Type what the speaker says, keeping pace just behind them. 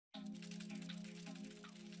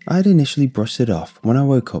I had initially brushed it off when I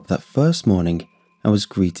woke up that first morning and was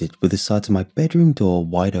greeted with the sight of my bedroom door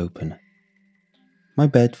wide open. My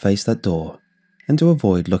bed faced that door, and to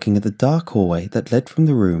avoid looking at the dark hallway that led from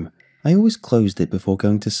the room, I always closed it before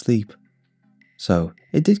going to sleep. So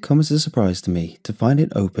it did come as a surprise to me to find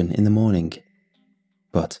it open in the morning.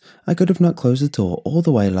 But I could have not closed the door all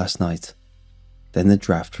the way last night. Then the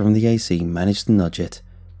draft from the AC managed to nudge it,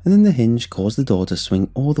 and then the hinge caused the door to swing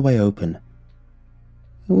all the way open.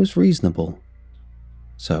 It was reasonable.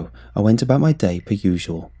 So I went about my day per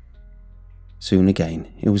usual. Soon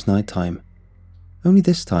again it was night time. Only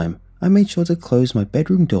this time I made sure to close my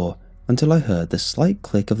bedroom door until I heard the slight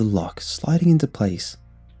click of the lock sliding into place.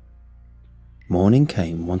 Morning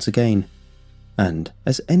came once again, and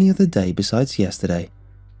as any other day besides yesterday,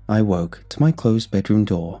 I woke to my closed bedroom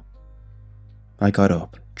door. I got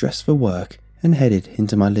up, dressed for work, and headed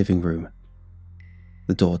into my living room.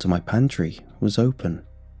 The door to my pantry was open.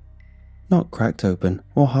 Not cracked open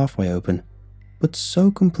or halfway open, but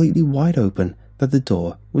so completely wide open that the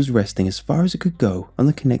door was resting as far as it could go on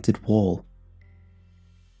the connected wall.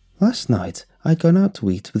 Last night I'd gone out to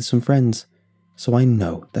eat with some friends, so I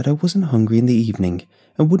know that I wasn't hungry in the evening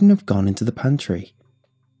and wouldn't have gone into the pantry.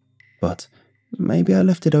 But maybe I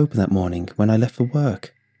left it open that morning when I left for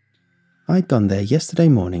work. I'd gone there yesterday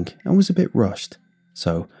morning and was a bit rushed,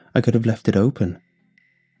 so I could have left it open.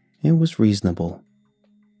 It was reasonable.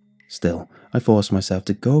 Still, I forced myself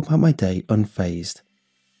to go about my day unfazed.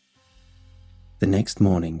 The next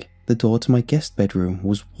morning, the door to my guest bedroom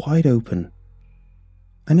was wide open.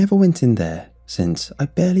 I never went in there since I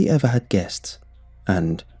barely ever had guests,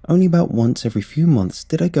 and only about once every few months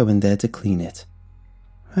did I go in there to clean it.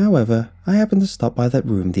 However, I happened to stop by that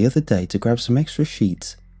room the other day to grab some extra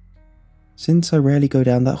sheets. Since I rarely go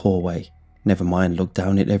down that hallway, never mind look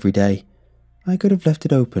down it every day, I could have left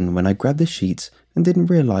it open when I grabbed the sheets and didn't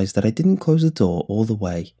realize that I didn't close the door all the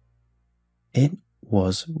way. It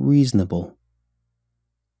was reasonable.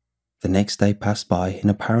 The next day passed by in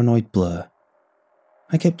a paranoid blur.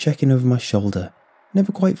 I kept checking over my shoulder,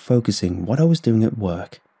 never quite focusing what I was doing at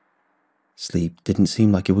work. Sleep didn't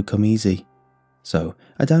seem like it would come easy, so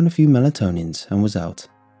I downed a few melatonins and was out.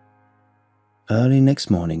 Early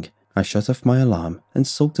next morning, I shut off my alarm and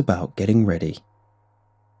sulked about getting ready.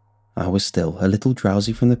 I was still a little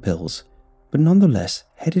drowsy from the pills, but nonetheless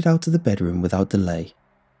headed out to the bedroom without delay.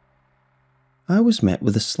 I was met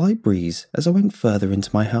with a slight breeze as I went further into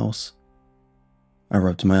my house. I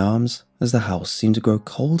rubbed my arms as the house seemed to grow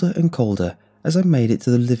colder and colder as I made it to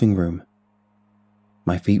the living room.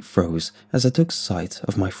 My feet froze as I took sight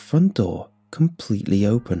of my front door completely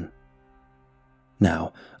open.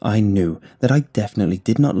 Now, I knew that I definitely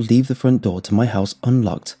did not leave the front door to my house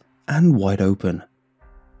unlocked and wide open.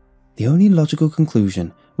 The only logical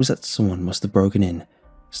conclusion was that someone must have broken in,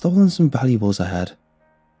 stolen some valuables I had.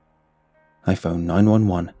 I phoned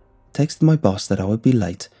 911, texted my boss that I would be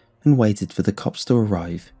late, and waited for the cops to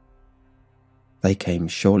arrive. They came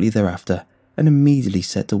shortly thereafter and immediately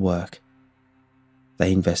set to work.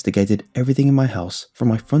 They investigated everything in my house from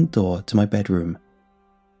my front door to my bedroom.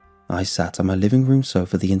 I sat on my living room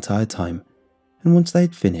sofa the entire time, and once they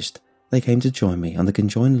had finished, they came to join me on the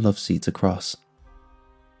conjoined love seats across.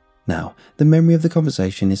 Now, the memory of the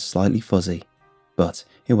conversation is slightly fuzzy, but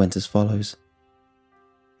it went as follows.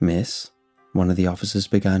 "Miss," one of the officers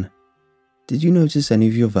began, "did you notice any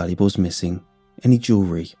of your valuables missing? Any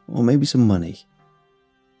jewellery, or maybe some money?"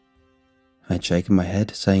 I'd shaken my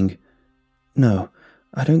head, saying, "No,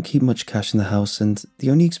 I don't keep much cash in the house, and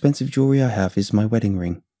the only expensive jewellery I have is my wedding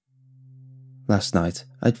ring. Last night,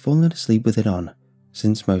 I'd fallen asleep with it on,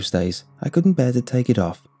 since most days I couldn't bear to take it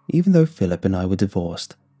off, even though Philip and I were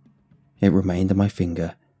divorced. It remained on my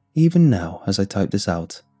finger, even now as I type this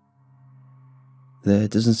out." "There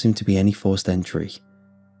doesn't seem to be any forced entry,"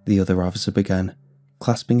 the other officer began,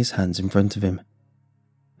 clasping his hands in front of him.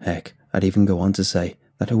 "Heck, I'd even go on to say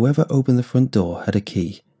that whoever opened the front door had a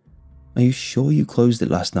key. Are you sure you closed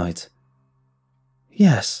it last night?"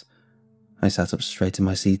 "Yes." I sat up straight in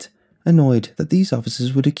my seat, annoyed that these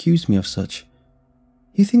officers would accuse me of such.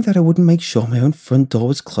 "You think that I wouldn't make sure my own front door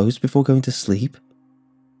was closed before going to sleep?"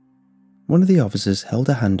 One of the officers held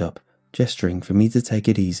a hand up, gesturing for me to take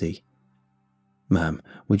it easy. "Ma'am,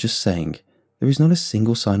 we're just saying, there is not a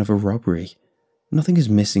single sign of a robbery. Nothing is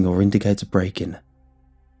missing or indicates a break-in."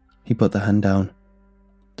 He put the hand down.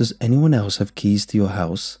 "Does anyone else have keys to your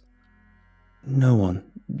house?" "No one,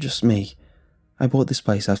 just me. I bought this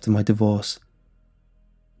place after my divorce."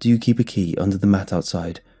 "Do you keep a key under the mat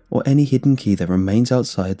outside, or any hidden key that remains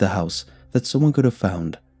outside the house that someone could have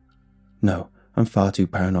found?" "No, I'm far too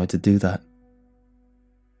paranoid to do that."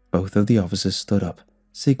 Both of the officers stood up,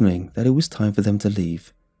 signaling that it was time for them to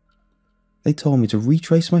leave. They told me to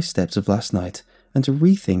retrace my steps of last night and to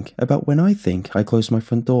rethink about when I think I closed my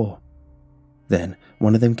front door. Then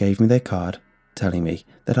one of them gave me their card, telling me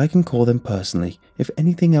that I can call them personally if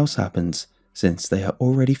anything else happens, since they are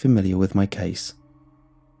already familiar with my case.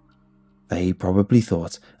 They probably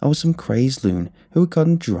thought I was some crazed loon who had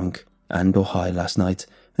gotten drunk and or high last night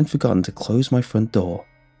and forgotten to close my front door.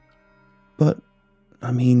 But,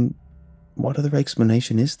 I mean, what other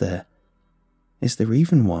explanation is there? Is there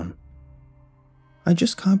even one? I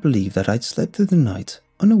just can't believe that I'd slept through the night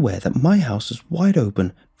unaware that my house was wide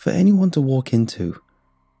open for anyone to walk into.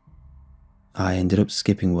 I ended up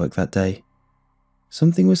skipping work that day.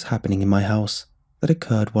 Something was happening in my house that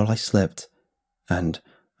occurred while I slept, and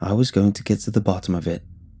I was going to get to the bottom of it.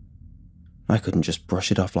 I couldn't just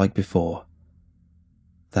brush it off like before.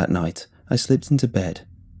 That night, I slipped into bed.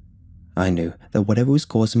 I knew that whatever was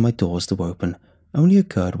causing my doors to open only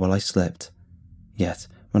occurred while I slept, yet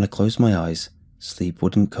when I closed my eyes, sleep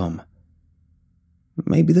wouldn't come.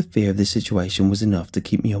 Maybe the fear of this situation was enough to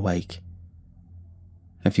keep me awake.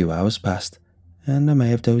 A few hours passed, and I may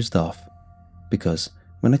have dozed off, because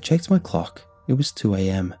when I checked my clock, it was 2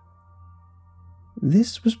 a.m.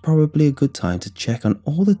 This was probably a good time to check on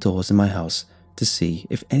all the doors in my house to see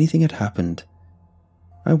if anything had happened.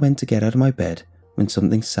 I went to get out of my bed when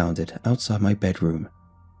something sounded outside my bedroom.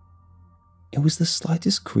 It was the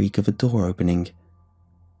slightest creak of a door opening.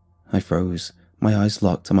 I froze, my eyes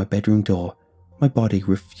locked on my bedroom door, my body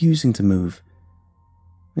refusing to move.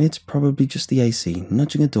 It's probably just the AC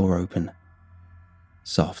nudging a door open.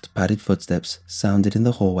 Soft, padded footsteps sounded in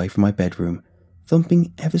the hallway from my bedroom,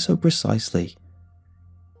 thumping ever so precisely.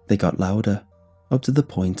 They got louder, up to the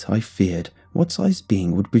point I feared what sized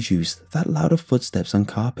being would produce that loud of footsteps on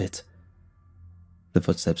carpet. The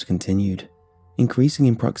footsteps continued, increasing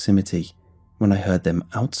in proximity when I heard them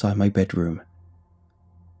outside my bedroom.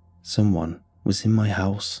 Someone was in my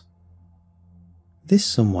house. This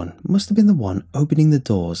someone must have been the one opening the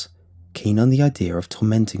doors, keen on the idea of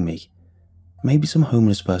tormenting me. Maybe some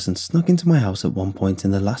homeless person snuck into my house at one point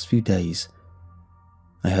in the last few days.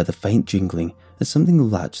 I heard a faint jingling as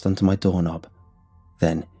something latched onto my doorknob.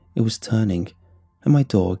 Then it was turning, and my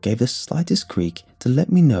door gave the slightest creak to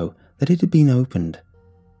let me know that it had been opened.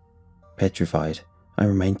 Petrified, I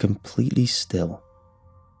remained completely still.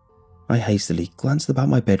 I hastily glanced about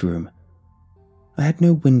my bedroom. I had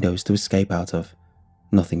no windows to escape out of,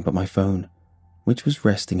 nothing but my phone, which was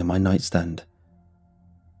resting on my nightstand.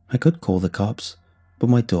 I could call the cops, but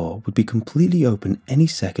my door would be completely open any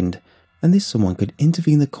second, and this someone could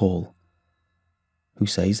intervene the call. Who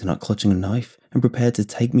says they're not clutching a knife and prepared to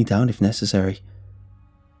take me down if necessary?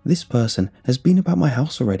 This person has been about my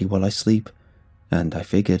house already while I sleep, and I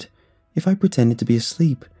figured, if I pretended to be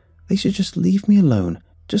asleep, they should just leave me alone,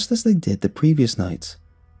 just as they did the previous nights.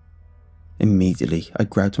 Immediately, I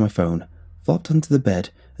grabbed my phone, flopped onto the bed,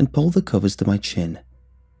 and pulled the covers to my chin.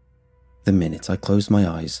 The minute I closed my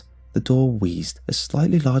eyes, the door wheezed a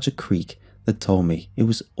slightly larger creak that told me it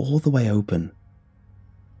was all the way open.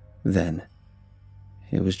 Then,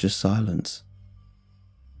 it was just silence.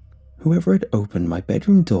 Whoever had opened my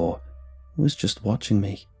bedroom door was just watching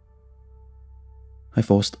me. I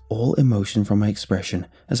forced all emotion from my expression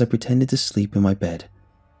as I pretended to sleep in my bed,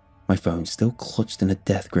 my phone still clutched in a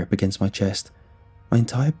death grip against my chest, my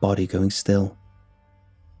entire body going still.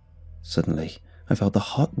 Suddenly, I felt the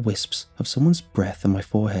hot wisps of someone's breath on my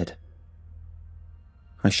forehead.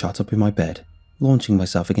 I shot up in my bed, launching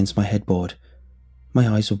myself against my headboard. My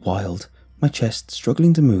eyes were wild, my chest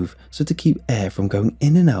struggling to move so to keep air from going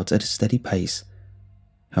in and out at a steady pace.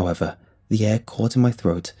 However, the air caught in my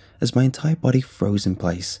throat as my entire body froze in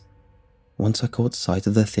place. Once I caught sight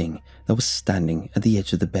of the thing that was standing at the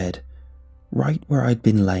edge of the bed, right where I'd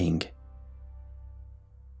been laying.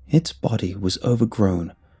 Its body was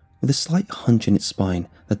overgrown, with a slight hunch in its spine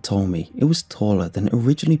that told me it was taller than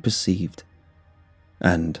originally perceived.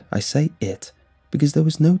 And I say it because there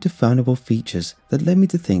was no definable features that led me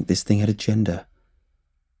to think this thing had a gender.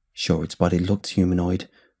 Sure, its body looked humanoid,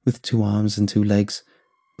 with 2 arms and 2 legs,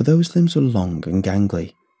 but those limbs were long and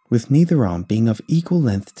gangly, with neither arm being of equal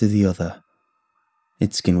length to the other.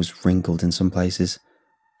 Its skin was wrinkled in some places,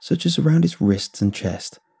 such as around its wrists and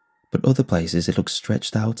chest, but other places it looked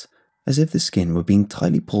stretched out, as if the skin were being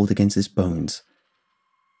tightly pulled against its bones.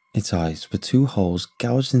 Its eyes were 2 holes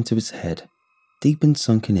gouged into its head, deep and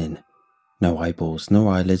sunken in, no eyeballs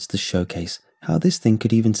nor eyelids to showcase how this thing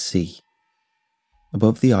could even see.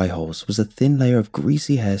 Above the eye holes was a thin layer of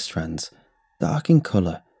greasy hair strands, dark in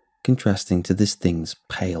colour, contrasting to this thing's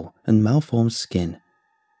pale and malformed skin.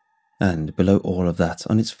 And below all of that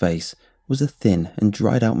on its face was a thin and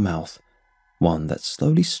dried out mouth, one that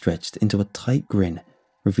slowly stretched into a tight grin,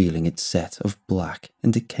 revealing its set of black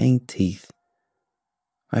and decaying teeth.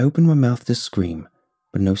 I opened my mouth to scream,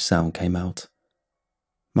 but no sound came out.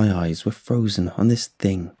 My eyes were frozen on this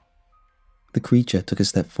thing. The creature took a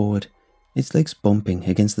step forward, its legs bumping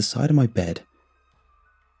against the side of my bed.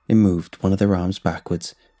 It moved one of their arms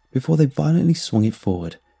backwards before they violently swung it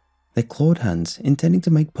forward, their clawed hands intending to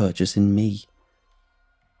make purchase in me.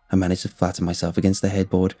 I managed to flatten myself against the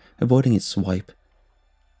headboard, avoiding its swipe.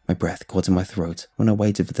 My breath caught in my throat when I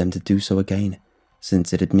waited for them to do so again,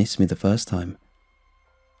 since it had missed me the first time.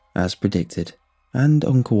 As predicted, and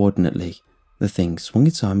uncoordinately, the thing swung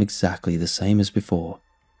its arm exactly the same as before.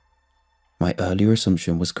 My earlier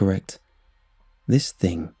assumption was correct. This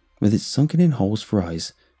thing, with its sunken-in holes for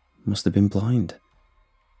eyes, must have been blind.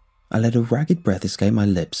 I let a ragged breath escape my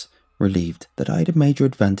lips, relieved that I had a major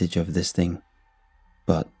advantage over this thing.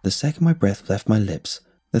 But the second my breath left my lips,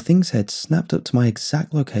 the thing's head snapped up to my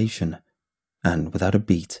exact location, and without a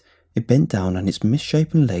beat, it bent down on its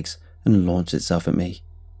misshapen legs and launched itself at me.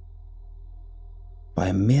 By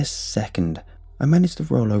a mere second, I managed to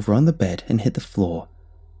roll over on the bed and hit the floor.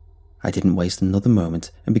 I didn't waste another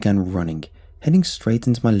moment and began running, heading straight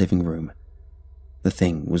into my living room. The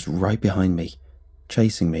thing was right behind me,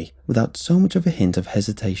 chasing me without so much of a hint of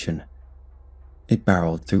hesitation. It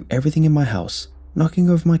barreled through everything in my house, knocking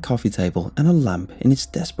over my coffee table and a lamp in its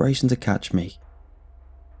desperation to catch me.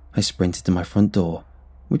 I sprinted to my front door,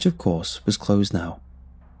 which of course was closed now.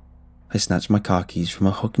 I snatched my car keys from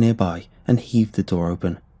a hook nearby and heaved the door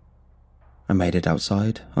open. I made it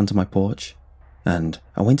outside onto my porch, and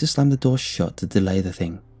I went to slam the door shut to delay the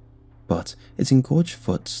thing, but its engorged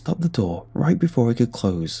foot stopped the door right before it could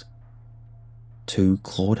close. Two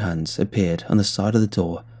clawed hands appeared on the side of the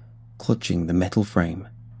door, clutching the metal frame.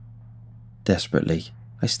 Desperately,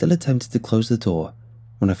 I still attempted to close the door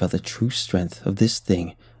when I felt the true strength of this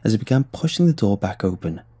thing as it began pushing the door back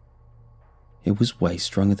open. It was way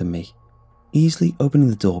stronger than me, easily opening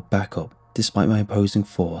the door back up despite my opposing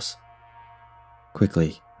force.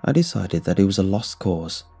 Quickly, I decided that it was a lost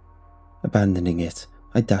cause. Abandoning it,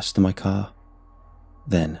 I dashed to my car.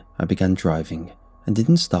 Then I began driving and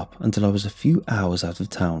didn't stop until I was a few hours out of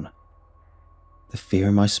town. The fear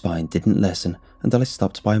in my spine didn't lessen until I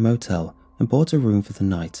stopped by a motel and bought a room for the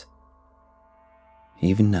night.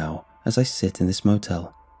 Even now, as I sit in this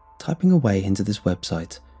motel, typing away into this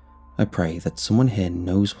website, I pray that someone here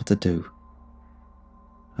knows what to do.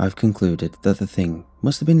 I've concluded that the thing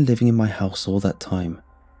must have been living in my house all that time.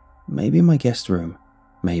 Maybe in my guest room,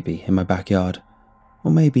 maybe in my backyard, or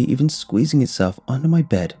maybe even squeezing itself under my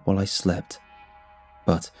bed while I slept.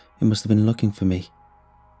 But it must have been looking for me,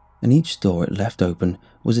 and each door it left open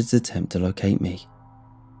was its attempt to locate me.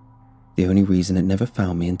 The only reason it never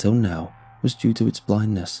found me until now was due to its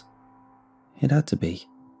blindness. It had to be.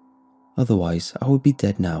 Otherwise, I would be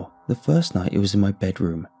dead now the first night it was in my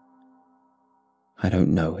bedroom. I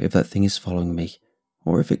don't know if that thing is following me,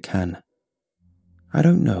 or if it can. I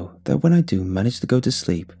don't know that when I do manage to go to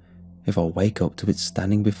sleep, if I'll wake up to it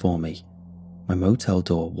standing before me, my motel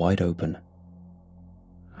door wide open.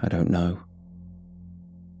 I don't know.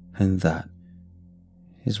 And that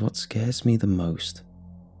is what scares me the most.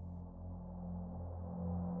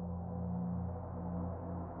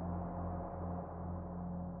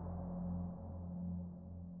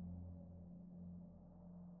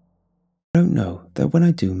 I don't know that when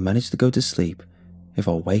I do manage to go to sleep, if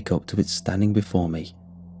I'll wake up to it standing before me,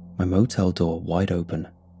 my motel door wide open.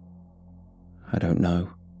 I don't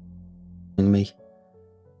know.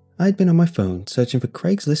 I'd been on my phone searching for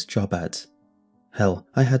Craigslist job ads. Hell,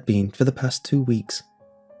 I had been for the past 2 weeks.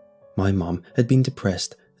 My mom had been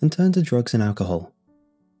depressed and turned to drugs and alcohol.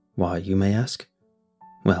 Why, you may ask?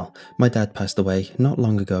 Well, my dad passed away not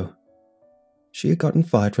long ago. She had gotten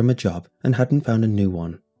fired from a job and hadn't found a new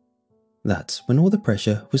one. That's when all the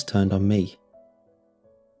pressure was turned on me.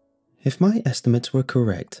 If my estimates were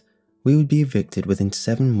correct, we would be evicted within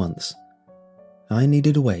 7 months. I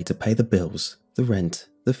needed a way to pay the bills, the rent,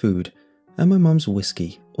 the food, and my mum's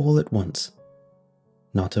whiskey all at once.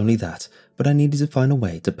 Not only that, but I needed to find a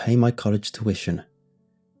way to pay my college tuition.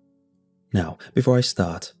 Now, before I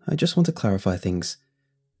start, I just want to clarify things.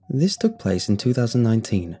 This took place in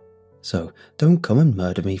 2019, so don't come and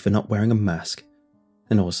murder me for not wearing a mask.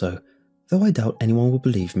 And also, though I doubt anyone will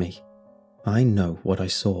believe me, I know what I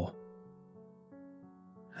saw.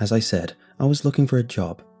 As I said, I was looking for a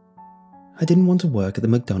job. I didn't want to work at the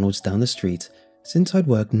McDonald's down the street since I'd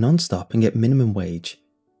work non-stop and get minimum wage.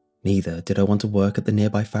 Neither did I want to work at the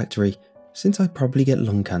nearby factory since I'd probably get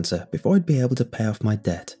lung cancer before I'd be able to pay off my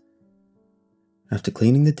debt. After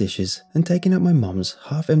cleaning the dishes and taking out my mum's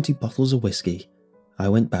half-empty bottles of whiskey, I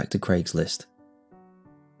went back to Craigslist.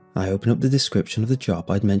 I opened up the description of the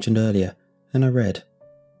job I'd mentioned earlier, and I read.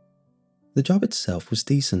 The job itself was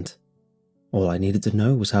decent. All I needed to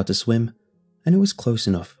know was how to swim, and it was close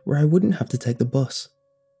enough where I wouldn't have to take the bus.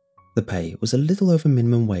 The pay was a little over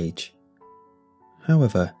minimum wage.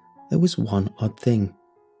 However, there was one odd thing.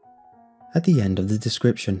 At the end of the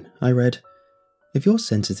description, I read, "If you're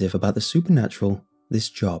sensitive about the supernatural, this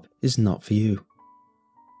job is not for you."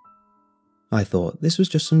 I thought this was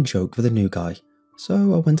just some joke for the new guy,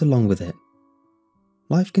 so I went along with it.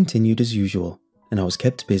 Life continued as usual, and I was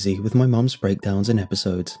kept busy with my mum's breakdowns and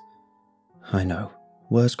episodes. I know,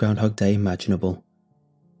 worst Groundhog Day imaginable.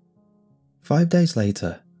 5 days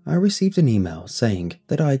later, I received an email saying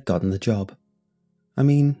that I had gotten the job. I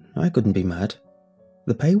mean, I couldn't be mad.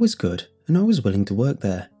 The pay was good and I was willing to work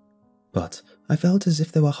there, but I felt as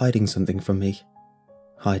if they were hiding something from me.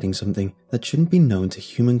 Hiding something that shouldn't be known to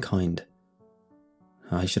humankind.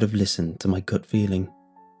 I should have listened to my gut feeling.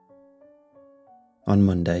 On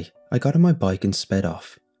Monday, I got on my bike and sped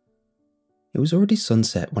off. It was already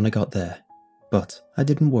sunset when I got there, but I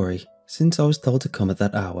didn't worry since I was told to come at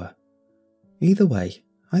that hour. Either way,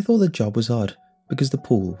 I thought the job was odd because the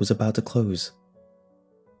pool was about to close.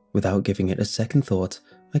 Without giving it a second thought,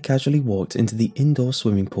 I casually walked into the indoor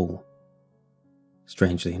swimming pool.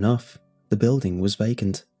 Strangely enough, the building was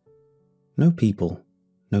vacant. No people,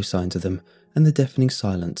 no signs of them, and the deafening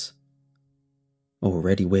silence.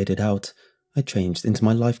 Already weirded out, I changed into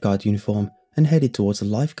my lifeguard uniform and headed towards the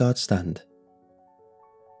lifeguard stand.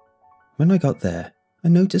 When I got there, I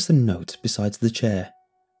noticed a note beside the chair.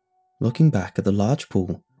 Looking back at the large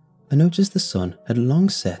pool, I noticed the sun had long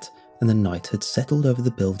set and the night had settled over the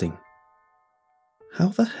building. "How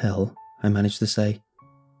the hell?" I managed to say.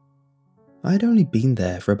 I had only been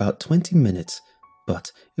there for about 20 minutes,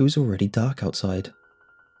 but it was already dark outside.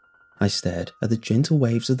 I stared at the gentle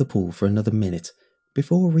waves of the pool for another minute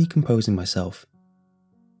before recomposing myself.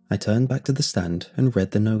 I turned back to the stand and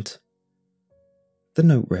read the note. The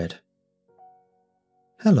note read,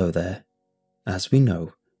 "Hello there. As we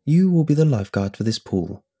know, you will be the lifeguard for this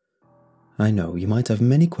pool. I know you might have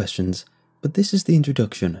many questions, but this is the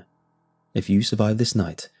introduction. If you survive this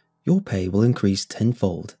night, your pay will increase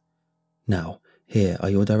tenfold. Now, here are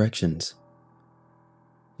your directions.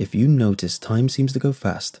 If you notice time seems to go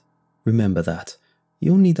fast, remember that.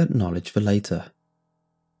 You'll need that knowledge for later.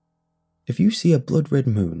 If you see a blood-red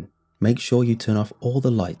moon, make sure you turn off all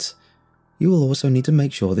the lights. You will also need to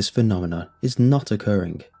make sure this phenomenon is not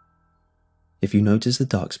occurring. If you notice the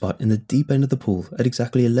dark spot in the deep end of the pool at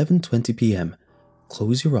exactly 11:20 p.m,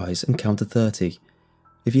 close your eyes and count to 30.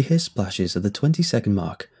 If you hear splashes at the 20-second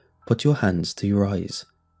mark, put your hands to your eyes.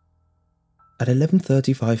 At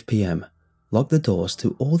 11:35 p.m, lock the doors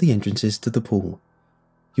to all the entrances to the pool.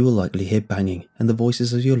 You will likely hear banging and the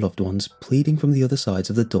voices of your loved ones pleading from the other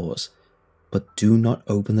sides of the doors, but do not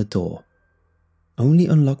open the door. Only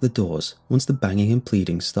unlock the doors once the banging and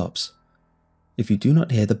pleading stops. If you do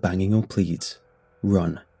not hear the banging or pleads,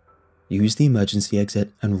 run. Use the emergency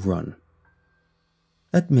exit and run.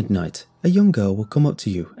 At midnight, a young girl will come up to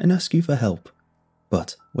you and ask you for help,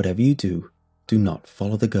 but whatever you do not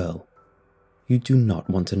follow the girl. You do not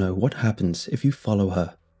want to know what happens if you follow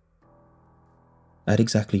her. At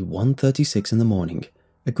exactly 1:36 in the morning,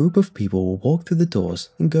 a group of people will walk through the doors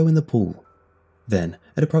and go in the pool. Then,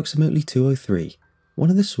 at approximately 2:03, one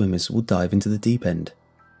of the swimmers will dive into the deep end.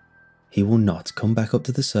 He will not come back up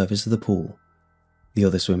to the surface of the pool. The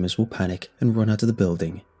other swimmers will panic and run out of the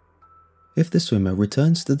building. If the swimmer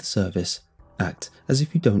returns to the surface, act as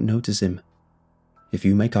if you don't notice him. If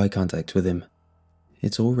you make eye contact with him,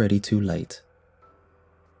 it's already too late.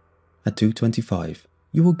 At 2:25,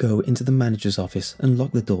 you will go into the manager's office and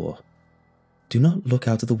lock the door. Do not look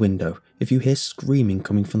out of the window if you hear screaming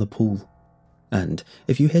coming from the pool. And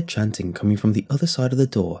if you hear chanting coming from the other side of the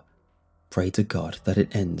door, pray to God that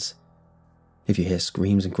it ends. If you hear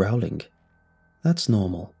screams and growling, that's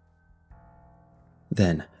normal.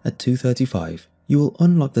 Then, at 2:35, you will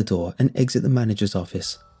unlock the door and exit the manager's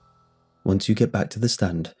office. Once you get back to the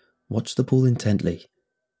stand, watch the pool intently.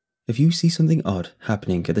 If you see something odd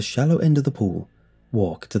happening at the shallow end of the pool,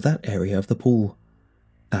 walk to that area of the pool.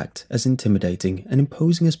 Act as intimidating and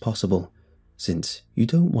imposing as possible, since you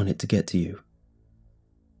don't want it to get to you.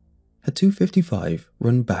 At 2:55,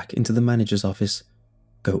 run back into the manager's office.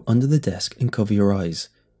 Go under the desk and cover your eyes.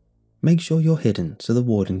 Make sure you're hidden so the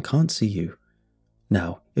warden can't see you.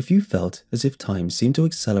 Now, if you felt as if time seemed to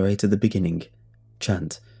accelerate at the beginning,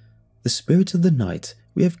 chant, "The spirits of the night,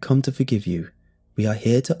 we have come to forgive you. We are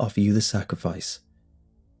here to offer you the sacrifice."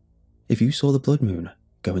 If you saw the blood moon,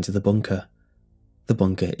 go into the bunker. The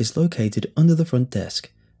bunker is located under the front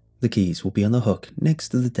desk. The keys will be on the hook next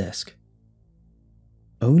to the desk.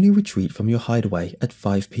 Only retreat from your hideaway at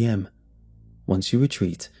 5 PM. Once you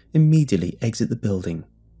retreat, immediately exit the building.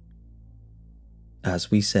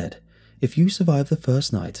 As we said, if you survive the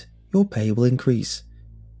first night, your pay will increase.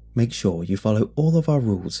 Make sure you follow all of our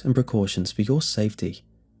rules and precautions for your safety.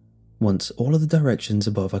 Once all of the directions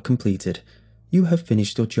above are completed, you have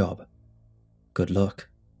finished your job. Good luck.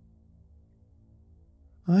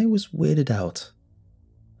 I was weirded out.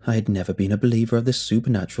 I had never been a believer of the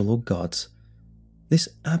supernatural or gods. This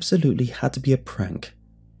absolutely had to be a prank.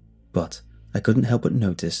 But I couldn't help but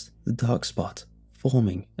notice the dark spot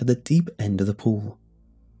forming at the deep end of the pool.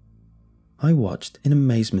 I watched in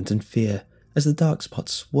amazement and fear as the dark spot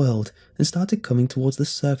swirled and started coming towards the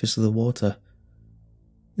surface of the water.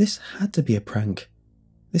 This had to be a prank.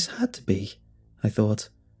 This had to be, I thought.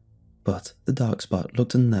 But the dark spot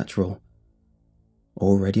looked unnatural.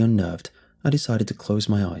 Already unnerved, I decided to close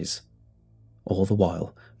my eyes. All the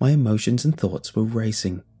while, my emotions and thoughts were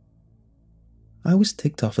racing. I was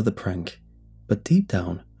ticked off at the prank, but deep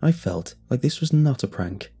down I felt like this was not a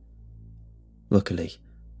prank. Luckily,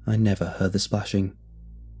 I never heard the splashing.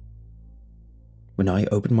 When I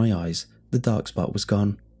opened my eyes, the dark spot was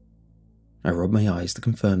gone. I rubbed my eyes to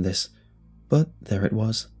confirm this, but there it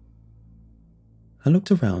was. I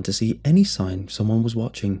looked around to see any sign someone was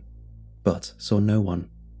watching, but saw no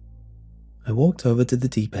one. I walked over to the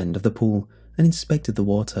deep end of the pool and inspected the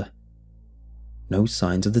water. No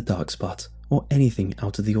signs of the dark spot or anything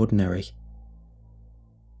out of the ordinary.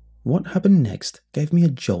 What happened next gave me a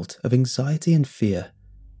jolt of anxiety and fear.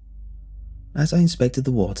 As I inspected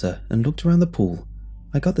the water and looked around the pool,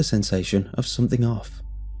 I got the sensation of something off.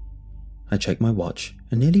 I checked my watch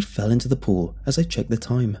and nearly fell into the pool as I checked the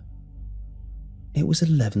time. It was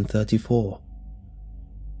 11:34.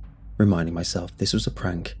 Reminding myself this was a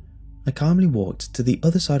prank, I calmly walked to the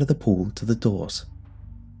other side of the pool to the doors.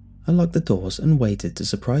 I locked the doors and waited to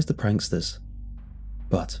surprise the pranksters.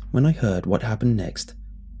 But when I heard what happened next,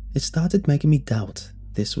 it started making me doubt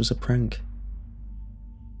this was a prank.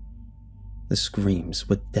 The screams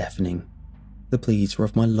were deafening. The pleas were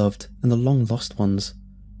of my loved and the long-lost ones.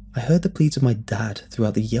 I heard the pleas of my dad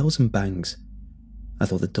throughout the yells and bangs. I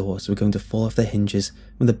thought the doors were going to fall off their hinges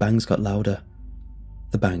when the bangs got louder.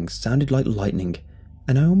 The bangs sounded like lightning,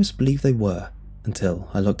 and I almost believed they were until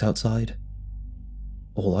I looked outside.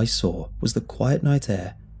 All I saw was the quiet night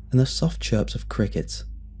air and the soft chirps of crickets.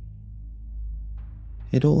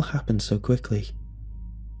 It all happened so quickly.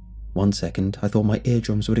 1 second I thought my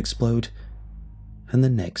eardrums would explode, and the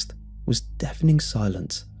next was deafening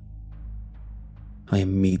silence. I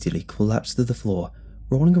immediately collapsed to the floor,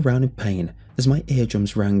 rolling around in pain as my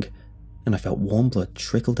eardrums rang, and I felt warm blood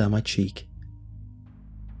trickle down my cheek.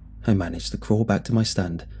 I managed to crawl back to my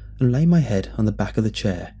stand and lay my head on the back of the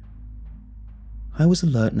chair. I was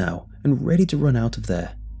alert now and ready to run out of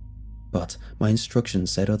there, but my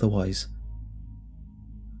instructions said otherwise.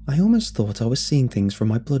 I almost thought I was seeing things from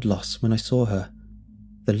my blood loss when I saw her.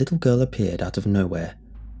 The little girl appeared out of nowhere,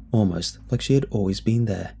 almost like she had always been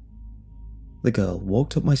there. The girl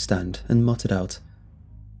walked up my stand and muttered out,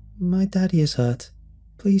 "My daddy is hurt.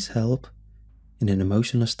 Please help," in an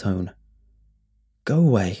emotionless tone. "Go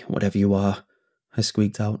away, whatever you are," I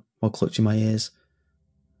squeaked out while clutching my ears.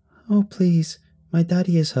 "Oh please, my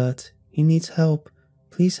daddy is hurt. He needs help.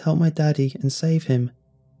 Please help my daddy and save him."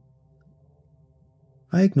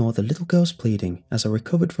 I ignored the little girl's pleading as I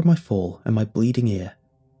recovered from my fall and my bleeding ear.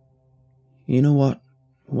 "You know what?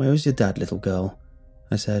 Where is your dad, little girl?"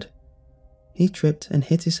 I said. "He tripped and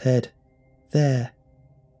hit his head. There,"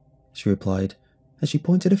 she replied as she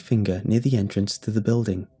pointed a finger near the entrance to the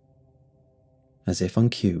building. As if on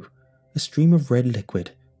cue, a stream of red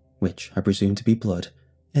liquid, which I presumed to be blood,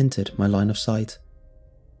 entered my line of sight.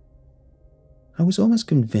 I was almost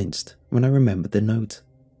convinced when I remembered the note.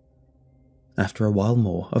 After a while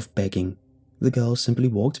more of begging, the girl simply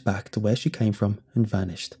walked back to where she came from and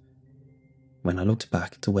vanished. When I looked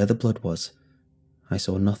back to where the blood was, I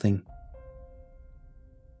saw nothing.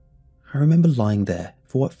 I remember lying there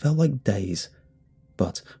for what felt like days,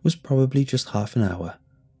 but was probably just half an hour.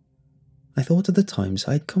 I thought of the times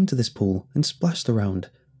I had come to this pool and splashed around,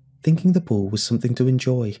 thinking the pool was something to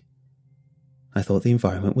enjoy. I thought the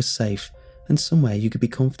environment was safe and somewhere you could be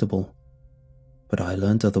comfortable. But I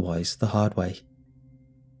learned otherwise the hard way.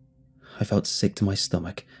 I felt sick to my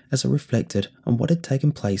stomach as I reflected on what had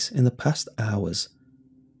taken place in the past hours.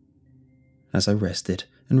 As I rested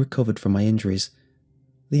and recovered from my injuries,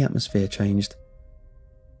 the atmosphere changed.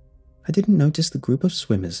 I didn't notice the group of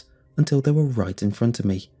swimmers until they were right in front of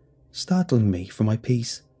me, startling me from my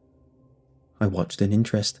peace. I watched in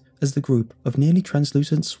interest as the group of nearly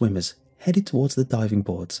translucent swimmers headed towards the diving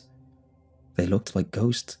boards. They looked like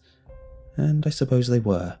ghosts, and I suppose they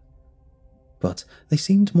were. But they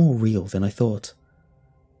seemed more real than I thought.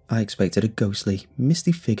 I expected a ghostly,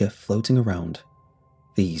 misty figure floating around.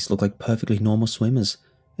 These looked like perfectly normal swimmers,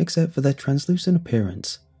 except for their translucent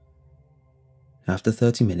appearance. After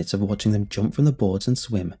 30 minutes of watching them jump from the boards and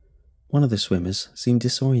swim, one of the swimmers seemed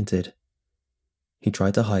disoriented. He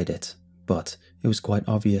tried to hide it, but it was quite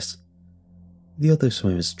obvious. The other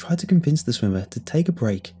swimmers tried to convince the swimmer to take a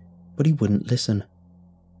break, but he wouldn't listen.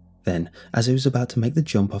 Then, as he was about to make the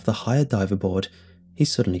jump off the higher diver board, he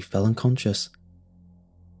suddenly fell unconscious.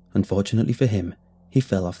 Unfortunately for him, he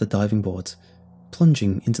fell off the diving board,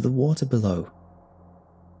 plunging into the water below.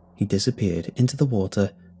 He disappeared into the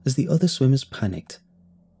water as the other swimmers panicked.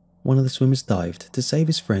 One of the swimmers dived to save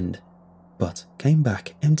his friend, but came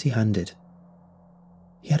back empty-handed.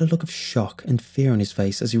 He had a look of shock and fear on his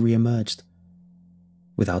face as he re-emerged.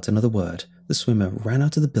 Without another word, the swimmer ran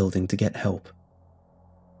out of the building to get help.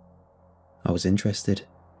 I was interested,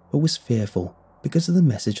 but was fearful because of the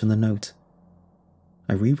message on the note.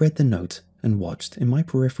 I reread the note and watched in my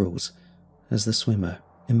peripherals as the swimmer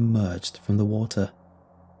emerged from the water.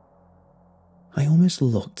 I almost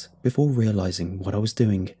looked before realizing what I was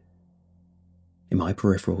doing. In my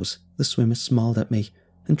peripherals, the swimmer smiled at me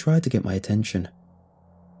and tried to get my attention.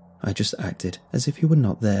 I just acted as if he were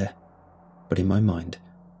not there, but in my mind,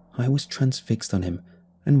 I was transfixed on him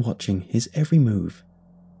and watching his every move.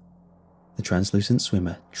 The translucent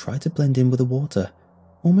swimmer tried to blend in with the water,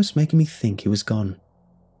 almost making me think he was gone.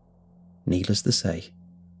 Needless to say,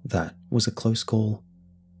 that was a close call.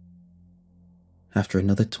 After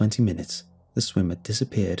another 20 minutes, the swimmer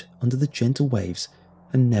disappeared under the gentle waves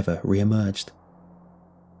and never re-emerged.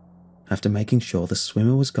 After making sure the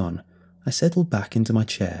swimmer was gone, I settled back into my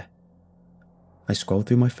chair. I scrolled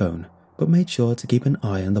through my phone, but made sure to keep an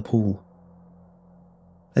eye on the pool.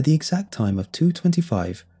 At the exact time of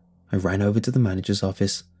 2:25, I ran over to the manager's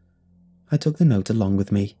office. I took the note along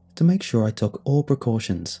with me to make sure I took all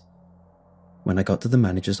precautions. When I got to the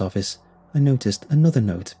manager's office, I noticed another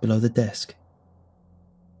note below the desk.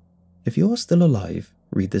 If you're still alive,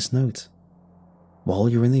 read this note. While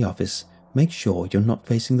you're in the office, make sure you're not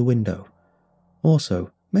facing the window.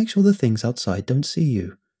 Also, make sure the things outside don't see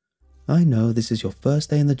you. I know this is your first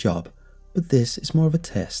day in the job, but this is more of a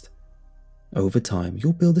test. Over time,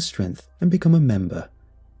 you'll build the strength and become a member.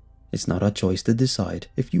 It's not our choice to decide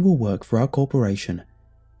if you will work for our corporation,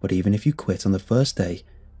 but even if you quit on the first day,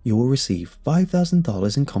 you will receive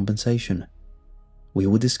 $5,000 in compensation. We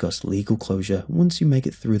will discuss legal closure once you make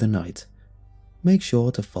it through the night. Make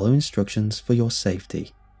sure to follow instructions for your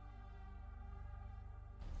safety.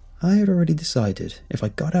 I had already decided if I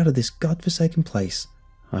got out of this godforsaken place,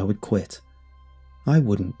 I would quit. I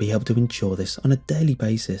wouldn't be able to endure this on a daily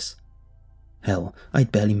basis. Hell,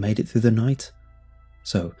 I'd barely made it through the night.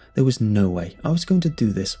 So there was no way I was going to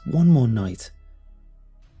do this one more night.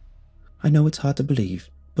 I know it's hard to believe,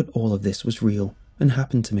 but all of this was real and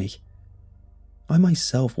happened to me. I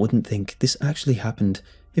myself wouldn't think this actually happened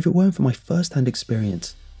if it weren't for my first-hand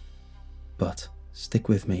experience. But stick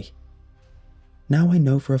with me. Now I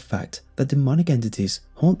know for a fact that demonic entities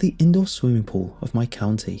haunt the indoor swimming pool of my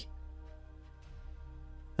county.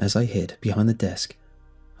 As I hid behind the desk,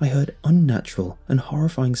 I heard unnatural and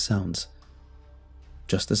horrifying sounds.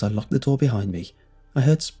 Just as I locked the door behind me, I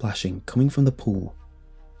heard splashing coming from the pool.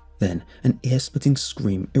 Then an ear-splitting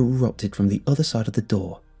scream erupted from the other side of the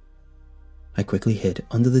door. I quickly hid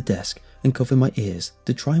under the desk and covered my ears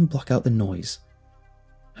to try and block out the noise.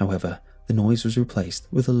 However, the noise was replaced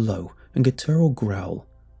with a low and guttural growl,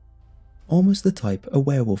 almost the type a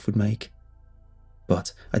werewolf would make.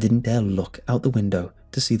 But I didn't dare look out the window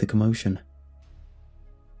to see the commotion.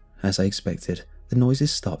 As I expected, the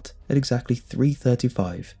noises stopped at exactly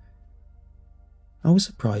 3:35. I was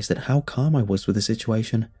surprised at how calm I was with the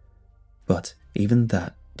situation, but even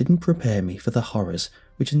that didn't prepare me for the horrors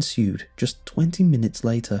which ensued just 20 minutes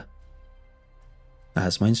later.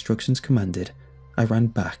 As my instructions commanded, I ran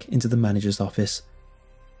back into the manager's office.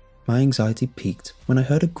 My anxiety peaked when I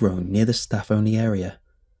heard a groan near the staff-only area,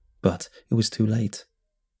 but it was too late.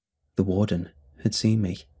 The warden had seen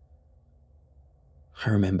me. I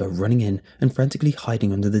remember running in and frantically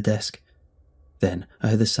hiding under the desk. Then I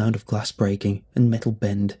heard the sound of glass breaking and metal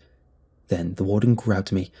bend. Then the warden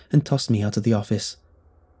grabbed me and tossed me out of the office.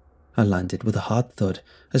 I landed with a hard thud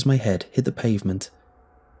as my head hit the pavement.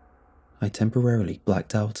 I temporarily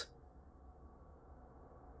blacked out.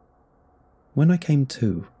 When I came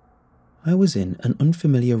to, I was in an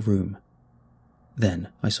unfamiliar room. Then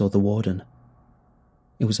I saw the warden.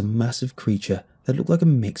 It was a massive creature that looked like a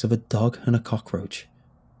mix of a dog and a cockroach.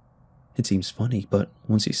 It seems funny, but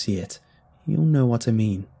once you see it, you'll know what I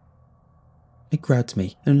mean. It grabbed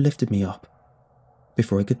me and lifted me up.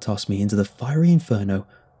 Before it could toss me into the fiery inferno,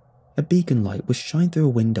 a beacon light was shined through a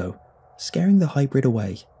window, scaring the hybrid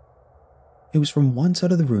away. It was from one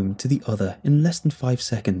side of the room to the other in less than 5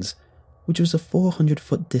 seconds, which was a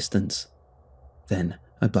 400-foot distance. Then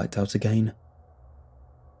I blacked out again.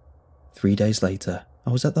 3 days later,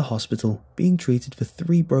 I was at the hospital being treated for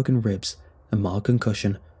 3 broken ribs, a mild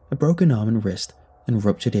concussion, a broken arm and wrist, and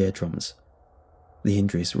ruptured eardrums. The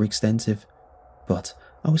injuries were extensive, but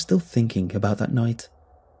I was still thinking about that night.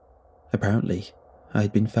 Apparently, I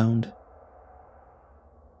had been found.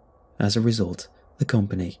 As a result, the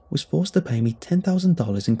company was forced to pay me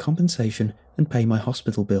 $10,000 in compensation and pay my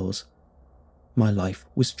hospital bills. My life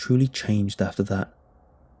was truly changed after that.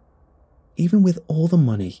 Even with all the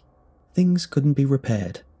money, things couldn't be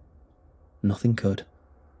repaired. Nothing could.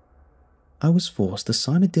 I was forced to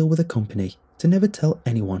sign a deal with a company to never tell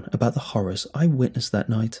anyone about the horrors I witnessed that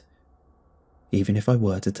night. Even if I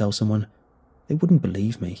were to tell someone, they wouldn't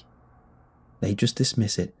believe me. They'd just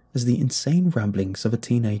dismiss it as the insane ramblings of a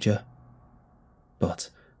teenager. But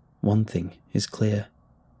one thing is clear.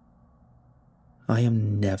 I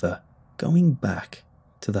am never going back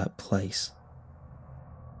to that place.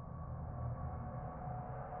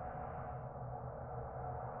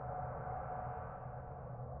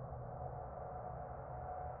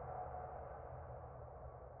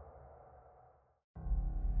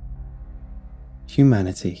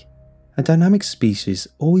 Humanity, a dynamic species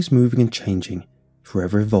always moving and changing,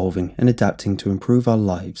 forever evolving and adapting to improve our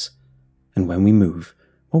lives. And when we move,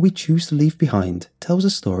 what we choose to leave behind tells a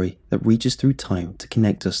story that reaches through time to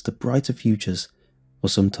connect us to brighter futures, or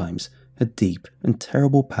sometimes a deep and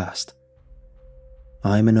terrible past.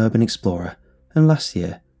 I'm an urban explorer, and last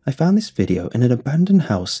year I found this video in an abandoned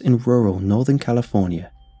house in rural Northern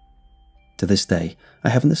California. To this day, I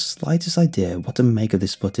haven't the slightest idea what to make of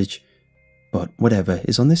this footage, but whatever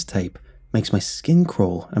is on this tape makes my skin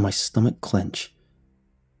crawl and my stomach clench.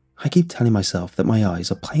 I keep telling myself that my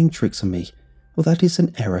eyes are playing tricks on me, or that it's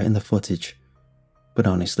an error in the footage. But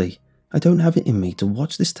honestly, I don't have it in me to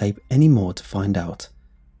watch this tape anymore to find out.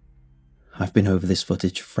 I've been over this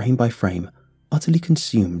footage frame by frame, utterly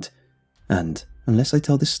consumed, and unless I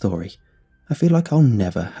tell this story, I feel like I'll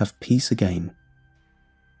never have peace again.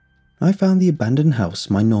 I found the abandoned house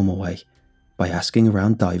my normal way, by asking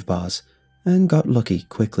around dive bars, and got lucky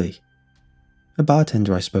quickly. A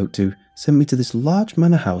bartender I spoke to sent me to this large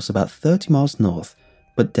manor house about 30 miles north,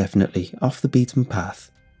 but definitely off the beaten path.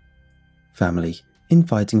 Family,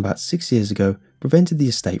 infighting about 6 years ago, prevented the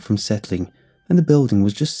estate from settling, and the building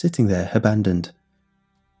was just sitting there abandoned.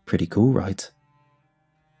 Pretty cool, right?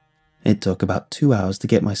 It took about 2 hours to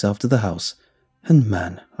get myself to the house, and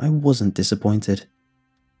man, I wasn't disappointed.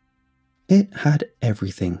 It had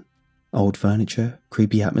everything. Old furniture,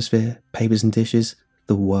 creepy atmosphere, papers and dishes,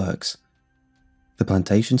 the works. The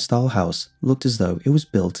plantation-style house looked as though it was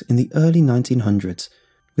built in the early 1900s,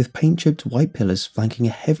 with paint-chipped white pillars flanking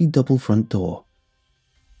a heavy double front door.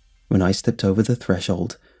 When I stepped over the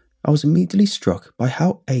threshold, I was immediately struck by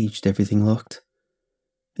how aged everything looked.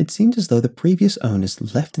 It seemed as though the previous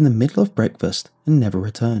owners left in the middle of breakfast and never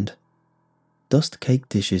returned. Dust-caked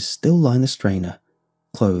dishes still lined the strainer,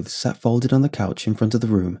 clothes sat folded on the couch in front of the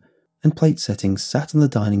room, and plate settings sat on the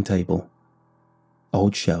dining table.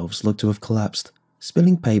 Old shelves looked to have collapsed,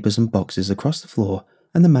 spilling papers and boxes across the floor,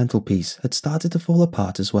 and the mantelpiece had started to fall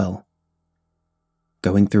apart as well.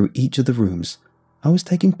 Going through each of the rooms, I was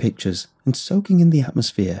taking pictures and soaking in the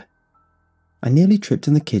atmosphere. I nearly tripped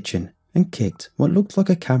in the kitchen and kicked what looked like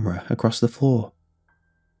a camera across the floor.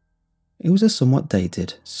 It was a somewhat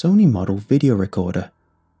dated Sony model video recorder,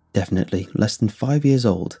 definitely less than 5 years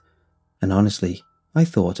old, and honestly, I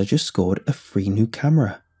thought I just scored a free new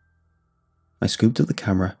camera. I scooped up the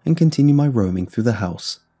camera and continued my roaming through the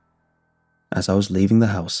house. As I was leaving the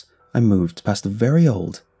house, I moved past a very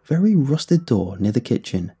old, very rusted door near the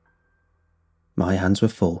kitchen. My hands were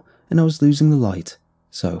full and I was losing the light,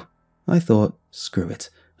 so I thought, screw it,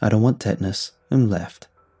 I don't want tetanus, and left.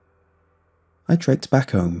 I trekked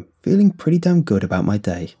back home, feeling pretty damn good about my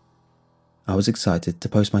day. I was excited to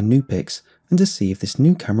post my new pics and to see if this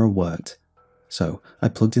new camera worked. So I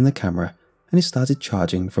plugged in the camera and it started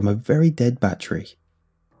charging from a very dead battery.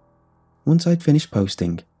 Once I'd finished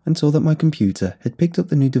posting and saw that my computer had picked up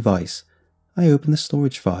the new device, I opened the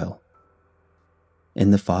storage file.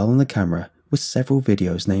 In the file on the camera were several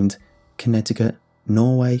videos named Connecticut,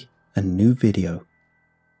 Norway, and New Video.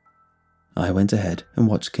 I went ahead and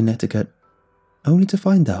watched Connecticut. only to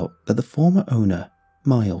find out that the former owner,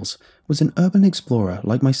 Miles, was an urban explorer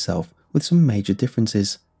like myself with some major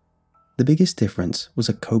differences. The biggest difference was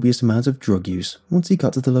a copious amount of drug use once he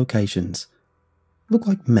got to the locations. Looked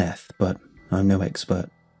like meth, but I'm no expert.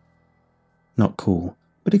 Not cool,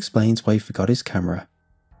 but explains why he forgot his camera.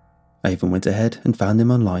 I even went ahead and found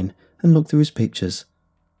him online and looked through his pictures.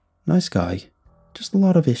 Nice guy, just a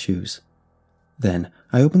lot of issues. Then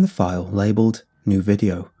I opened the file labelled New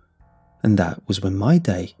Video, and that was when my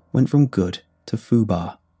day went from good to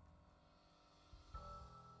foobar.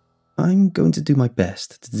 I'm going to do my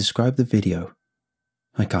best to describe the video.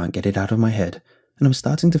 I can't get it out of my head, and I'm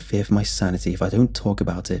starting to fear for my sanity if I don't talk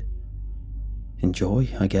about it. Enjoy,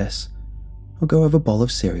 I guess, or go have a bowl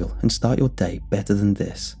of cereal and start your day better than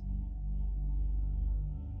this.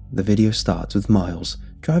 The video starts with Miles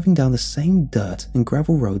driving down the same dirt and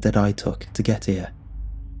gravel road that I took to get here.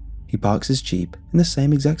 He parks his Jeep in the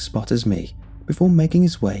same exact spot as me before making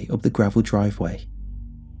his way up the gravel driveway.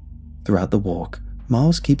 Throughout the walk,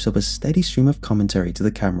 Miles keeps up a steady stream of commentary to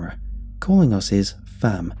the camera, calling us his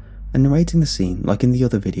fam and narrating the scene like in the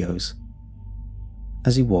other videos.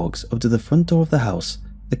 As he walks up to the front door of the house,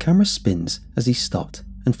 the camera spins as he stopped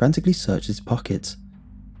and frantically searched his pockets.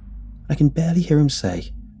 I can barely hear him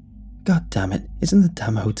say, "God damn it, it's in the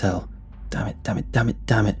damn hotel. Damn it, damn it, damn it,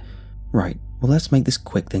 damn it. Right, well let's make this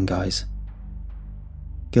quick then, guys."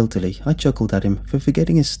 Guiltily, I chuckled at him for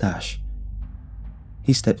forgetting his stash.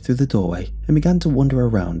 He stepped through the doorway and began to wander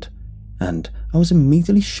around, and I was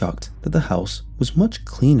immediately shocked that the house was much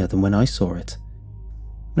cleaner than when I saw it.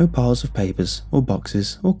 No piles of papers or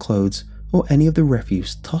boxes or clothes or any of the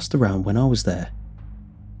refuse tossed around when I was there.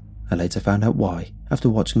 I later found out why after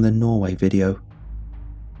watching the Norway video.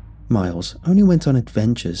 Miles only went on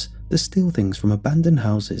adventures to steal things from abandoned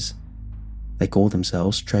houses. They call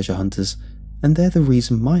themselves treasure hunters, and they're the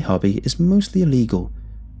reason my hobby is mostly illegal,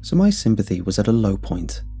 so my sympathy was at a low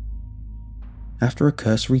point. After a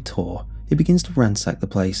cursory tour, he begins to ransack the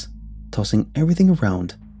place, tossing everything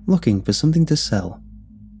around, looking for something to sell.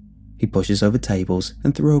 He pushes over tables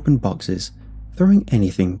and through open boxes, throwing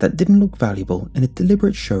anything that didn't look valuable in a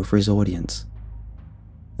deliberate show for his audience.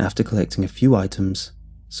 After collecting a few items,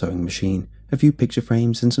 sewing machine, a few picture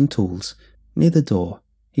frames and some tools, near the door,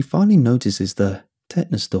 he finally notices the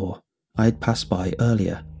tetanus door I had passed by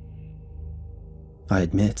earlier. I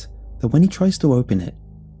admit that when he tries to open it,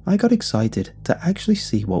 I got excited to actually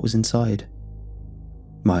see what was inside.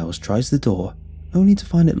 Miles tries the door, only to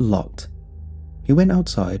find it locked. He went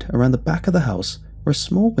outside around the back of the house where a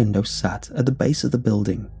small window sat at the base of the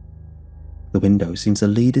building. The window seems to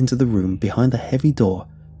lead into the room behind the heavy door,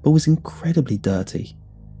 but was incredibly dirty.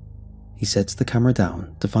 He sets the camera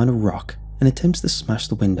down to find a rock and attempts to smash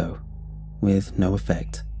the window, with no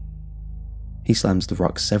effect. He slams the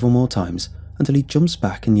rock several more times until he jumps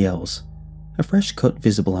back and yells, a fresh cut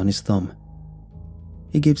visible on his thumb.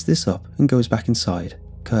 He gives this up and goes back inside,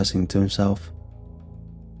 cursing to himself.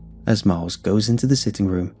 As Miles goes into the sitting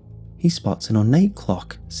room, he spots an ornate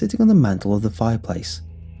clock sitting on the mantel of the fireplace.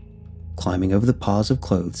 Climbing over the piles of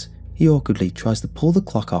clothes, he awkwardly tries to pull the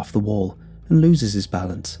clock off the wall and loses his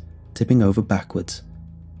balance, tipping over backwards.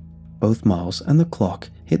 Both Miles and the clock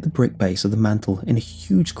hit the brick base of the mantel in a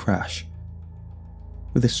huge crash.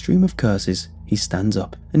 With a stream of curses, he stands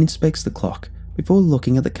up and inspects the clock before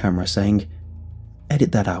looking at the camera saying,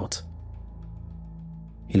 "Edit that out."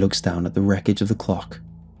 He looks down at the wreckage of the clock.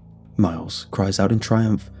 Miles cries out in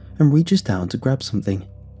triumph and reaches down to grab something.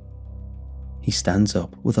 He stands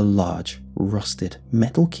up with a large, rusted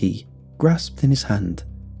metal key grasped in his hand.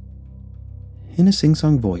 In a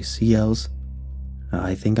sing-song voice, he yells,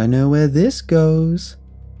 "I think I know where this goes."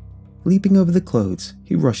 Leaping over the clothes,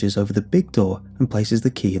 he rushes over the big door and places the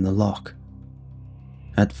key in the lock.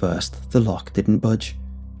 At first, the lock didn't budge,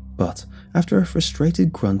 but after a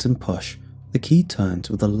frustrated grunt and push, the key turns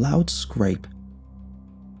with a loud scrape.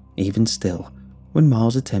 Even still, when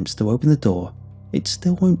Miles attempts to open the door, it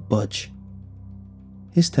still won't budge.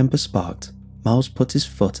 His temper sparked, Miles puts his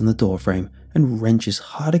foot in the doorframe and wrenches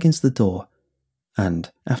hard against the door, and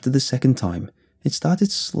after the second time, it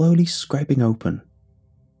started slowly scraping open.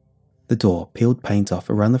 The door peeled paint off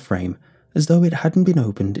around the frame as though it hadn't been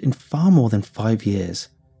opened in far more than 5 years.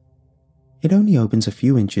 It only opens a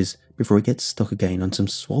few inches before it gets stuck again on some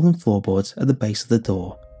swollen floorboards at the base of the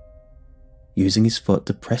door. Using his foot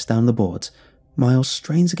to press down the boards, Miles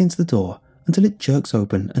strains against the door until it jerks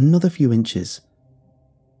open another few inches.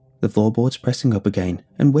 The floorboards pressing up again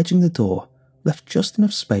and wedging the door left just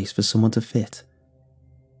enough space for someone to fit.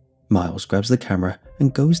 Miles grabs the camera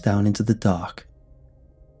and goes down into the dark.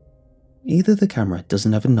 Either the camera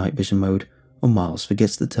doesn't have a night vision mode or Miles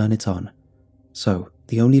forgets to turn it on, so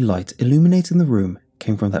the only light illuminating the room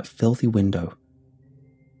came from that filthy window.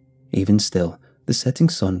 Even still, the setting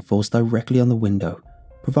sun falls directly on the window,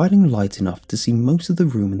 providing light enough to see most of the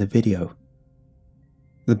room in the video.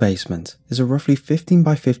 The basement is a roughly 15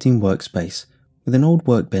 by 15 workspace with an old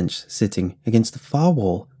workbench sitting against the far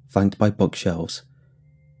wall flanked by bookshelves.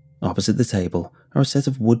 Opposite the table are a set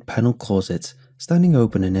of wood-panelled closets standing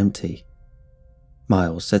open and empty.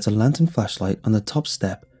 Miles sets a lantern flashlight on the top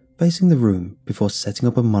step facing the room before setting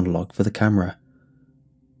up a monologue for the camera.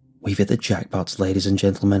 "We've hit the jackpots, ladies and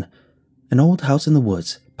gentlemen. An old house in the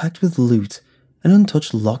woods packed with loot, an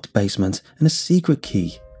untouched locked basement and a secret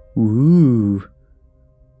key. Woo!"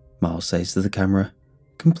 Miles says to the camera,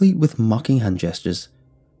 complete with mocking hand gestures.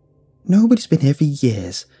 "Nobody's been here for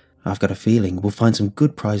years. I've got a feeling we'll find some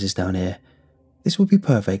good prizes down here. This would be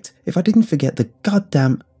perfect if I didn't forget the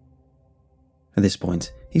goddamn..." At this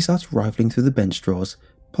point, he starts rifling through the bench drawers,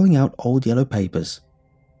 pulling out old yellow papers.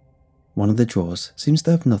 One of the drawers seems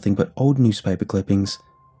to have nothing but old newspaper clippings.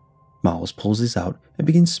 Miles pulls this out and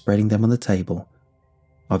begins spreading them on the table.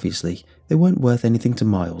 Obviously, they weren't worth anything to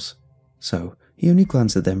Miles, so he only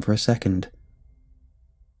glanced at them for a second.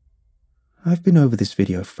 I've been over this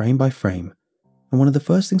video frame by frame, and one of the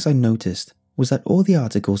first things I noticed was that all the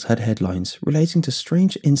articles had headlines relating to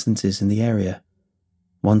strange instances in the area.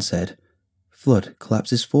 One said, "Flood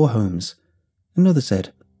collapses 4 homes." Another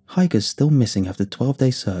said, "Hikers still missing after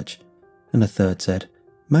 12-day search." And a third said,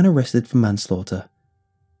 "Man arrested for manslaughter."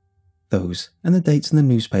 Those and the dates in the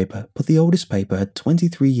newspaper put the oldest paper at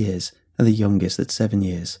 23 years and the youngest at 7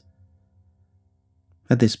 years.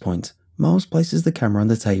 At this point, Miles places the camera on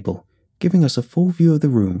the table, giving us a full view of the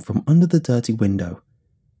room from under the dirty window.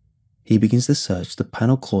 He begins to search the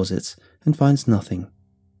panel closets and finds nothing.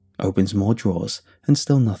 Opens more drawers and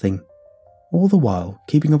still nothing, all the while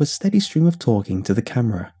keeping up a steady stream of talking to the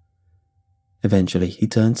camera. Eventually, he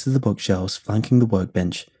turns to the bookshelves flanking the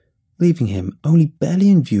workbench, leaving him only barely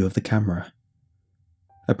in view of the camera.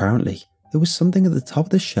 Apparently, there was something at the top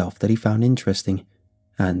of the shelf that he found interesting,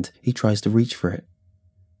 and he tries to reach for it.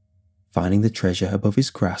 Finding the treasure above his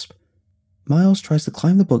grasp, Miles tries to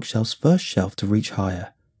climb the bookshelf's first shelf to reach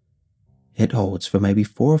higher. It holds for maybe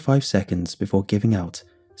 4 or 5 seconds before giving out,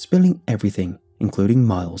 spilling everything, including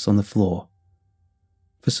Miles, on the floor.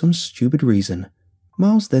 For some stupid reason,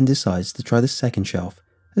 Miles then decides to try the second shelf,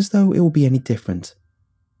 as though it will be any different.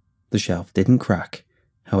 The shelf didn't crack.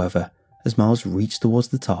 However, as Miles reaches towards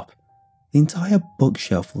the top, the entire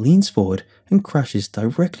bookshelf leans forward and crashes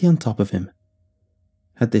directly on top of him.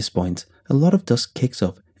 At this point, a lot of dust kicks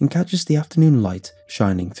up and catches the afternoon light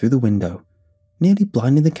shining through the window, nearly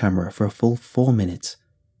blinding the camera for a full 4 minutes.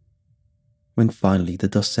 When finally the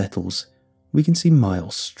dust settles, we can see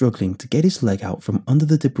Miles struggling to get his leg out from under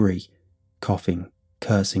the debris, coughing,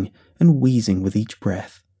 cursing, and wheezing with each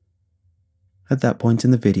breath. At that point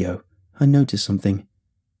in the video, I noticed something.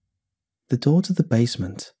 The door to the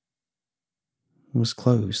basement was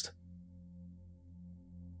closed.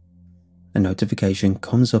 A notification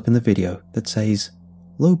comes up in the video that says,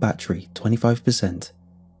 "Low battery, 25%.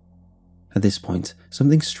 At this point,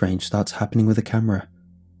 something strange starts happening with the camera.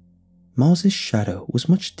 Miles' shadow was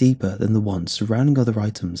much deeper than the one surrounding other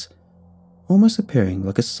items, almost appearing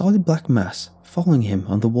like a solid black mass following him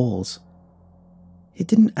on the walls. It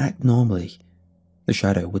didn't act normally. The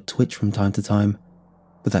shadow would twitch from time to time,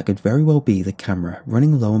 but that could very well be the camera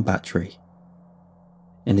running low on battery.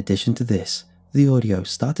 In addition to this, the audio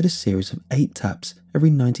started a series of 8 taps every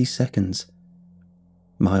 90 seconds.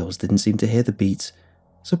 Miles didn't seem to hear the beats,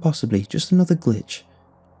 so possibly just another glitch,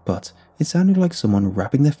 but it sounded like someone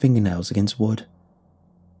rapping their fingernails against wood.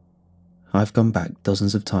 I've gone back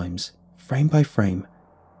dozens of times, frame by frame,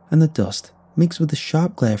 and the dust, mixed with the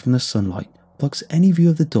sharp glare from the sunlight, blocks any view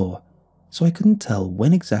of the door, so I couldn't tell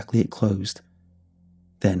when exactly it closed.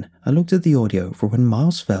 Then I looked at the audio for when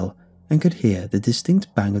Miles fell and could hear the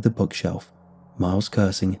distinct bang of the bookshelf, Miles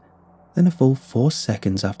cursing, then a full 4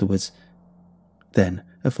 seconds afterwards.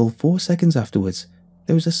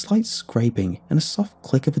 There was a slight scraping and a soft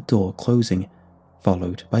click of a door closing,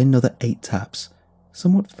 followed by another 8 taps,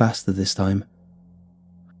 somewhat faster this time.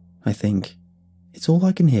 I think it's all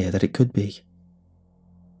I can hear that it could be.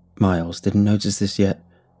 Miles didn't notice this yet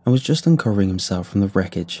and was just uncovering himself from the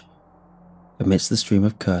wreckage. Amidst the stream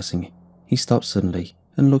of cursing, he stops suddenly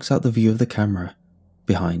and looks out the view of the camera,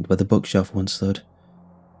 behind where the bookshelf once stood.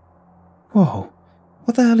 "Whoa,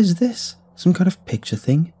 what the hell is this? Some kind of picture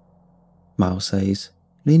thing?" Miles says,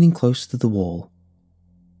 leaning close to the wall.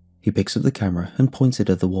 He picks up the camera and points it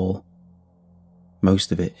at the wall.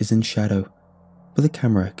 Most of it is in shadow, but the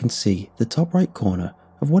camera can see the top right corner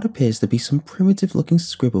of what appears to be some primitive looking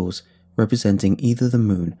scribbles representing either the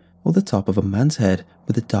moon or the top of a man's head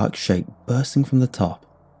with a dark shape bursting from the top.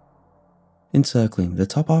 Encircling the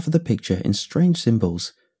top half of the picture in strange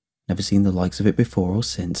symbols, never seen the likes of it before or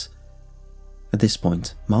since. At this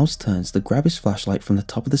point, Miles turns to grab his flashlight from the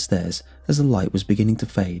top of the stairs as the light was beginning to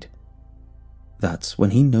fade. That's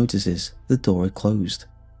when he notices the door had closed.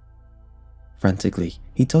 Frantically,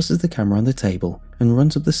 he tosses the camera on the table and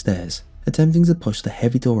runs up the stairs, attempting to push the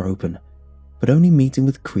heavy door open, but only meeting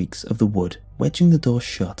with creaks of the wood wedging the door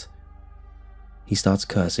shut. He starts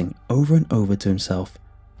cursing over and over to himself,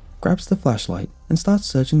 grabs the flashlight and starts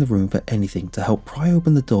searching the room for anything to help pry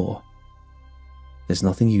open the door. There's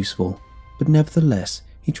nothing useful, but nevertheless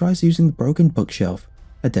he tries using the broken bookshelf,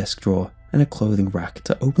 a desk drawer and a clothing rack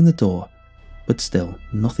to open the door, but still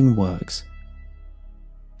nothing works.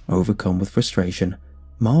 Overcome with frustration,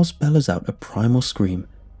 Miles bellows out a primal scream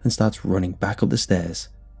and starts running back up the stairs.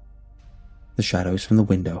 The shadows from the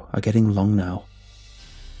window are getting long now.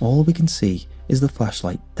 All we can see is the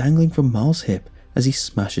flashlight dangling from Miles' hip as he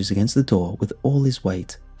smashes against the door with all his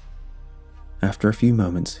weight. After a few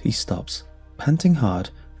moments, he stops, panting hard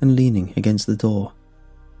and leaning against the door.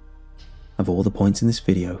 Of all the points in this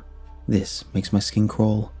video, this makes my skin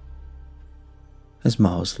crawl. As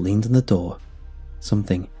Miles leaned on the door,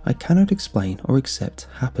 something I cannot explain or accept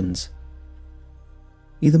happens.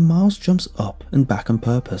 Either Miles jumps up and back on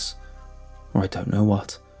purpose, or I don't know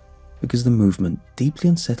what, because the movement deeply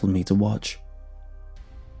unsettled me to watch.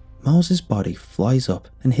 Miles's body flies up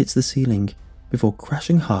and hits the ceiling before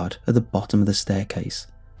crashing hard at the bottom of the staircase.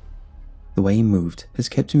 The way he moved has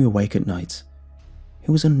kept me awake at night.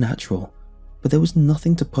 It was unnatural, but there was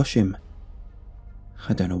nothing to push him.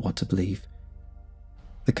 I don't know what to believe.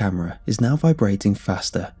 The camera is now vibrating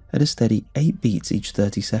faster at a steady 8 beats each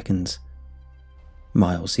 30 seconds.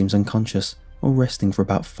 Miles seems unconscious or resting for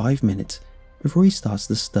about 5 minutes before he starts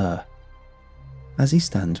to stir. As he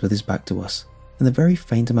stands with his back to us and the very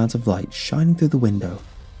faint amount of light shining through the window,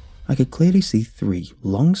 I could clearly see 3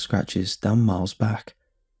 long scratches down Miles' back.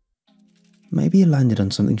 Maybe he landed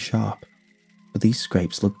on something sharp, but these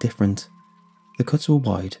scrapes look different. The cuts were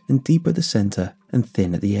wide and deep at the centre and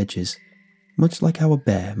thin at the edges, much like how a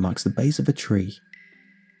bear marks the base of a tree.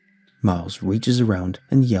 Miles reaches around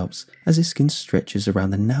and yelps as his skin stretches around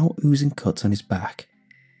the now oozing cuts on his back.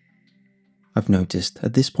 I've noticed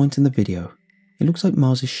at this point in the video, it looks like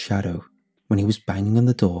Miles' shadow, when he was banging on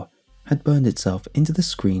the door, had burned itself into the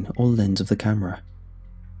screen or lens of the camera.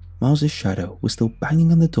 Miles' shadow was still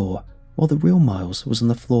banging on the door while the real Miles was on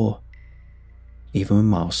the floor. Even when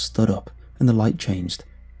Miles stood up and the light changed,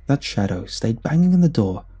 that shadow stayed banging on the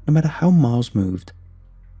door no matter how Miles moved.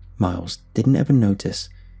 Miles didn't ever notice,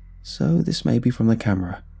 so this may be from the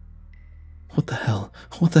camera. What the hell?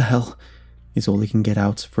 What the hell? Is all he can get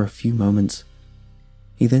out for a few moments.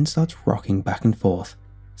 He then starts rocking back and forth,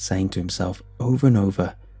 saying to himself over and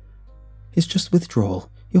over, "It's just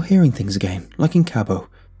withdrawal. You're hearing things again, like in Cabo.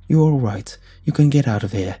 You're alright. You can get out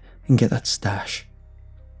of here and get that stash."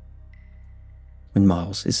 When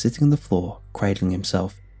Miles is sitting on the floor, cradling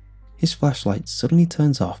himself, his flashlight suddenly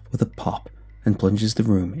turns off with a pop and plunges the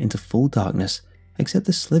room into full darkness except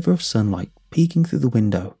the sliver of sunlight peeking through the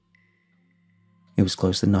window. It was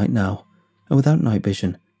close to night now, and without night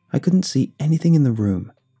vision, I couldn't see anything in the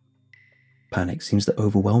room. Panic seems to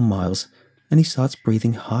overwhelm Miles, and he starts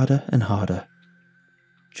breathing harder and harder.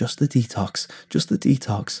 Just the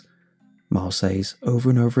detox, Miles says over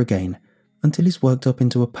and over again until he's worked up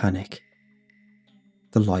into a panic.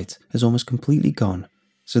 The light has almost completely gone,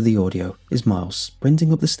 so the audio is Miles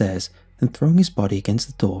sprinting up the stairs and throwing his body against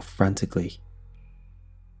the door frantically.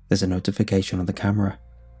 There's a notification on the camera,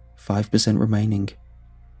 5% remaining.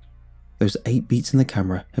 Those 8 beats in the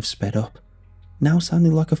camera have sped up, now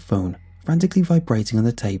sounding like a phone frantically vibrating on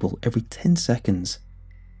the table every 10 seconds.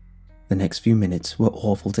 The next few minutes were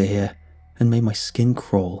awful to hear and made my skin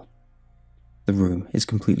crawl. The room is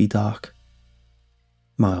completely dark.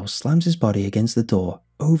 Miles slams his body against the door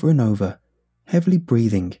over and over, heavily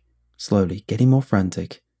breathing, slowly getting more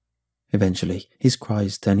frantic. Eventually, his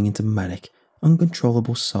cries turning into manic,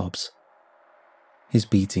 uncontrollable sobs. His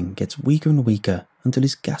beating gets weaker and weaker until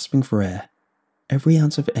he's gasping for air, every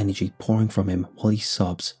ounce of energy pouring from him while he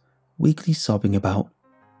sobs, weakly sobbing about,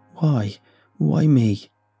 "Why? Why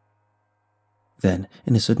me?" Then,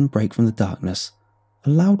 in a sudden break from the darkness, a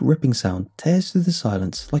loud ripping sound tears through the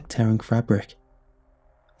silence like tearing fabric.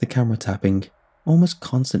 The camera tapping, almost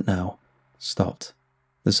constant now, stopped.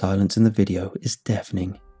 The silence in the video is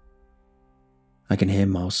deafening. I can hear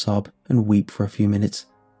Miles sob and weep for a few minutes.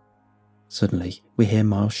 Suddenly, we hear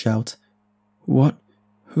Miles shout, "What?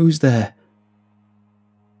 Who's there?"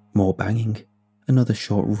 More banging, another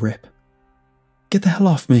short rip, Get the hell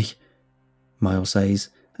off me, Miles says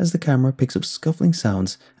as the camera picks up scuffling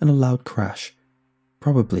sounds and a loud crash,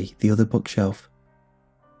 probably the other bookshelf.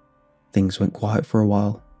 Things went quiet for a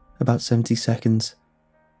while, about 70 seconds.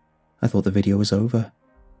 I thought the video was over,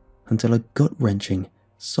 until a gut-wrenching,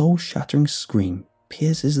 soul-shattering scream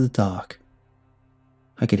pierces the dark.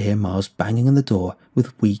 I could hear Miles banging on the door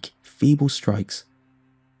with weak, feeble strikes.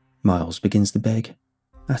 Miles begins to beg,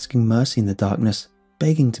 asking mercy in the darkness,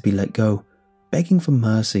 begging to be let go, begging for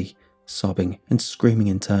mercy, sobbing and screaming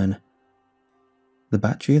in turn. The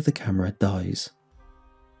battery of the camera dies.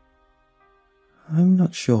 I'm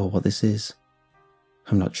not sure what this is.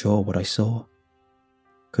 I'm not sure what I saw.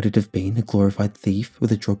 Could it have been a glorified thief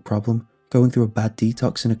with a drug problem going through a bad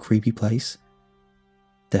detox in a creepy place?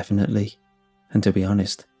 Definitely. And to be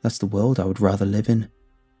honest, that's the world I would rather live in.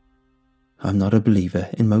 I'm not a believer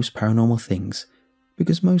in most paranormal things,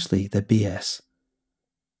 because mostly they're BS.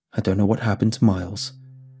 I don't know what happened to Miles,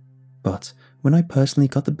 but when I personally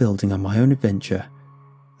got the building on my own adventure,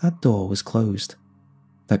 that door was closed.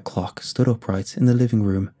 That clock stood upright in the living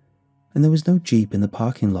room, and there was no Jeep in the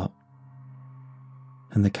parking lot.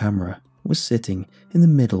 And the camera was sitting in the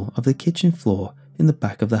middle of the kitchen floor in the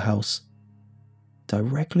back of the house,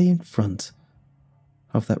 directly in front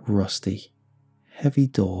of that rusty, heavy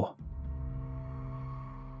door.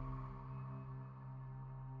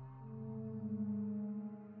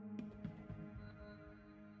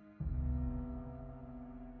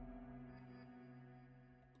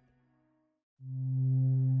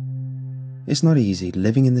 It's not easy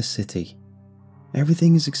living in this city.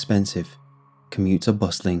 Everything is expensive, commutes are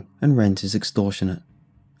bustling, and rent is extortionate,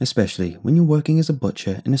 especially when you're working as a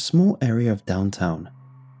butcher in a small area of downtown.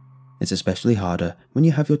 It's especially harder when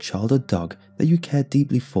you have your childhood dog that you care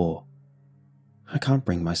deeply for. I can't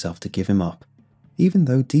bring myself to give him up, even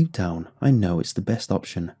though deep down I know it's the best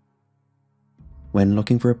option. When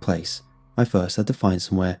looking for a place, I first had to find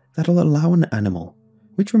somewhere that'll allow an animal,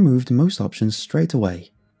 which removed most options straight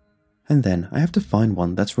away. And then I have to find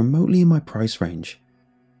one that's remotely in my price range.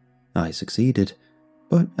 I succeeded,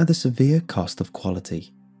 but at the severe cost of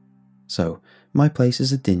quality. So, my place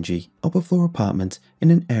is a dingy, upper-floor apartment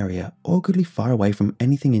in an area awkwardly far away from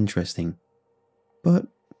anything interesting. But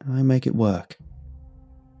I make it work.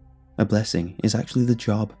 A blessing is actually the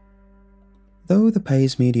job. Though the pay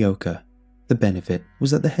is mediocre, the benefit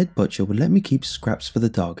was that the head butcher would let me keep scraps for the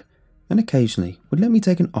dog, and occasionally would let me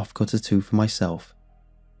take an offcut or two for myself.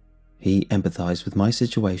 He empathized with my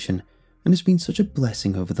situation and has been such a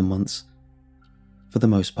blessing over the months. For the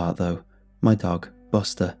most part though, my dog,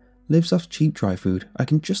 Buster, lives off cheap dry food I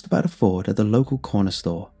can just about afford at the local corner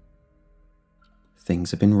store. Things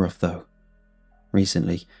have been rough though.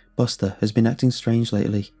 Recently, Buster has been acting strange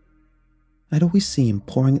lately. I'd always see him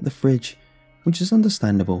pouring at the fridge, which is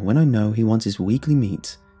understandable when I know he wants his weekly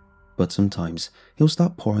meat, but sometimes he'll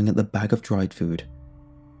start pouring at the bag of dried food.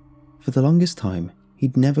 For the longest time,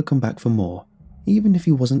 he'd never come back for more, even if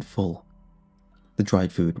he wasn't full. The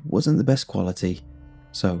dried food wasn't the best quality,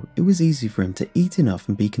 so it was easy for him to eat enough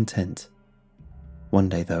and be content. One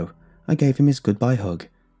day though, I gave him his goodbye hug,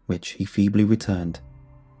 which he feebly returned.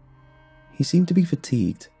 He seemed to be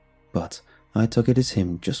fatigued, but I took it as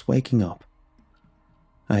him just waking up.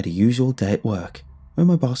 I had a usual day at work, when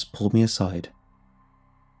my boss pulled me aside.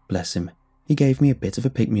 Bless him, he gave me a bit of a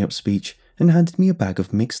pick-me-up speech and handed me a bag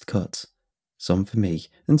of mixed cuts, some for me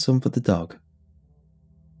and some for the dog.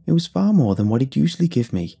 It was far more than what he'd usually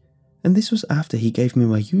give me, and this was after he gave me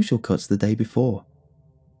my usual cuts the day before.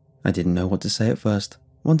 I didn't know what to say at first,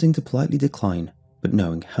 wanting to politely decline, but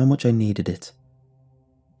knowing how much I needed it.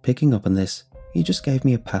 Picking up on this, he just gave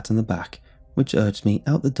me a pat on the back, which urged me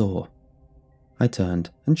out the door. I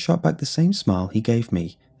turned and shot back the same smile he gave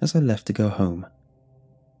me as I left to go home.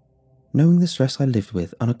 Knowing the stress I lived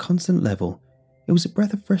with on a constant level, it was a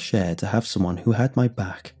breath of fresh air to have someone who had my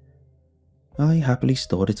back. I happily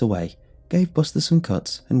stored it away, gave Buster some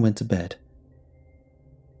cuts, and went to bed.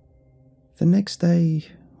 The next day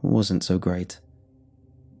wasn't so great.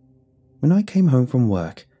 When I came home from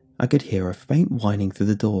work, I could hear a faint whining through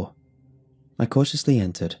the door. I cautiously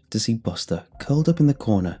entered to see Buster curled up in the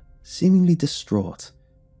corner, seemingly distraught.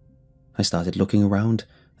 I started looking around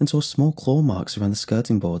and saw small claw marks around the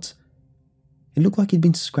skirting boards. It looked like he'd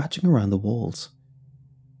been scratching around the walls.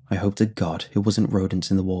 I hoped to God it wasn't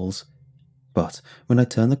rodents in the walls, but when I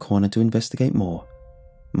turned the corner to investigate more,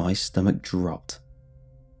 my stomach dropped.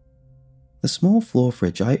 The small floor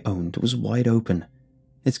fridge I owned was wide open,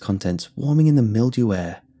 its contents warming in the mildew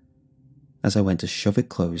air. As I went to shove it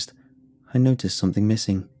closed, I noticed something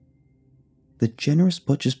missing. The generous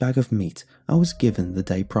butcher's bag of meat I was given the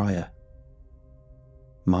day prior.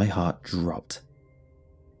 My heart dropped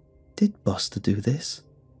Did Buster do this?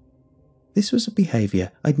 This was a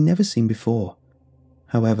behaviour I'd never seen before.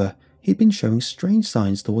 However, he'd been showing strange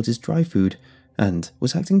signs towards his dry food and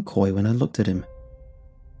was acting coy when I looked at him.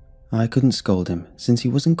 I couldn't scold him since he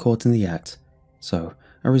wasn't caught in the act, so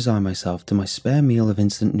I resigned myself to my spare meal of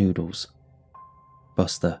instant noodles.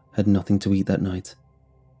 Buster had nothing to eat that night.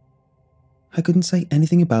 I couldn't say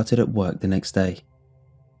anything about it at work the next day.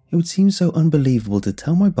 It would seem so unbelievable to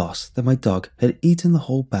tell my boss that my dog had eaten the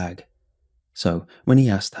whole bag. So when he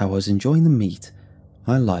asked how I was enjoying the meat,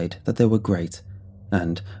 I lied that they were great,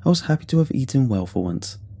 and I was happy to have eaten well for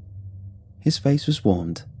once. His face was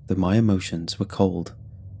warmed, though my emotions were cold.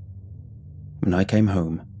 When I came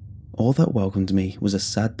home, all that welcomed me was a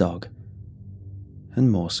sad dog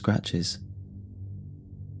and more scratches.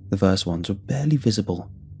 The first ones were barely visible.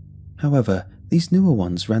 However, these newer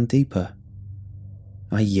ones ran deeper.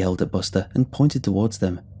 I yelled at Buster and pointed towards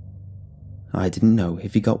them. I didn't know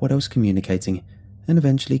if he got what I was communicating and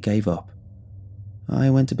eventually gave up. I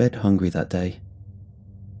went to bed hungry that day.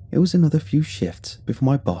 It was another few shifts before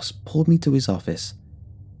my boss pulled me to his office.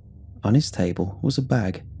 On his table was a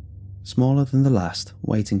bag, smaller than the last,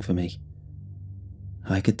 waiting for me.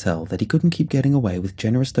 I could tell that he couldn't keep getting away with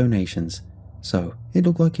generous donations, so it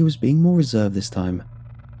looked like he was being more reserved this time.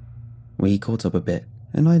 We caught up a bit,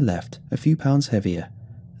 and I left a few pounds heavier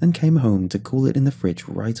and came home to cool it in the fridge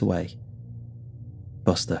right away.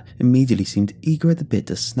 Buster immediately seemed eager at the bit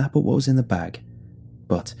to snap at what was in the bag,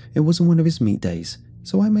 but it wasn't one of his meat days,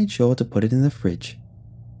 so I made sure to put it in the fridge.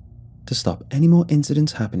 To stop any more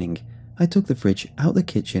incidents happening, I took the fridge out the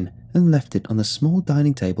kitchen and left it on the small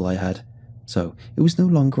dining table I had, so it was no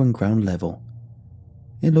longer on ground level.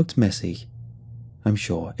 It looked messy. I'm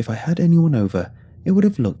sure if I had anyone over, it would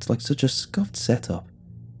have looked like such a scuffed setup,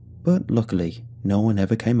 but luckily no one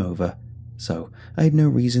ever came over, so I had no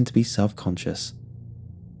reason to be self-conscious.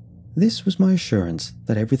 This was my assurance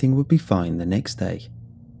that everything would be fine the next day.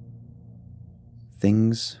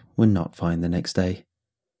 Things were not fine the next day.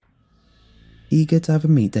 Eager to have a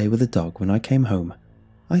meat day with the dog when I came home,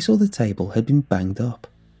 I saw the table had been banged up.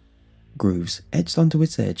 Grooves etched onto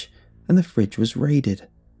its edge and the fridge was raided.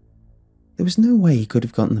 There was no way he could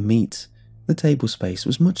have gotten the meat. The table space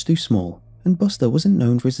was much too small and Buster wasn't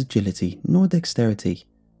known for his agility nor dexterity,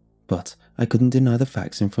 but I couldn't deny the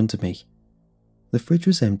facts in front of me. The fridge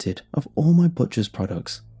was emptied of all my butcher's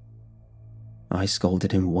products. I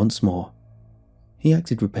scolded him once more. He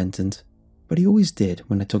acted repentant, but he always did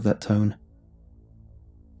when I took that tone.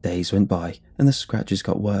 Days went by and the scratches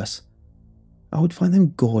got worse. I would find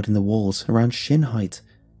them gored in the walls around shin height,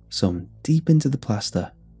 some deep into the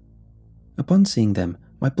plaster. Upon seeing them,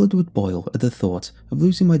 my blood would boil at the thought of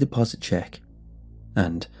losing my deposit check,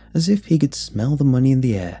 and as if he could smell the money in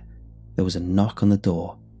the air, there was a knock on the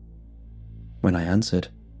door. When I answered,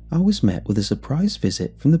 I was met with a surprise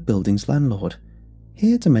visit from the building's landlord,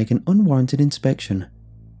 here to make an unwarranted inspection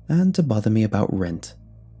and to bother me about rent.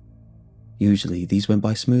 Usually these went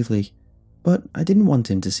by smoothly, but I didn't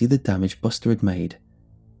want him to see the damage Buster had made.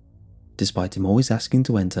 Despite him always asking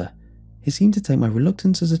to enter, he seemed to take my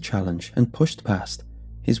reluctance as a challenge and pushed past,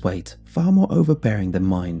 his weight far more overbearing than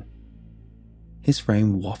mine. His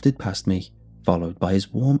frame wafted past me, followed by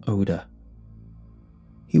his warm odour.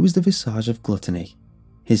 He was the visage of gluttony.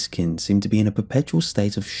 His skin seemed to be in a perpetual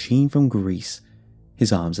state of sheen from grease,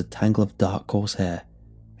 his arms a tangle of dark coarse hair.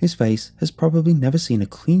 His face has probably never seen a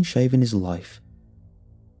clean shave in his life.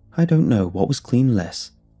 I don't know what was clean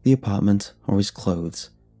less, the apartment or his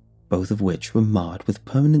clothes, both of which were marred with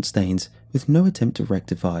permanent stains with no attempt to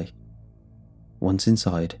rectify. Once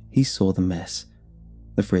inside, he saw the mess.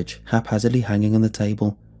 The fridge haphazardly hanging on the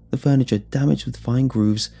table, the furniture damaged with fine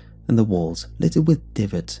grooves, and the walls littered with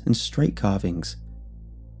divots and straight carvings.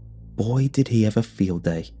 Boy, did he have a field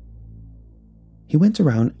day. He went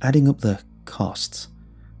around adding up the costs,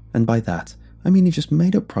 and by that I mean he just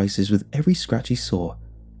made up prices with every scratch he saw,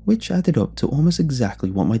 which added up to almost exactly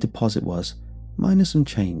what my deposit was, minus some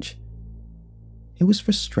change. It was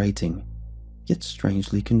frustrating, yet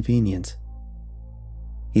strangely convenient.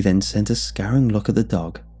 He then sent a scouring look at the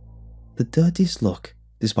dog, the dirtiest look,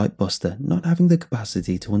 despite Buster not having the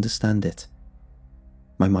capacity to understand it.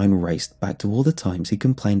 My mind raced back to all the times he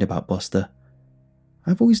complained about Buster.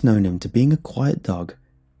 I've always known him to being a quiet dog,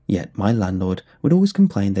 yet my landlord would always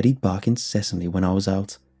complain that he'd bark incessantly when I was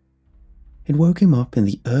out. It woke him up in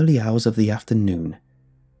the early hours of the afternoon.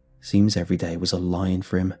 Seems every day was a lion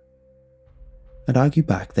for him. I'd argue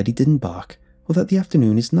back that he didn't bark, or that the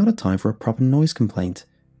afternoon is not a time for a proper noise complaint,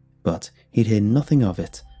 but he'd hear nothing of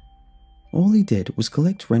it. All he did was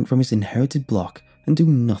collect rent from his inherited block and do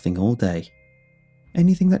nothing all day.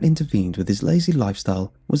 anything that intervened with his lazy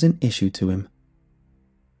lifestyle was an issue to him.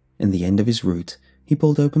 In the end of his route, he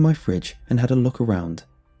pulled open my fridge and had a look around.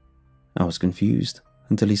 I was confused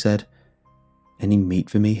until he said, "Any meat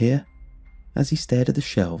for me here?" as he stared at the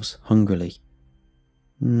shelves hungrily.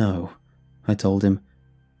 "No," I told him,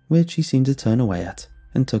 which he seemed to turn away at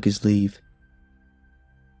and took his leave.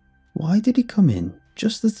 Why did he come in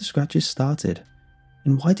just as the scratches started?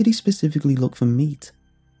 And why did he specifically look for meat?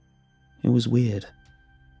 It was weird.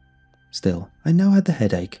 Still, I now had the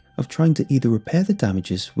headache of trying to either repair the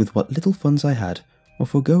damages with what little funds I had or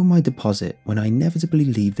forego my deposit when I inevitably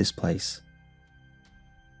leave this place.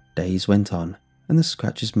 Days went on and the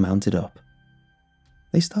scratches mounted up.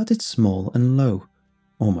 They started small and low,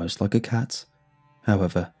 almost like a cat's.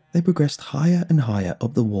 However, they progressed higher and higher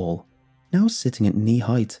up the wall, now sitting at knee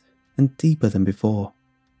height and deeper than before.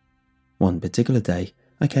 One particular day,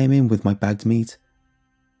 I came in with my bagged meat.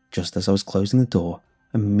 Just as I was closing the door,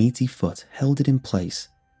 a meaty foot held it in place.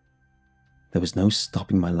 There was no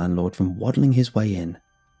stopping my landlord from waddling his way in.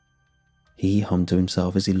 He hummed to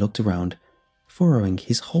himself as he looked around, furrowing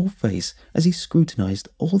his whole face as he scrutinized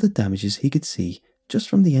all the damages he could see just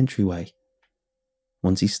from the entryway.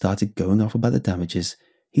 Once he started going off about the damages,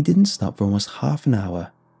 he didn't stop for almost half an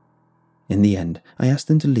hour. In the end, I asked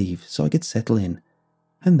him to leave so I could settle in,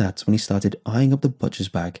 and that's when he started eyeing up the butcher's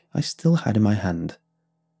bag I still had in my hand.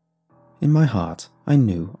 In my heart, I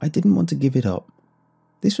knew I didn't want to give it up.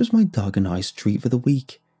 This was my dog and I's treat for the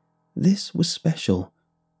week. This was special.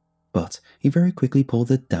 But he very quickly pulled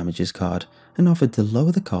the damages card and offered to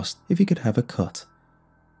lower the cost if he could have a cut.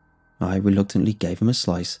 I reluctantly gave him a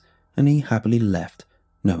slice, and he happily left,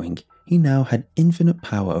 knowing he now had infinite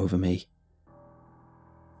power over me.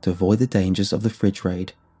 To avoid the dangers of the fridge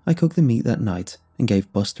raid, I cooked the meat that night and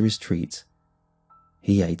gave Buster his treat.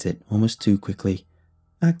 He ate it almost too quickly,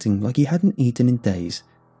 acting like he hadn't eaten in days,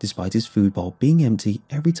 despite his food bowl being empty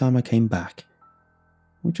every time I came back.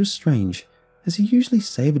 Which was strange, as he usually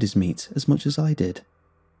savoured his meat as much as I did.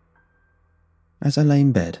 As I lay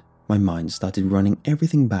in bed, my mind started running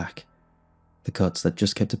everything back. The cuts that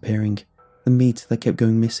just kept appearing, the meat that kept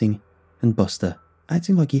going missing, and Buster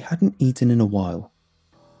acting like he hadn't eaten in a while.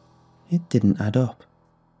 It didn't add up.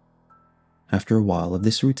 After a while of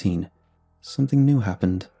this routine, something new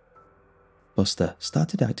happened. Buster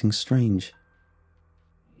started acting strange.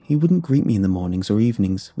 He wouldn't greet me in the mornings or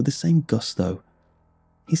evenings with the same gusto.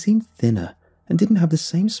 He seemed thinner and didn't have the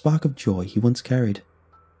same spark of joy he once carried.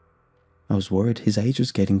 I was worried his age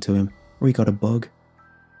was getting to him or he got a bug,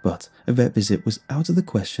 but a vet visit was out of the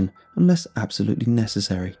question unless absolutely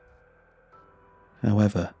necessary.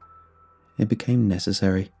 However, it became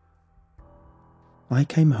necessary. I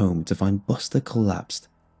came home to find Buster collapsed.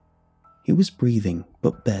 He was breathing,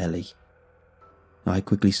 but barely. I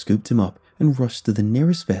quickly scooped him up and rushed to the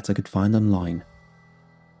nearest vet I could find online.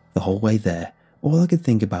 The whole way there, all I could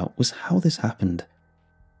think about was how this happened.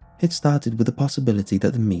 It started with the possibility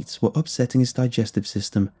that the meats were upsetting his digestive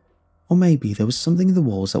system, or maybe there was something in the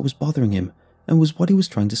walls that was bothering him and was what he was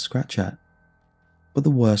trying to scratch at. But the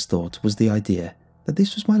worst thought was the idea that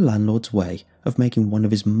this was my landlord's way of making one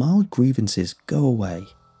of his mild grievances go away.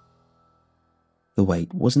 The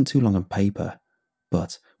wait wasn't too long on paper,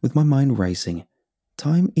 but with my mind racing,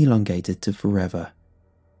 time elongated to forever.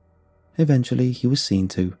 Eventually he was seen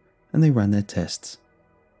to, and they ran their tests.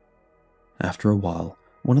 After a while,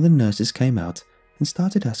 one of the nurses came out and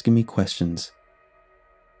started asking me questions.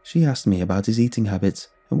 She asked me about his eating habits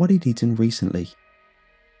and what he'd eaten recently.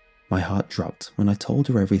 My heart dropped when I told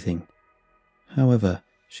her everything. However,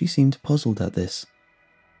 she seemed puzzled at this.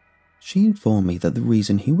 She informed me that the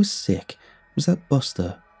reason he was sick was that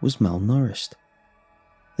Buster was malnourished.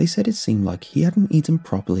 They said it seemed like he hadn't eaten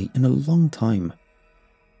properly in a long time.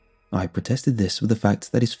 I protested this with the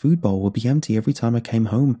fact that his food bowl would be empty every time I came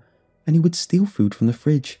home, and he would steal food from the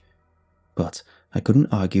fridge. But I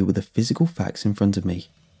couldn't argue with the physical facts in front of me.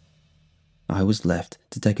 I was left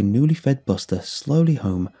to take a newly fed Buster slowly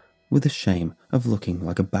home with the shame of looking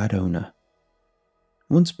like a bad owner.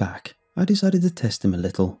 Once back, I decided to test him a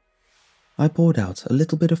little. I poured out a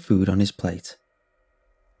little bit of food on his plate.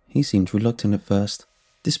 He seemed reluctant at first,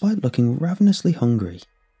 despite looking ravenously hungry.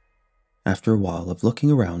 After a while of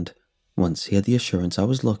looking around, once he had the assurance I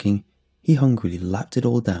was looking, he hungrily lapped it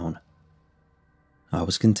all down. I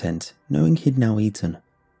was content knowing he'd now eaten,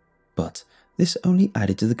 but this only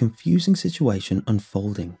added to the confusing situation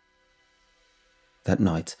unfolding. That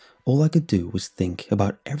night, all I could do was think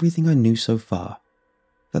about everything I knew so far.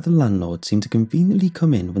 That the landlord seemed to conveniently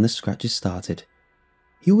come in when the scratches started.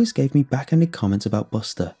 He always gave me backhanded comments about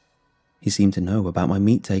Buster. He seemed to know about my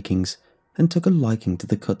meat takings and took a liking to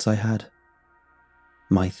the cuts I had.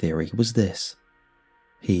 My theory was this.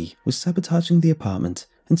 He was sabotaging the apartment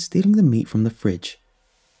and stealing the meat from the fridge.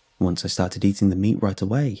 Once I started eating the meat right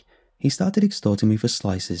away, he started extorting me for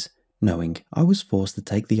slices, knowing I was forced to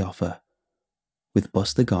take the offer. With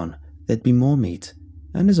Buster gone, there'd be more meat,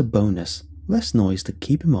 and as a bonus, less noise to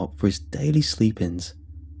keep him up for his daily sleep-ins.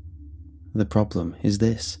 The problem is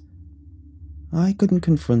this. I couldn't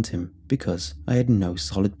confront him because I had no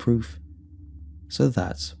solid proof. So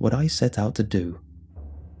that's what I set out to do.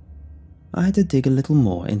 I had to dig a little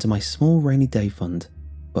more into my small rainy day fund,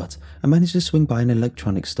 but I managed to swing by an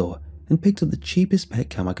electronics store and picked up the cheapest pet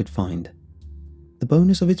cam I could find. The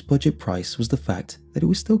bonus of its budget price was the fact that it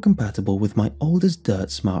was still compatible with my old as dirt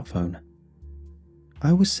smartphone.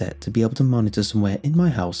 I was set to be able to monitor somewhere in my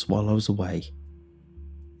house while I was away.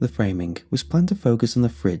 The framing was planned to focus on the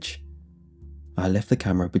fridge. I left the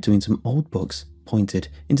camera between some old books pointed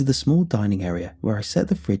into the small dining area where I set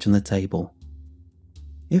the fridge on the table.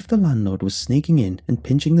 If the landlord was sneaking in and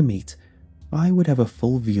pinching the meat, I would have a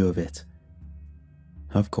full view of it.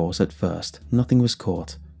 Of course, at first, nothing was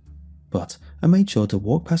caught, but I made sure to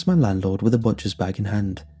walk past my landlord with a butcher's bag in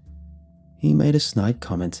hand. He made a snide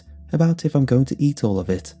comment about if I'm going to eat all of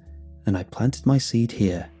it, and I planted my seed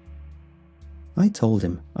here. I told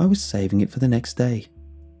him I was saving it for the next day.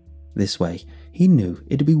 This way, he knew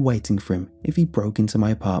it'd be waiting for him if he broke into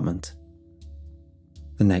my apartment.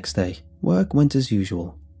 The next day, work went as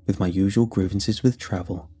usual, with my usual grievances with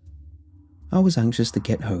travel. I was anxious to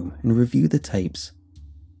get home and review the tapes.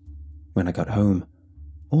 When I got home,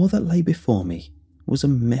 all that lay before me was a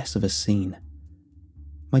mess of a scene.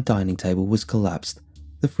 My dining table was collapsed,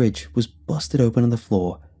 the fridge was busted open on the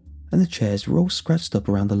floor, and the chairs were all scratched up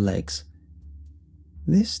around the legs.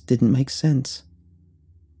 This didn't make sense.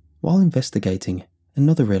 While investigating,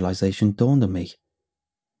 another realization dawned on me.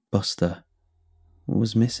 Buster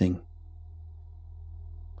was missing.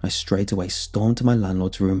 I straight away stormed to my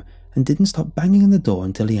landlord's room and didn't stop banging on the door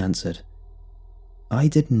until he answered. I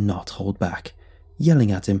did not hold back,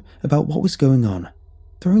 yelling at him about what was going on,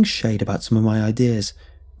 throwing shade about some of my ideas,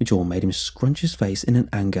 which all made him scrunch his face in an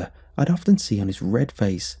anger I'd often see on his red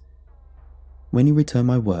face. When he returned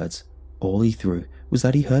my words, all he threw was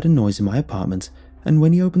that he heard a noise in my apartment, and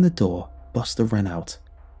when he opened the door, Buster ran out.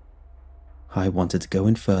 I wanted to go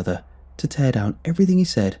in further, to tear down everything he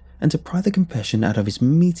said and to pry the confession out of his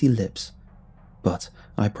meaty lips, but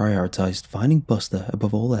I prioritized finding Buster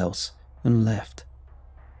above all else and left.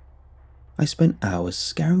 I spent hours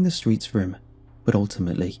scouring the streets for him, but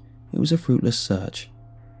ultimately it was a fruitless search.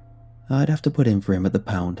 I'd have to put in for him at the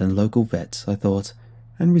pound and local vets, I thought,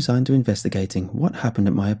 and resigned to investigating what happened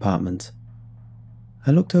at my apartment.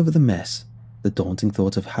 I looked over the mess. The daunting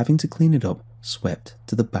thought of having to clean it up swept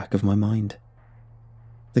to the back of my mind.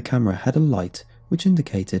 The camera had a light which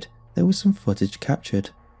indicated there was some footage captured.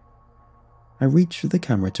 I reached for the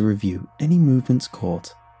camera to review any movements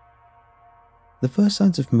caught. The first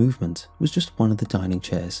signs of movement was just one of the dining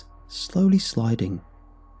chairs slowly sliding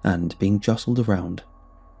and being jostled around.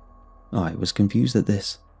 I was confused at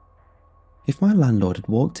this. If my landlord had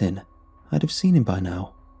walked in, I'd have seen him by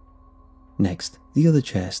now. Next, the other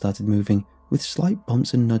chair started moving with slight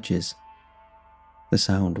bumps and nudges. The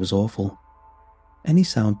sound was awful. Any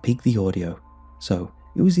sound peaked the audio, so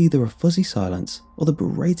it was either a fuzzy silence or the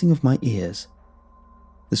berating of my ears.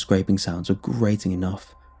 The scraping sounds were grating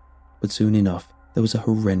enough, but soon enough there was a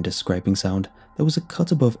horrendous scraping sound that was a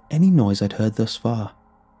cut above any noise I'd heard thus far.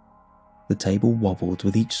 The table wobbled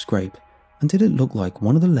with each scrape until it looked like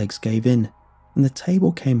one of the legs gave in and the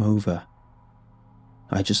table came over.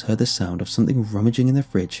 I just heard the sound of something rummaging in the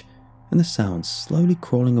fridge and the sound slowly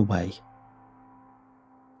crawling away.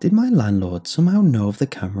 Did my landlord somehow know of the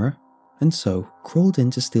camera and so crawled in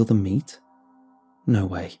to steal the meat? No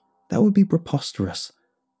way, that would be preposterous.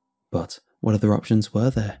 But what other options were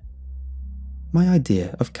there? My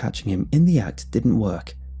idea of catching him in the act didn't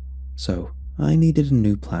work, so I needed a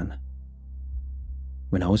new plan.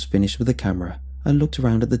 When I was finished with the camera, I looked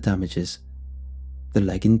around at the damages. The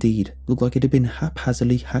leg indeed looked like it had been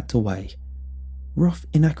haphazardly hacked away. Rough,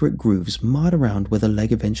 inaccurate grooves marred around where the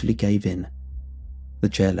leg eventually gave in. The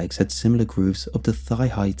chair legs had similar grooves up to thigh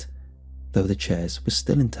height, though the chairs were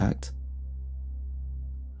still intact.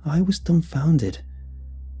 I was dumbfounded.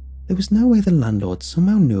 There was no way the landlord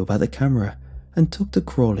somehow knew about the camera and took to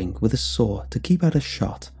crawling with a saw to keep out a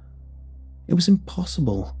shot. It was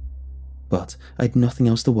impossible, but I had nothing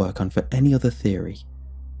else to work on for any other theory.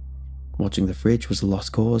 Watching the fridge was a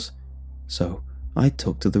lost cause, so I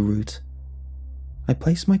took to the route. I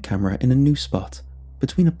placed my camera in a new spot,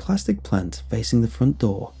 between a plastic plant facing the front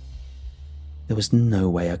door. There was no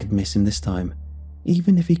way I could miss him this time,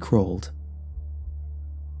 even if he crawled.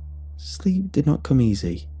 Sleep did not come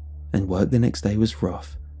easy, and work the next day was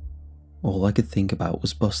rough. All I could think about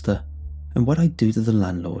was Buster and what I'd do to the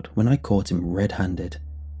landlord when I caught him red-handed.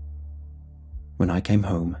 When I came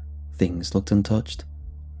home, things looked untouched,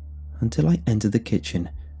 until I entered the kitchen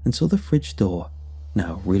and saw the fridge door,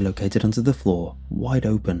 now relocated onto the floor, wide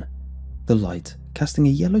open, the light casting a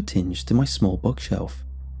yellow tinge to my small bookshelf.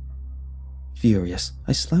 Furious,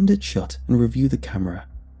 I slammed it shut and reviewed the camera.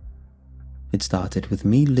 It started with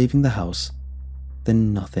me leaving the house,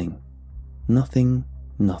 then nothing.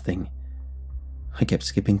 I kept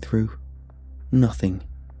skipping through. Nothing.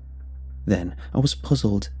 Then I was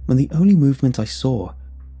puzzled when the only movement I saw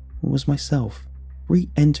was myself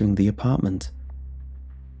re-entering the apartment.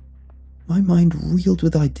 My mind reeled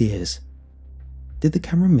with ideas. Did the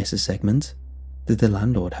camera miss a segment? Did the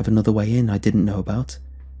landlord have another way in I didn't know about?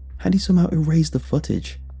 Had he somehow erased the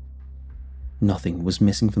footage? Nothing was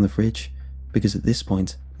missing from the fridge, because at this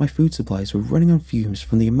point my food supplies were running on fumes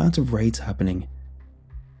from the amount of raids happening.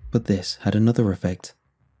 But this had another effect.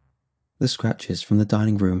 The scratches from the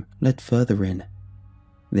dining room led further in.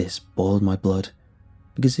 This boiled my blood,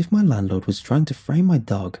 because if my landlord was trying to frame my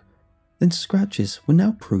dog, then scratches were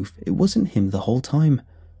now proof it wasn't him the whole time,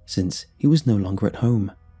 since he was no longer at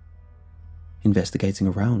home. Investigating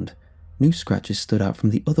around, new scratches stood out from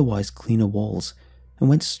the otherwise cleaner walls and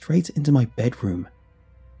went straight into my bedroom.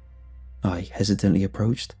 I hesitantly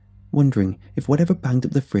approached, wondering if whatever banged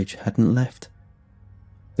up the fridge hadn't left.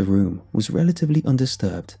 The room was relatively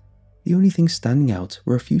undisturbed. The only things standing out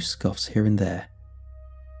were a few scuffs here and there.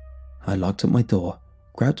 I locked up my door,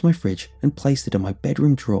 grabbed my fridge and placed it in my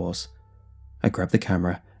bedroom drawers. I grabbed the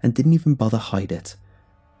camera and didn't even bother hide it.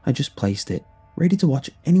 I just placed it, ready to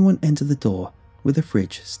watch anyone enter the door with the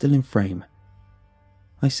fridge still in frame.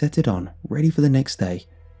 I set it on, ready for the next day,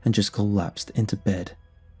 and just collapsed into bed,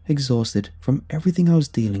 exhausted from everything I was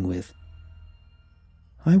dealing with.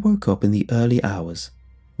 I woke up in the early hours,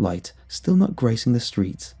 light still not gracing the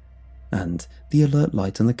streets, and the alert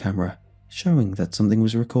light on the camera showing that something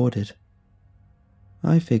was recorded.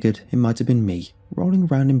 I figured it might have been me rolling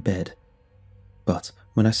around in bed, but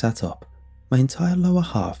when I sat up, my entire lower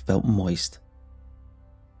half felt moist.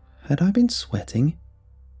 Had I been sweating?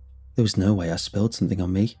 There was no way I spilled something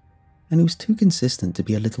on me, and it was too consistent to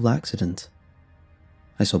be a little accident.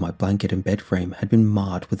 I saw my blanket and bed frame had been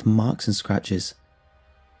marred with marks and scratches.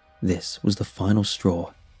 This was the final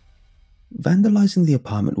straw. Vandalizing the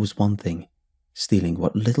apartment was one thing, stealing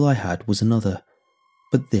what little I had was another,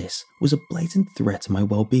 but this was a blatant threat to my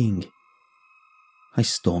well-being. I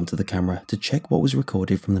stormed to the camera to check what was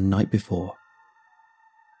recorded from the night before.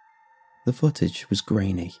 The footage was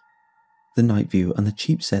grainy. The night view and the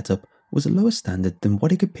cheap setup was a lower standard than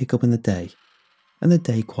what it could pick up in the day, and the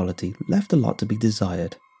day quality left a lot to be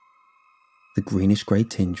desired. The greenish-grey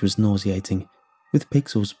tinge was nauseating, with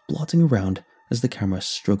pixels blotting around as the camera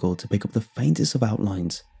struggled to pick up the faintest of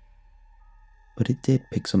outlines. But it did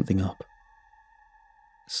pick something up.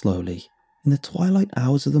 Slowly, in the twilight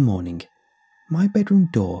hours of the morning, my bedroom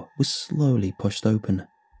door was slowly pushed open.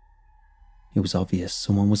 It was obvious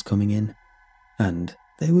someone was coming in, and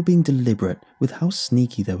they were being deliberate with how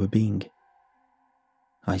sneaky they were being.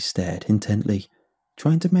 I stared intently,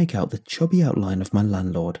 trying to make out the chubby outline of my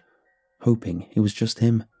landlord, hoping it was just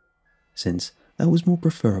him, since that was more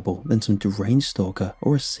preferable than some deranged stalker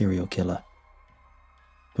or a serial killer.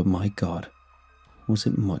 But my God, was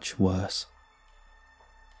it much worse.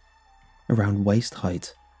 Around waist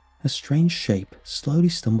height, a strange shape slowly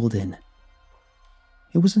stumbled in.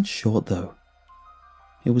 It wasn't short though.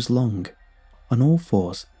 It was long, on all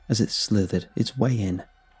fours as it slithered its way in.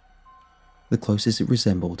 The closest it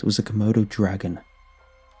resembled was a Komodo dragon.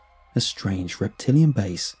 A strange reptilian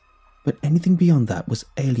base, but anything beyond that was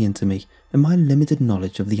alien to me and my limited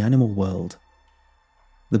knowledge of the animal world.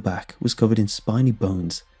 The back was covered in spiny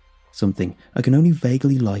bones, something I can only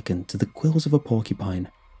vaguely liken to the quills of a porcupine,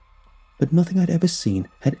 but nothing I'd ever seen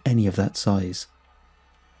had any of that size.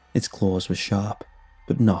 Its claws were sharp,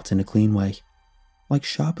 but not in a clean way, like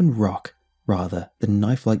sharpened rock rather than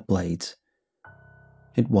knife-like blades.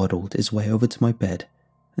 It waddled its way over to my bed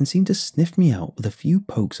and seemed to sniff me out with a few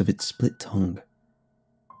pokes of its split tongue.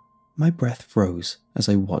 My breath froze as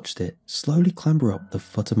I watched it slowly clamber up the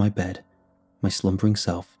foot of my bed, my slumbering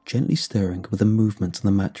self gently stirring with a movement on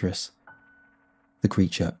the mattress. The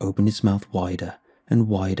creature opened its mouth wider and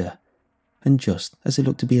wider, and just as it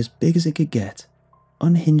looked to be as big as it could get,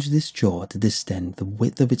 unhinged its jaw to distend the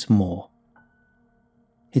width of its maw.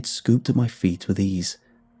 It scooped at my feet with ease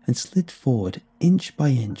and slid forward inch by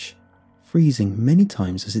inch, freezing many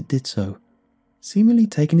times as it did so, seemingly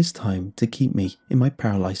taking its time to keep me in my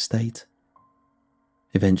paralyzed state.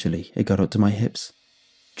 Eventually, it got up to my hips,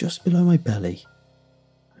 just below my belly,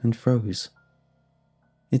 and froze.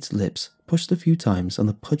 Its lips pushed a few times on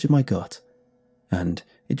the pudge of my gut, and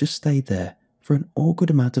it just stayed there for an awkward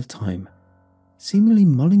amount of time, seemingly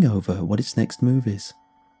mulling over what its next move is.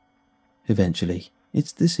 Eventually,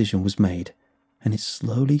 its decision was made, and it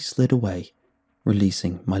slowly slid away,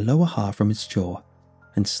 releasing my lower half from its jaw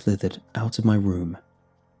and slithered out of my room.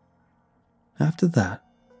 After that,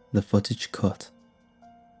 the footage cut.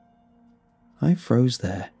 I froze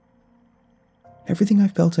there. Everything I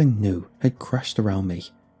felt I knew had crashed around me,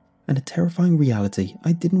 and a terrifying reality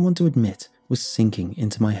I didn't want to admit was sinking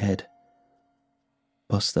into my head.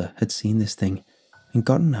 Buster had seen this thing and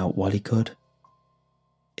gotten out while he could.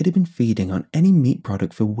 It had been feeding on any meat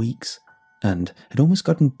product for weeks and had almost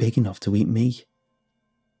gotten big enough to eat me.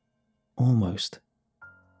 Almost.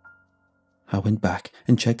 I went back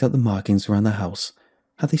and checked out the markings around the house,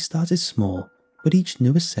 how they started small, but each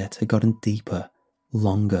newer set had gotten deeper,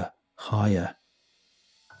 longer, higher.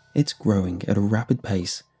 It's growing at a rapid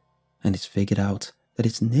pace, and it's figured out that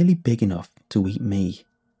it's nearly big enough to eat me.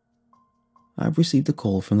 I've received a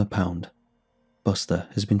call from the pound. Buster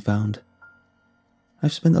has been found.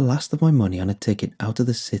 I've spent the last of my money on a ticket out of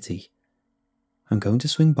the city. I'm going to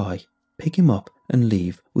swing by, pick him up, and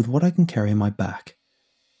leave with what I can carry on my back.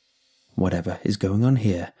 Whatever is going on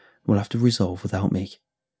here will have to resolve without me.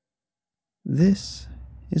 This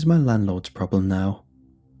is my landlord's problem now.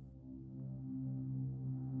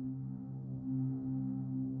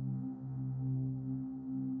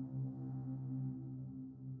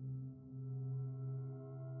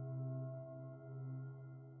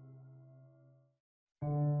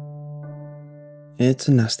 It's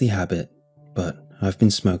a nasty habit, but I've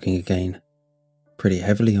been smoking again. Pretty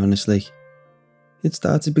heavily, honestly. It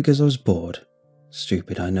started because I was bored.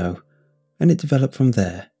 Stupid, I know. And it developed from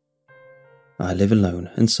there. I live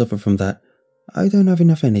alone and suffer from that. I don't have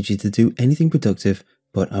enough energy to do anything productive,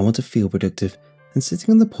 but I want to feel productive, and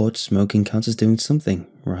sitting on the porch smoking counts as doing something,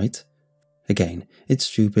 right? Again, it's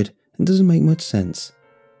stupid and doesn't make much sense.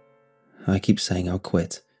 I keep saying I'll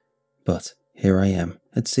quit, but here I am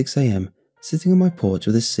at 6 AM, sitting on my porch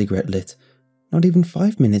with a cigarette lit, not even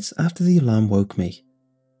 5 minutes after the alarm woke me.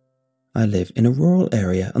 I live in a rural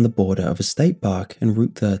area on the border of a state park and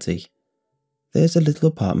Route 30. There's a little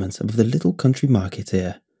apartment above the little country market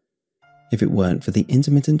here. If it weren't for the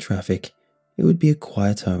intermittent traffic, it would be a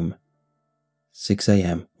quiet home. 6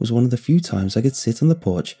 AM was one of the few times I could sit on the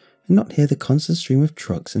porch and not hear the constant stream of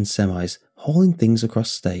trucks and semis hauling things across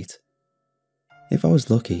state. If I was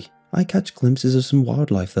lucky, I'd catch glimpses of some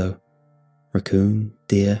wildlife though. Raccoon,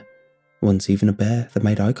 deer, once even a bear that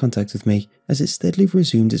made eye contact with me as it steadily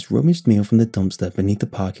resumed its rummaged meal from the dumpster beneath the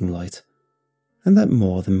parking lot. And that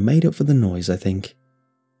more than made up for the noise, I think.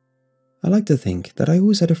 I like to think that I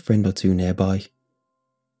always had a friend or two nearby.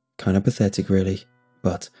 Kinda pathetic really,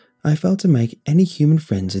 but I failed to make any human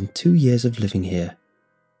friends in 2 years of living here.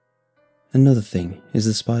 Another thing is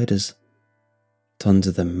the spiders. Tons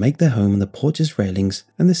of them make their home on the porch's railings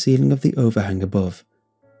and the ceiling of the overhang above.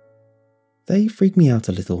 They freak me out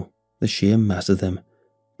a little, the sheer mass of them,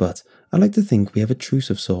 but I like to think we have a truce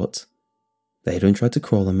of sorts. They don't try to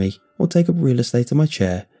crawl on me or take up real estate on my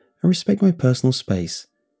chair and respect my personal space.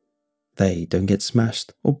 They don't get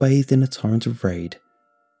smashed or bathed in a torrent of raid.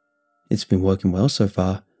 It's been working well so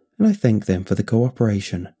far, and I thank them for the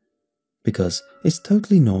cooperation, because it's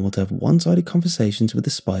totally normal to have one-sided conversations with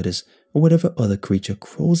the spiders or whatever other creature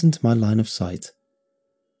crawls into my line of sight.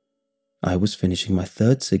 I was finishing my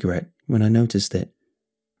third cigarette when I noticed it.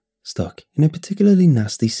 Stuck in a particularly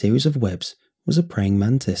nasty series of webs was a praying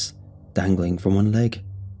mantis, dangling from one leg.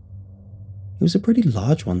 It was a pretty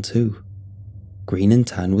large one too. Green and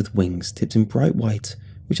tan with wings tipped in bright white,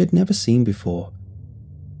 which I'd never seen before.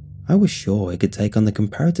 I was sure it could take on the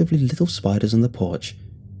comparatively little spiders on the porch,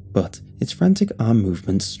 but its frantic arm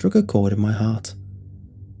movements struck a chord in my heart.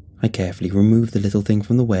 I carefully removed the little thing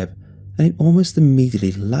from the web, and it almost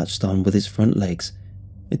immediately latched on with its front legs.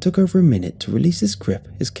 It took over a minute to release its grip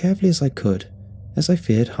as carefully as I could, as I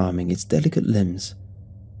feared harming its delicate limbs.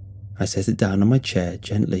 I set it down on my chair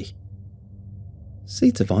gently.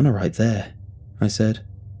 "Seat of honor right there," I said,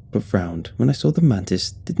 but frowned when I saw the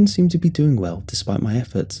mantis didn't seem to be doing well despite my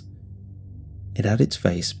efforts. It had its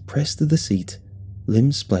face pressed to the seat,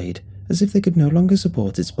 limbs splayed as if they could no longer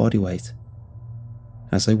support its body weight.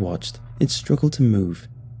 As I watched, it struggled to move,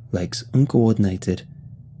 legs uncoordinated.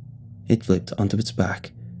 It flipped onto its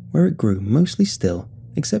back, where it grew mostly still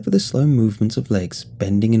except for the slow movements of legs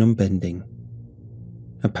bending and unbending.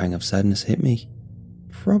 A pang of sadness hit me,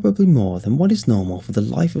 probably more than what is normal for the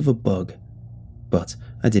life of a bug, but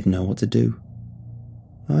I didn't know what to do.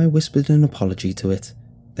 I whispered an apology to it,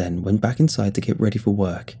 then went back inside to get ready for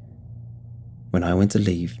work. When I went to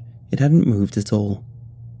leave, it hadn't moved at all.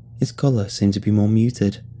 Its colour seemed to be more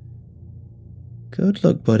muted. Good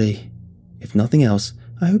luck, buddy. If nothing else,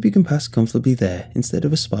 I hope you can pass comfortably there instead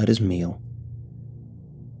of a spider's meal.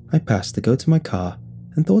 I passed to go to my car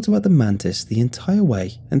and thought about the mantis the entire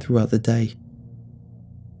way and throughout the day.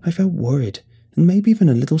 I felt worried and maybe even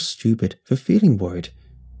a little stupid for feeling worried,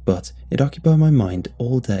 but it occupied my mind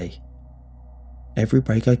all day. Every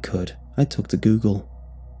break I could, I took to Google.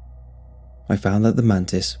 I found that the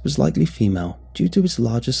mantis was likely female due to its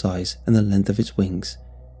larger size and the length of its wings,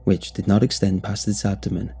 which did not extend past its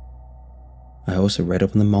abdomen. I also read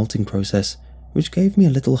up on the molting process, which gave me a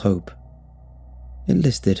little hope. It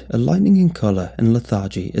listed a lightening in colour and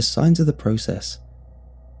lethargy as signs of the process.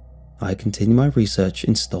 I continued my research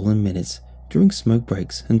in stolen minutes during smoke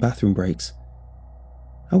breaks and bathroom breaks.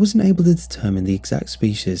 I wasn't able to determine the exact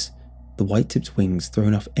species, the white-tipped wings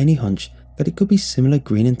throwing off any hunch that it could be similar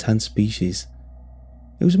green and tan species.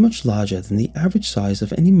 It was much larger than the average size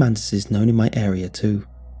of any mantises known in my area too.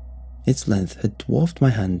 Its length had dwarfed my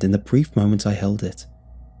hand in the brief moments I held it.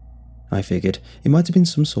 I figured it might have been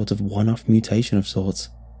some sort of one-off mutation of sorts.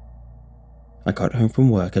 I got home from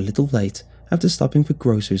work a little late after stopping for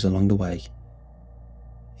groceries along the way.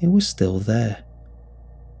 It was still there.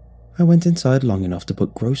 I went inside long enough to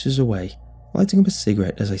put groceries away, lighting up a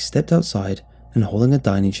cigarette as I stepped outside and holding a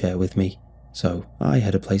dining chair with me, so I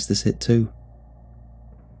had a place to sit too.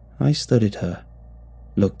 I studied her,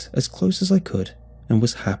 looked as close as I could, and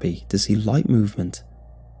was happy to see light movement.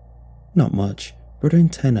 Not much, but her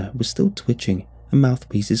antenna was still twitching and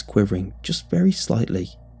mouthpieces quivering just very slightly.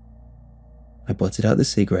 I butted out the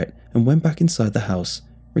cigarette and went back inside the house,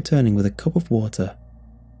 returning with a cup of water.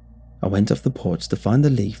 I went off the porch to find the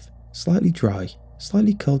leaf, slightly dry,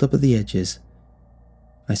 slightly curled up at the edges.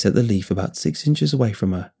 I set the leaf about 6 inches away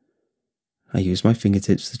from her. I used my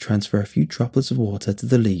fingertips to transfer a few droplets of water to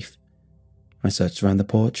the leaf. I searched around the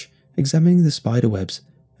porch, examining the spider webs,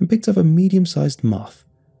 and picked up a medium-sized moth.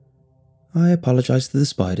 I apologized to the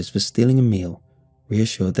spiders for stealing a meal,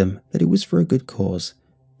 reassured them that it was for a good cause,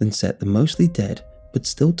 then set the mostly dead but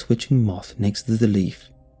still twitching moth next to the leaf.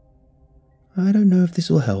 I don't know if this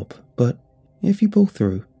will help, but if you pull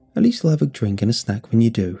through, at least you'll have a drink and a snack when you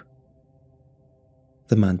do.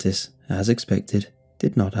 The mantis, as expected,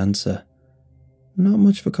 did not answer. Not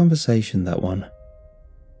much for conversation, that one.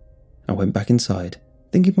 I went back inside,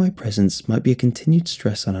 thinking my presence might be a continued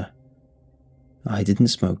stress on her. I didn't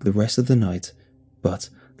smoke the rest of the night, but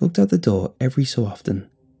looked out the door every so often.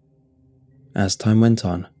 As time went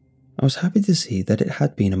on, I was happy to see that it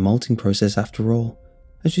had been a molting process after all,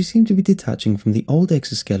 as she seemed to be detaching from the old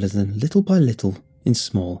exoskeleton little by little in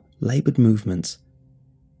small, laboured movements.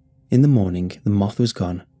 In the morning, the moth was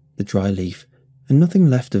gone, the dry leaf, and nothing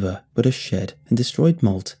left of her but a shed and destroyed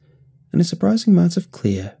molt, and a surprising amount of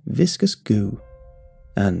clear, viscous goo.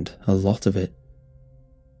 And a lot of it.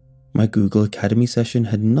 My Google Academy session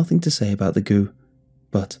had nothing to say about the goo,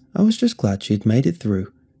 but I was just glad she had made it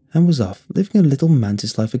through and was off living a little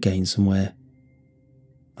mantis life again somewhere.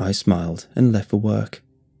 I smiled and left for work.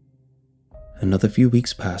 Another few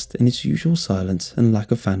weeks passed in its usual silence and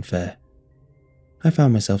lack of fanfare. I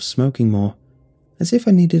found myself smoking more, as if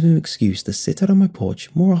I needed an excuse to sit out on my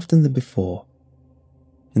porch more often than before.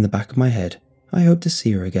 In the back of my head, I hoped to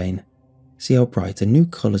see her again, see how bright her new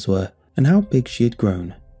colours were and how big she had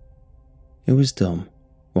grown. It was dumb,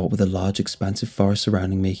 what with a large expansive forest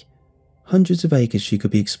surrounding me, hundreds of acres she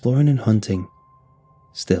could be exploring and hunting.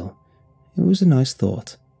 Still, it was a nice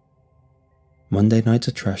thought. Monday nights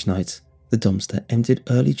are trash nights, the dumpster emptied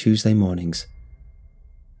early Tuesday mornings.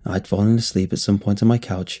 I'd fallen asleep at some point on my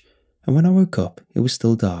couch, and when I woke up, it was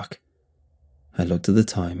still dark. I looked at the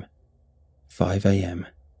time. 5 a.m.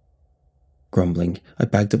 Grumbling, I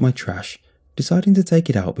bagged up my trash, deciding to take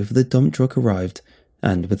it out before the dump truck arrived,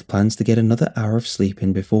 and with plans to get another hour of sleep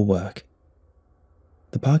in before work.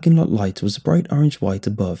 The parking lot light was a bright orange-white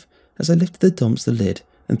above as I lifted the dumpster lid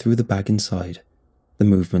and threw the bag inside, the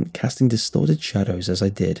movement casting distorted shadows as I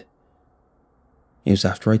did. It was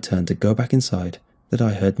after I turned to go back inside that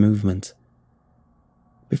I heard movement.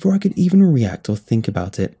 Before I could even react or think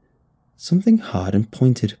about it, something hard and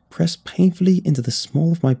pointed pressed painfully into the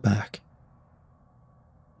small of my back.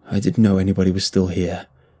 I didn't know anybody was still here,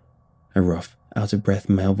 a rough, out-of-breath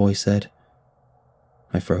male voice said.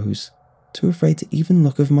 I froze, too afraid to even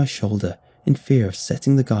look over my shoulder in fear of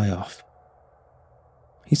setting the guy off.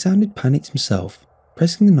 He sounded panicked himself,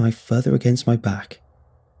 pressing the knife further against my back.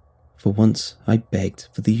 For once, I begged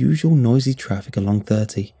for the usual noisy traffic along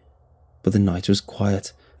 30, but the night was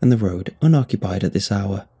quiet and the road unoccupied at this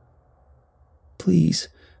hour. "Please,"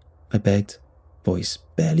 I begged, voice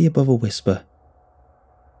barely above a whisper.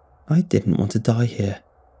 I didn't want to die here,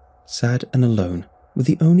 sad and alone, with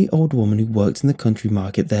the only old woman who worked in the country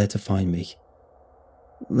market there to find me.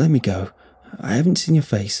 "Let me go. I haven't seen your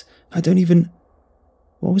face. I don't even—"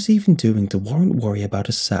 What was he even doing to warrant worry about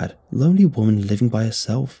a sad, lonely woman living by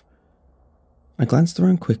herself? I glanced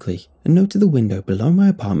around quickly and noted the window below my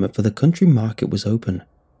apartment for the country market was open.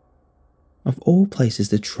 Of all places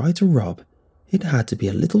to try to rob, it had to be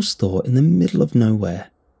a little store in the middle of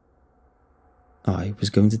nowhere. I was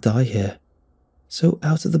going to die here, so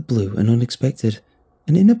out of the blue and unexpected,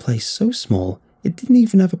 and in a place so small it didn't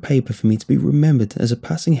even have a paper for me to be remembered as a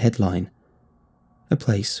passing headline. A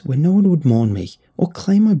place where no one would mourn me or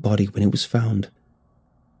claim my body when it was found.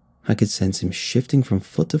 I could sense him shifting from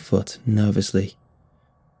foot to foot nervously.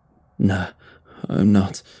 "Nah, I'm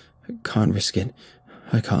not. I can't risk it.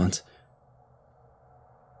 I can't."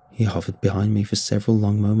 He hovered behind me for several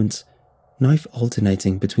long moments, knife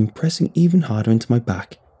alternating between pressing even harder into my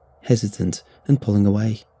back, hesitant and pulling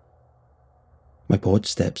away. My porch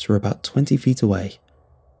steps were about 20 feet away.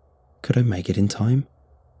 Could I make it in time?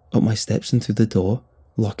 Up my steps and through the door,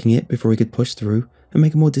 locking it before he could push through and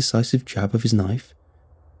make a more decisive jab of his knife?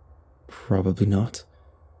 Probably not.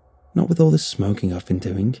 Not with all the smoking I've been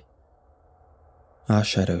doing. Our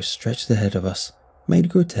shadows stretched ahead of us, made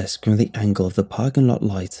grotesque from the angle of the parking lot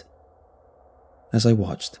light. As I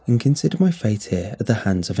watched and considered my fate here at the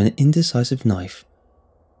hands of an indecisive knife,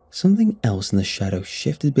 something else in the shadow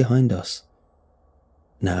shifted behind us.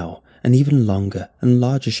 Now, an even longer and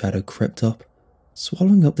larger shadow crept up,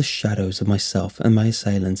 swallowing up the shadows of myself and my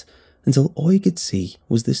assailant until all you could see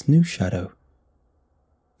was this new shadow.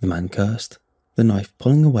 The man cursed, the knife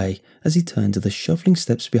pulling away as he turned to the shuffling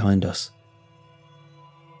steps behind us.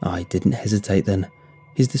 I didn't hesitate then,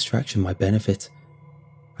 his distraction my benefit.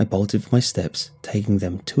 I bolted for my steps, taking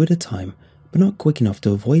them two at a time, but not quick enough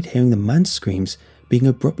to avoid hearing the man's screams being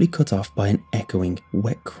abruptly cut off by an echoing,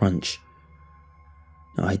 wet crunch.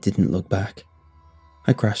 I didn't look back.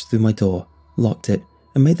 I crashed through my door, locked it,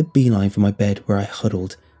 and made the beeline for my bed where I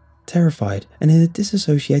huddled, terrified and in a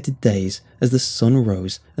disassociated daze as the sun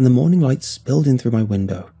rose and the morning light spilled in through my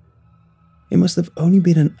window. It must have only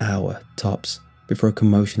been an hour, tops, before a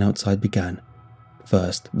commotion outside began,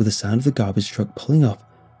 first with the sound of the garbage truck pulling up,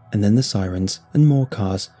 and then the sirens and more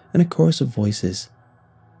cars and a chorus of voices,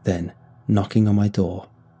 then knocking on my door.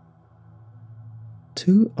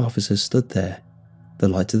 Two officers stood there, the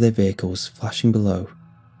lights of their vehicles flashing below.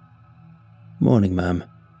 "Morning, ma'am.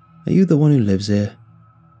 Are you the one who lives here?"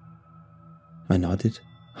 I nodded,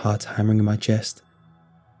 heart hammering in my chest.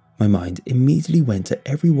 My mind immediately went to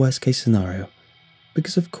every worst-case scenario,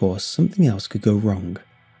 because of course something else could go wrong.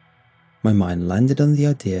 My mind landed on the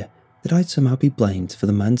idea that I'd somehow be blamed for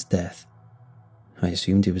the man's death. I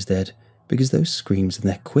assumed he was dead, because those screams and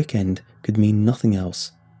their quick end could mean nothing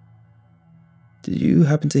else. "Did you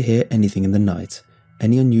happen to hear anything in the night?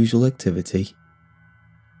 Any unusual activity?"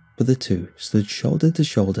 But the two stood shoulder to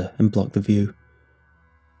shoulder and blocked the view.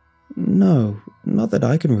 "No, not that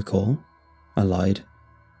I can recall," I lied.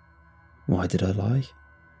 Why did I lie?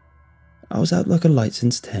 I was out like a light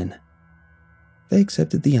since 10. They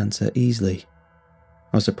accepted the answer easily.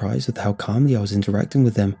 I was surprised with how calmly I was interacting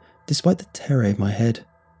with them despite the terror in my head.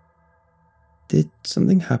 "Did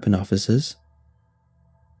something happen, officers?"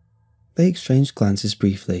 They exchanged glances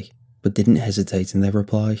briefly, but didn't hesitate in their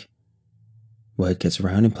reply. Word gets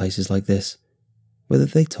around in places like this, whether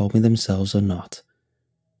they told me themselves or not.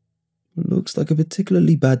 "Looks like a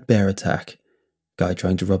particularly bad bear attack. Guy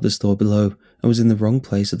trying to rob the store below and was in the wrong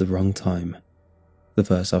place at the wrong time," the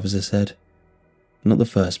first officer said. "Not the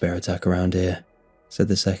first bear attack around here," said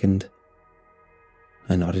the second.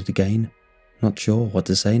 I nodded again, not sure what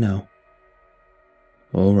to say now.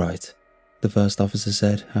 "All right," the first officer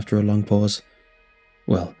said after a long pause.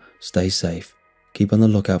 "Well, stay safe, keep on the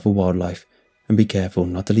lookout for wildlife, and be careful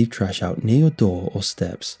not to leave trash out near your door or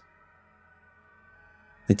steps."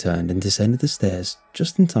 They turned and descended the stairs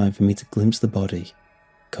just in time for me to glimpse the body,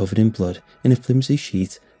 covered in blood in a flimsy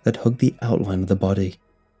sheet that hugged the outline of the body.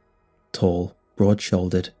 Tall,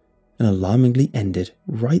 broad-shouldered, and alarmingly ended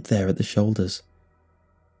right there at the shoulders.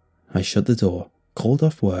 I shut the door, called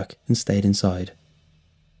off work, and stayed inside.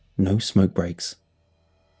 No smoke breaks.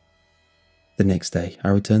 The next day, I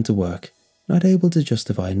returned to work, not able to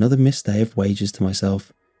justify another missed day of wages to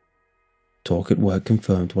myself. Talk at work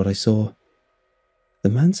confirmed what I saw. The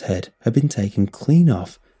man's head had been taken clean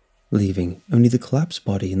off, leaving only the collapsed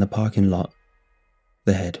body in the parking lot.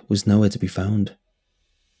 The head was nowhere to be found.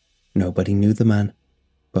 Nobody knew the man,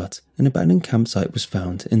 but an abandoned campsite was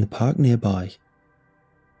found in the park nearby.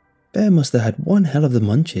 "Bear must have had one hell of the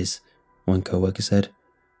munchies," one coworker said.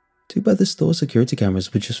 "Too bad the store security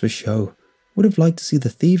cameras were just for show. Would have liked to see the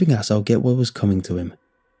thieving asshole get what was coming to him."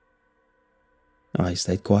 I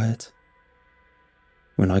stayed quiet.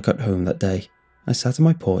 When I got home that day, I sat on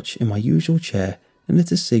my porch in my usual chair and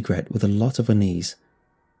lit a cigarette with a lot of unease.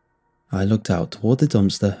 I looked out toward the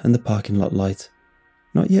dumpster and the parking lot light,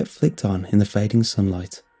 not yet flicked on in the fading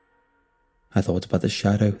sunlight. I thought about the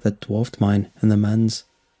shadow that dwarfed mine and the man's.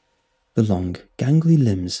 The long, gangly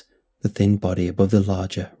limbs, the thin body above the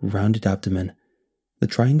larger, rounded abdomen, the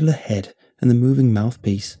triangular head and the moving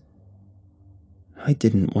mouthpiece. I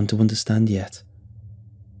didn't want to understand yet.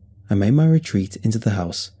 I made my retreat into the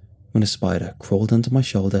house when a spider crawled under my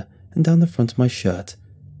shoulder and down the front of my shirt,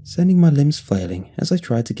 sending my limbs flailing as I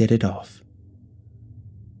tried to get it off.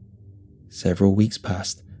 Several weeks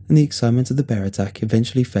passed and the excitement of the bear attack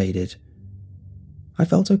eventually faded. I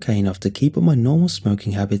felt okay enough to keep up my normal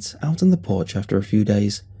smoking habits out on the porch after a few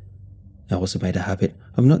days. I also made a habit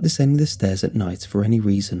of not descending the stairs at night for any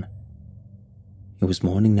reason. It was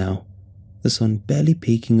morning now, the sun barely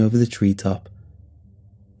peeking over the treetop.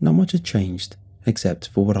 Not much had changed, except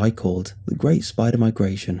for what I called the Great Spider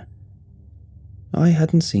Migration. I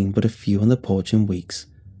hadn't seen but a few on the porch in weeks.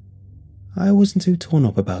 I wasn't too torn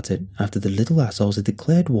up about it after the little assholes had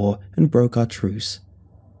declared war and broke our truce.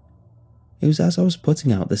 It was as I was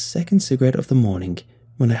putting out the second cigarette of the morning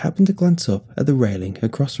when I happened to glance up at the railing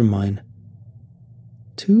across from mine.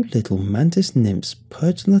 Two little mantis nymphs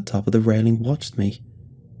perched on the top of the railing watched me,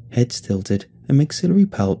 heads tilted and maxillary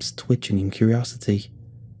palps twitching in curiosity.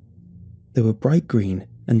 They were bright green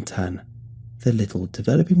and tan, their little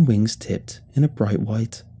developing wings tipped in a bright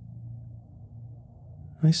white.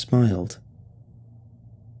 I smiled.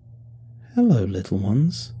 "Hello, little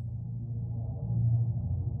ones."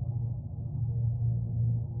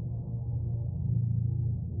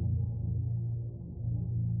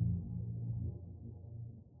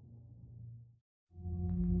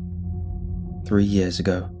 "3 years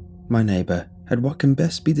ago, my neighbour had what can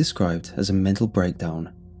best be described as a mental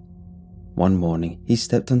breakdown. One morning, he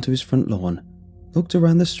stepped onto his front lawn, looked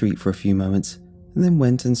around the street for a few moments, and then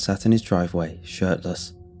went and sat in his driveway,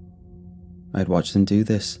 shirtless. I'd watched him do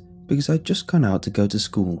this because I'd just gone out to go to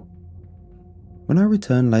school. When I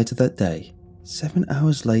returned later that day, 7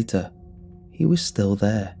 hours later, he was still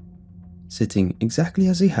there, sitting exactly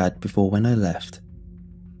as he had before when I left.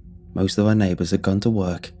 Most of our neighbours had gone to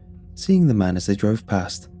work, seeing the man as they drove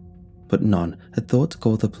past, but none had thought to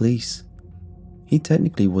call the police. He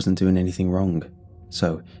technically wasn't doing anything wrong,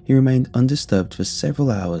 so he remained undisturbed for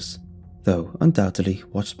several hours, though undoubtedly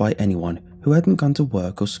watched by anyone who hadn't gone to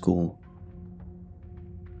work or school.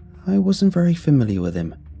 I wasn't very familiar with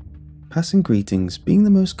him, passing greetings being the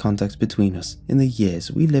most contact between us in the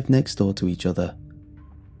years we lived next door to each other.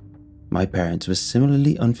 My parents were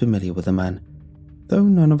similarly unfamiliar with the man, though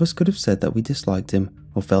none of us could have said that we disliked him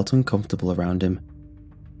or felt uncomfortable around him.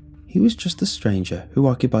 He was just a stranger who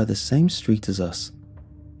occupied the same street as us.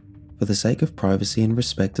 For the sake of privacy and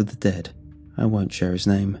respect of the dead, I won't share his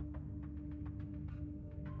name.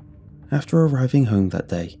 After arriving home that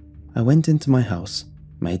day, I went into my house,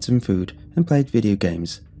 made some food and played video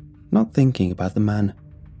games, not thinking about the man,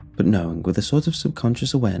 but knowing with a sort of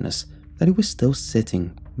subconscious awareness that he was still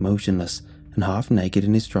sitting, motionless and half naked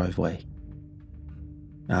in his driveway.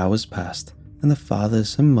 Hours passed, and the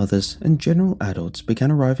fathers and mothers and general adults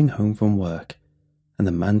began arriving home from work, and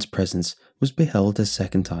the man's presence was beheld a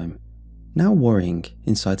second time, now worrying,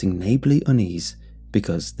 inciting neighbourly unease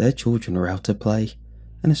because their children were out to play,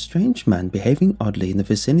 and a strange man behaving oddly in the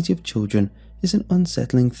vicinity of children is an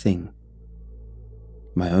unsettling thing.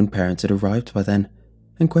 My own parents had arrived by then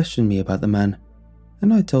and questioned me about the man,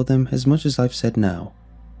 and I told them as much as I've said now.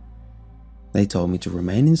 They told me to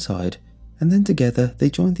remain inside, and then together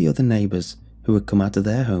they joined the other neighbours who had come out of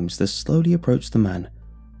their homes to slowly approach the man,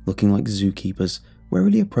 looking like zookeepers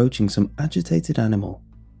warily approaching some agitated animal.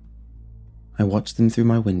 I watched them through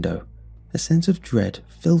my window, a sense of dread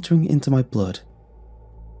filtering into my blood.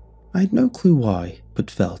 I had no clue why,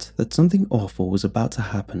 but felt that something awful was about to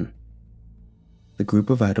happen. The group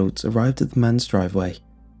of adults arrived at the man's driveway,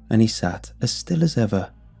 and he sat as still as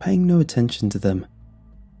ever, paying no attention to them.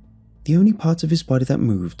 The only part of his body that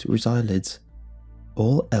moved were his eyelids.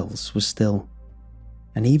 All else was still,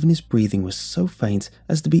 and even his breathing was so faint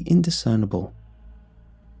as to be indiscernible.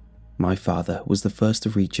 My father was the first to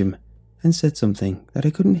reach him and said something that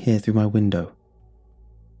I couldn't hear through my window.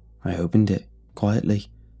 I opened it quietly,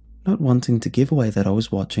 not wanting to give away that I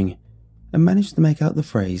was watching, and managed to make out the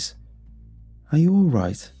phrase, "Are you all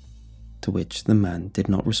right?" to which the man did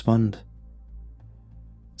not respond.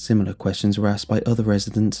 Similar questions were asked by other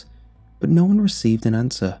residents, but no one received an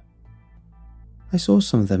answer. I saw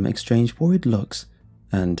some of them exchange worried looks,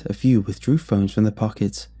 and a few withdrew phones from their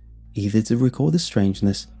pockets, either to record the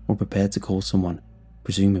strangeness or prepare to call someone,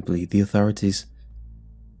 presumably the authorities.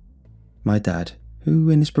 My dad, who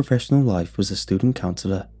in his professional life was a student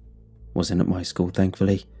counsellor, wasn't at my school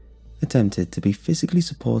thankfully, attempted to be physically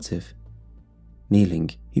supportive.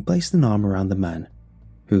 Kneeling, he placed an arm around the man,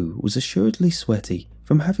 who was assuredly sweaty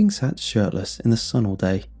from having sat shirtless in the sun all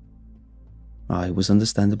day. I was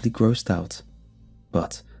understandably grossed out,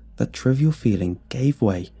 but that trivial feeling gave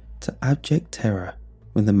way to abject terror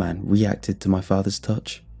when the man reacted to my father's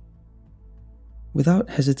touch. Without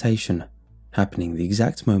hesitation, happening the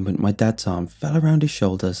exact moment my dad's arm fell around his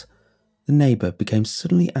shoulders, the neighbour became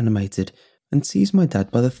suddenly animated and seized my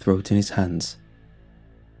dad by the throat in his hands.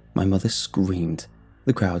 My mother screamed,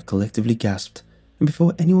 the crowd collectively gasped, and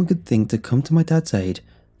before anyone could think to come to my dad's aid,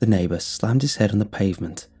 the neighbour slammed his head on the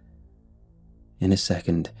pavement. In a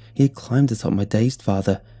second, he had climbed atop my dazed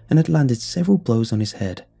father and had landed several blows on his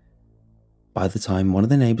head. By the time one of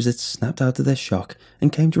the neighbours had snapped out of their shock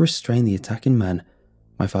and came to restrain the attacking man,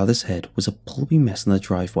 my father's head was a pulpy mess on the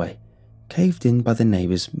driveway, caved in by the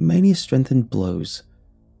neighbours' mania-strengthened blows.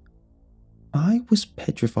 I was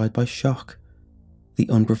petrified by shock, the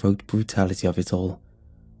unprovoked brutality of it all.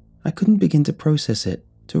 I couldn't begin to process it,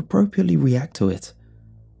 to appropriately react to it.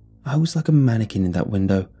 I was like a mannequin in that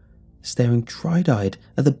window, staring tried-eyed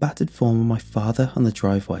at the battered form of my father on the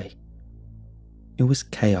driveway. It was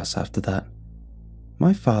chaos after that.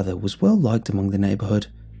 My father was well liked among the neighbourhood,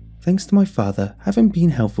 thanks to my father having been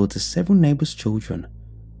helpful to several neighbours' children.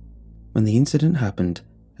 When the incident happened,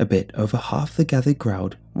 a bit over half the gathered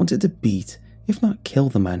crowd wanted to beat, if not kill,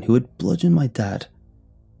 the man who had bludgeoned my dad.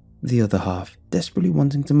 The other half desperately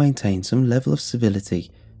wanting to maintain some level of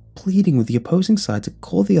civility, pleading with the opposing side to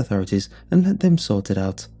call the authorities and let them sort it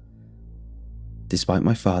out. Despite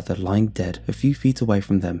my father lying dead a few feet away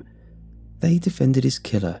from them, they defended his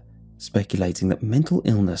killer, speculating that mental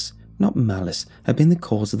illness, not malice, had been the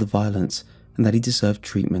cause of the violence and that he deserved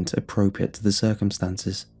treatment appropriate to the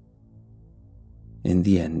circumstances. In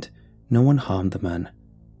the end, no one harmed the man.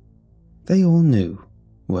 They all knew,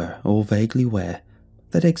 were all vaguely aware,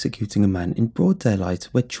 that executing a man in broad daylight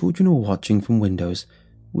where children were watching from windows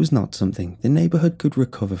was not something the neighbourhood could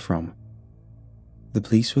recover from. The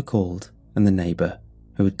police were called, and the neighbour,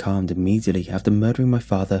 who had calmed immediately after murdering my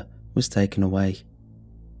father, was taken away.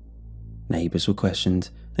 Neighbours were questioned,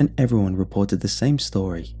 and everyone reported the same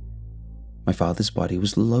story. My father's body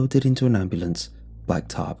was loaded into an ambulance, black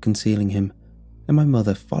tarp concealing him, and my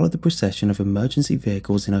mother followed the procession of emergency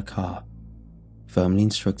vehicles in her car, firmly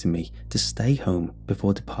instructing me to stay home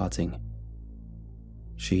before departing.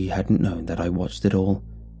 She hadn't known that I watched it all,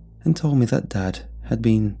 and told me that Dad had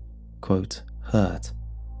been, quote, hurt.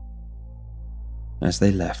 As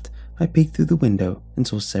they left, I peeked through the window and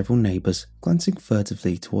saw several neighbours glancing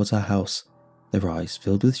furtively towards our house, their eyes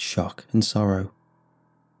filled with shock and sorrow.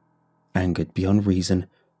 Angered beyond reason,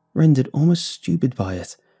 rendered almost stupid by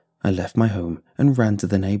it, I left my home and ran to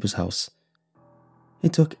the neighbour's house.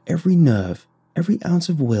 It took every nerve, every ounce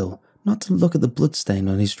of will not to look at the bloodstain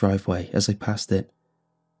on his driveway as I passed it.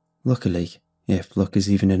 Luckily, if luck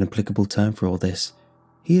is even an applicable term for all this,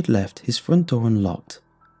 he had left his front door unlocked.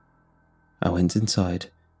 I went inside,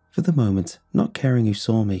 for the moment not caring who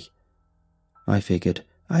saw me. I figured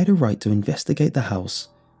I had a right to investigate the house.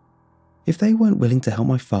 If they weren't willing to help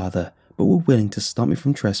my father, but were willing to stop me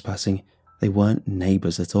from trespassing, they weren't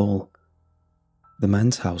neighbours at all. The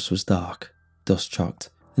man's house was dark, dust-chocked,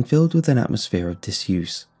 and filled with an atmosphere of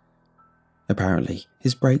disuse. Apparently,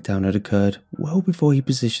 his breakdown had occurred well before he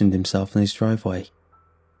positioned himself in his driveway.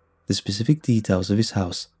 The specific details of his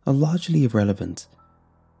house are largely irrelevant.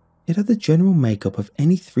 It had the general makeup of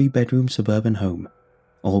any three-bedroom suburban home,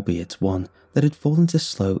 albeit one that had fallen to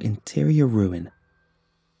slow interior ruin.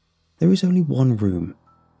 There is only one room,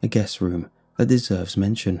 a guest room, that deserves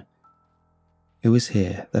mention. It was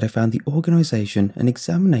here that I found the organisation and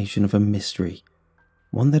examination of a mystery,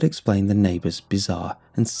 one that explained the neighbours' bizarre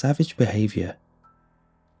and savage behaviour.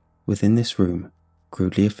 Within this room,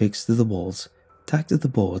 crudely affixed to the walls, tacked to the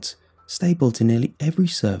boards, stapled to nearly every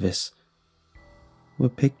surface, were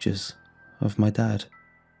pictures of my dad.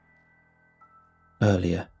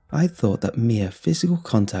 Earlier, I had thought that mere physical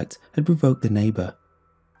contact had provoked the neighbour,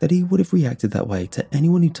 that he would have reacted that way to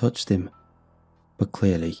anyone who touched him. But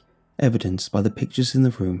clearly, evidenced by the pictures in the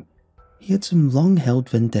room, he had some long-held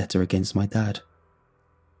vendetta against my dad.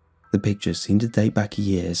 The pictures seemed to date back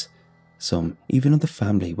years, some even of the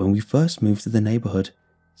family when we first moved to the neighbourhood,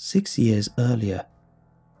 6 years earlier.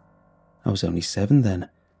 I was only 7 then,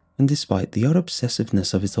 and despite the odd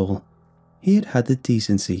obsessiveness of it all, he had had the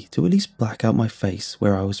decency to at least black out my face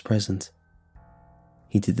where I was present.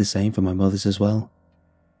 He did the same for my mother's as well.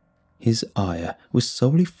 His ire was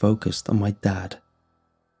solely focused on my dad.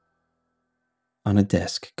 On a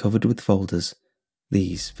desk covered with folders,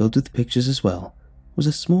 these filled with pictures as well, was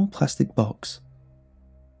a small plastic box.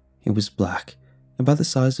 It was black, about the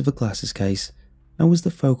size of a glasses case, and was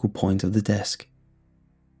the focal point of the desk.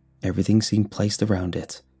 Everything seemed placed around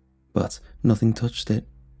it, but nothing touched it.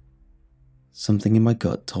 Something in my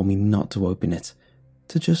gut told me not to open it,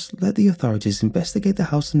 to just let the authorities investigate the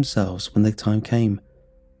house themselves when the time came,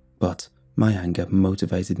 but my anger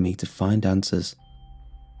motivated me to find answers.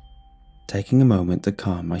 Taking a moment to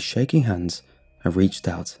calm my shaking hands, I reached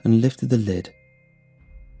out and lifted the lid.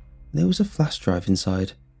 There was a flash drive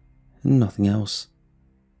inside, and nothing else.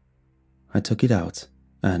 I took it out,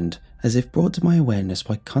 and, as if brought to my awareness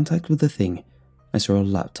by contact with the thing, I saw a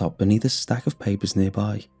laptop beneath a stack of papers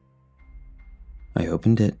nearby. I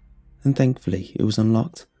opened it, and thankfully it was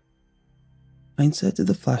unlocked. I inserted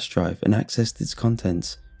the flash drive and accessed its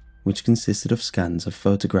contents, which consisted of scans of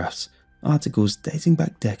photographs, articles dating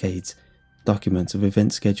back decades, documents of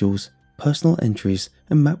event schedules, personal entries,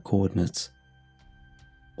 and map coordinates.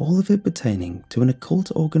 All of it pertaining to an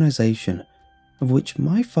occult organization of which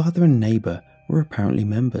my father and neighbor were apparently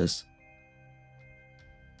members.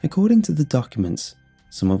 According to the documents,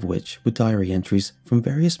 some of which were diary entries from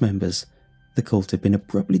various members, the cult had been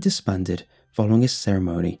abruptly disbanded following a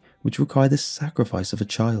ceremony which required the sacrifice of a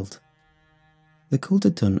child. The cult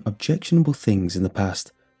had done objectionable things in the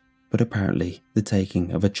past, but apparently the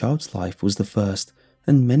taking of a child's life was the first,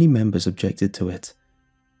 and many members objected to it.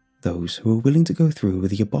 Those who were willing to go through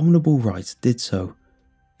with the abominable rite did so,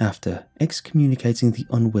 after excommunicating the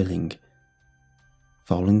unwilling.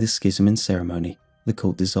 Following this schism and ceremony, the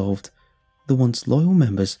cult dissolved, the once loyal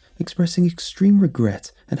members expressing extreme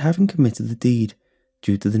regret at having committed the deed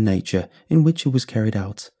due to the nature in which it was carried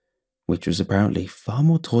out, which was apparently far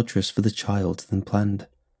more torturous for the child than planned.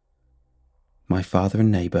 My father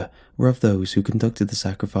and neighbor were of those who conducted the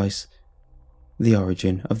sacrifice. The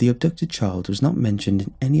origin of the abducted child was not mentioned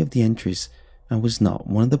in any of the entries and was not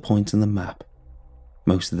one of the points on the map,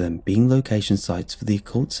 most of them being location sites for the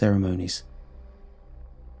occult ceremonies.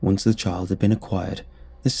 Once the child had been acquired,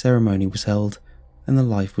 the ceremony was held and the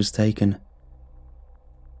life was taken.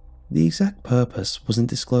 The exact purpose wasn't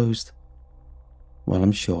disclosed. While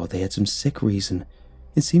I'm sure they had some sick reason,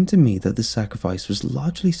 it seemed to me that the sacrifice was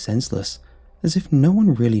largely senseless, as if no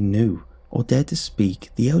one really knew or dared to speak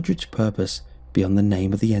the eldritch purpose beyond the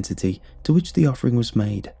name of the entity to which the offering was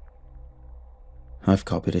made. I've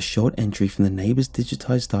copied a short entry from the neighbor's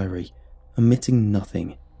digitized diary, omitting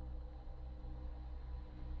nothing.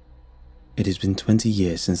 It has been 20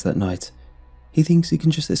 years since that night. He thinks he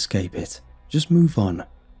can just escape it, just move on,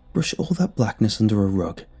 brush all that blackness under a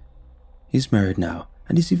rug. He's married now,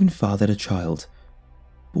 and he's even fathered a child.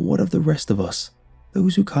 But what of the rest of us,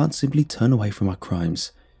 those who can't simply turn away from our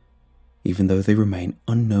crimes, even though they remain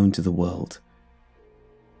unknown to the world?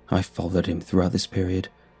 I've followed him throughout this period,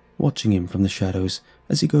 watching him from the shadows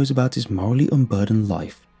as he goes about his morally unburdened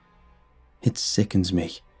life. It sickens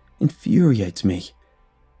me, infuriates me.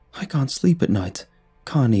 I can't sleep at night,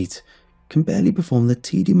 can't eat, can barely perform the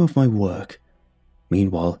tedium of my work.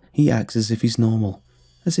 Meanwhile, he acts as if he's normal,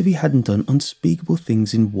 as if he hadn't done unspeakable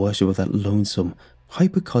things in worship of that lonesome,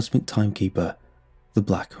 hypercosmic timekeeper, the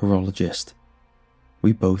Black Horologist.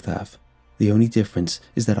 We both have. The only difference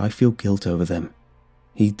is that I feel guilt over them.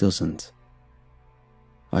 He doesn't.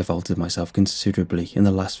 I've altered myself considerably in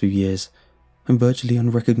the last few years. I'm virtually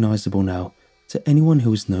unrecognizable now to anyone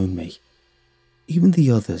who has known me. Even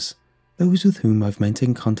the others, those with whom I've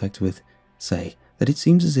maintained contact with, say that it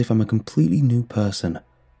seems as if I'm a completely new person.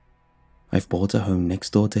 I've bought a home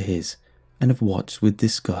next door to his, and have watched with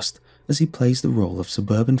disgust as he plays the role of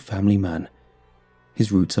suburban family man.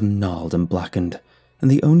 His roots are gnarled and blackened, and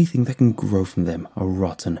the only thing that can grow from them are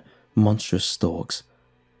rotten, monstrous stalks.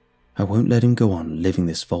 I won't let him go on living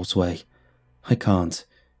this false way. I can't.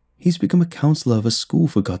 He's become a counselor of a school,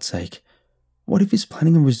 for God's sake. What if he's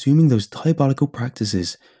planning on resuming those diabolical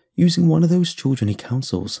practices, using one of those children he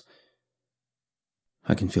counsels?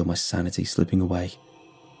 I can feel my sanity slipping away.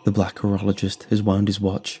 The Black Horologist has wound his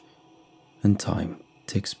watch, and time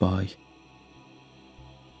ticks by.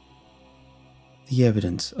 The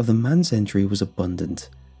evidence of the man's entry was abundant.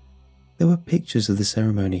 There were pictures of the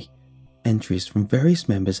ceremony, entries from various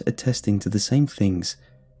members attesting to the same things,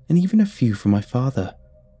 and even a few from my father.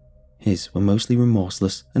 His were mostly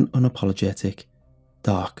remorseless and unapologetic,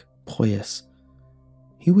 dark, pious.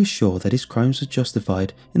 he was sure that his crimes were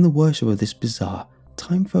justified in the worship of this bizarre,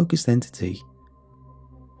 time-focused entity.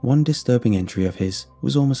 One disturbing entry of his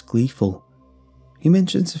was almost gleeful. He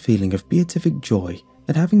mentions a feeling of beatific joy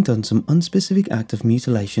at having done some unspecific act of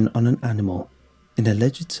mutilation on an animal in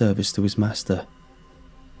alleged service to his master.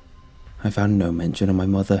 I found no mention of my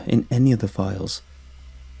mother in any of the files.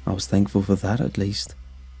 I was thankful for that at least.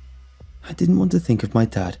 I didn't want to think of my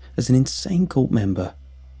dad as an insane cult member,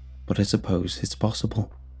 but I suppose it's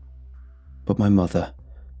possible. But my mother,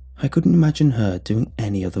 I couldn't imagine her doing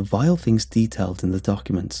any of the vile things detailed in the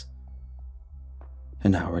documents.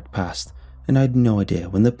 An hour had passed, and I had no idea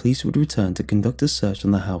when the police would return to conduct a search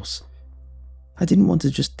on the house. I didn't want to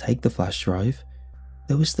just take the flash drive.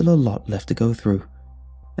 There was still a lot left to go through,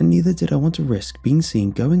 and neither did I want to risk being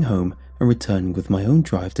seen going home and returning with my own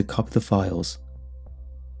drive to copy the files.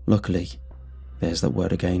 Luckily, there's that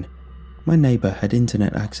word again, my neighbour had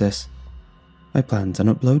internet access. I planned on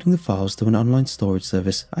uploading the files to an online storage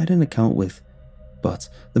service I had an account with, but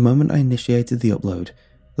the moment I initiated the upload,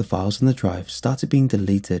 the files on the drive started being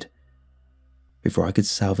deleted. Before I could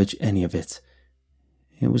salvage any of it,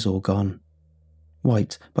 it was all gone,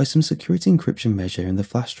 wiped by some security encryption measure in the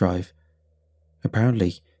flash drive.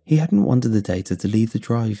 Apparently, he hadn't wanted the data to leave the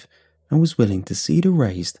drive and was willing to see it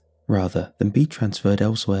erased rather than be transferred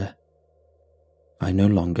elsewhere. I no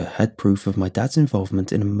longer had proof of my dad's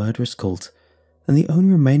involvement in a murderous cult, and the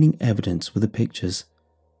only remaining evidence were the pictures.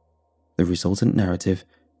 The resultant narrative,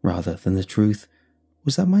 rather than the truth,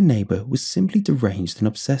 was that my neighbour was simply deranged and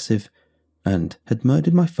obsessive, and had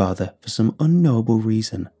murdered my father for some unknowable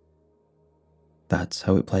reason. That's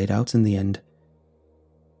how it played out in the end.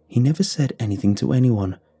 He never said anything to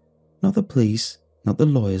anyone, not the police, not the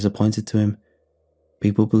lawyers appointed to him.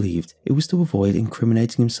 People believed it was to avoid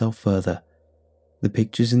incriminating himself further. The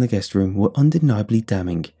pictures in the guest room were undeniably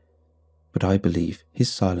damning, but I believe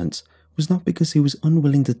his silence was not because he was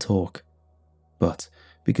unwilling to talk, but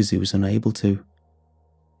because he was unable to.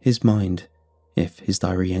 His mind, if his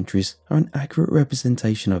diary entries are an accurate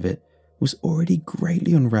representation of it, was already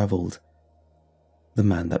greatly unravelled. The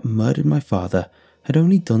man that murdered my father had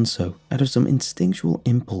only done so out of some instinctual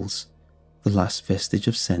impulse, the last vestige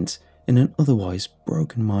of sense in an otherwise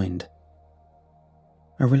broken mind.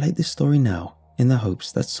 I relate this story now in the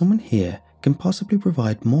hopes that someone here can possibly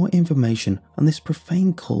provide more information on this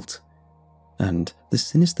profane cult and the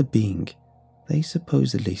sinister being they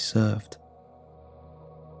supposedly served.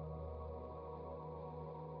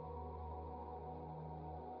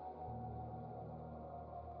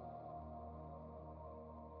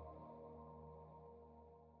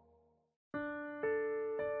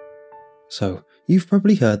 So, you've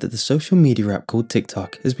probably heard that the social media app called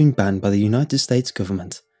TikTok has been banned by the United States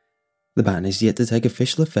government. The ban is yet to take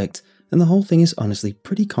official effect, and the whole thing is honestly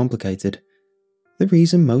pretty complicated. The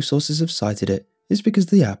reason most sources have cited it is because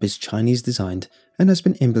the app is Chinese designed and has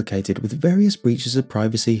been implicated with various breaches of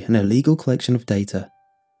privacy and illegal collection of data.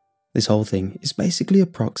 This whole thing is basically a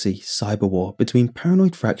proxy cyber war between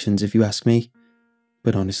paranoid fractions if you ask me,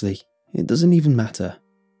 but honestly, it doesn't even matter.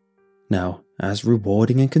 Now, as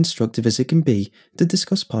rewarding and constructive as it can be to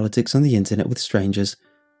discuss politics on the internet with strangers,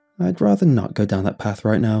 I'd rather not go down that path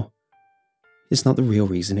right now. It's not the real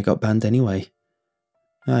reason it got banned anyway.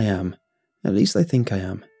 At least I think I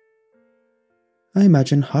am. I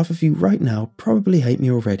imagine half of you right now probably hate me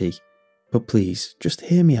already, but please just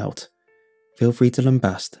hear me out. Feel free to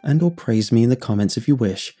lambast and or praise me in the comments if you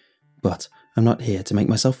wish, but I'm not here to make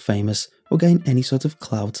myself famous or gain any sort of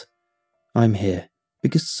clout. I'm here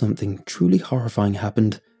because something truly horrifying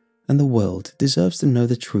happened, and the world deserves to know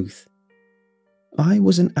the truth. I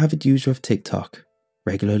was an avid user of TikTok,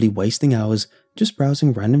 regularly wasting hours just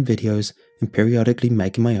browsing random videos and periodically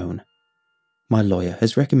making my own. My lawyer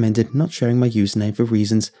has recommended not sharing my username for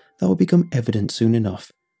reasons that will become evident soon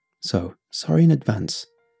enough, so sorry in advance.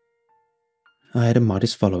 I had a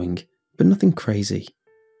modest following, but nothing crazy.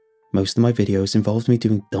 Most of my videos involved me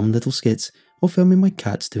doing dumb little skits or filming my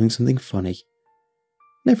cats doing something funny.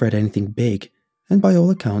 Never had anything big, and by all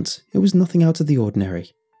accounts, it was nothing out of the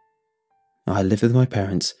ordinary. I lived with my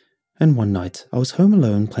parents, and one night I was home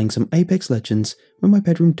alone playing some Apex Legends when my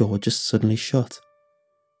bedroom door just suddenly shut.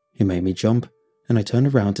 It made me jump, and I turned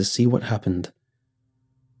around to see what happened.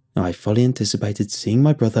 I fully anticipated seeing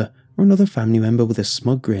my brother or another family member with a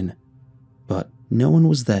smug grin, but no one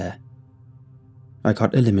was there. I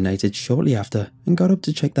got eliminated shortly after and got up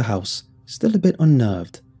to check the house, still a bit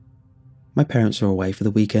unnerved. My parents were away for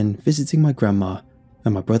the weekend visiting my grandma,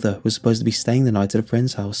 and my brother was supposed to be staying the night at a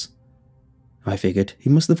friend's house. I figured he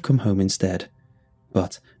must have come home instead,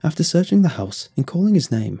 but after searching the house and calling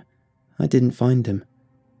his name, I didn't find him.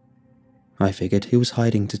 I figured he was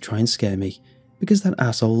hiding to try and scare me, because that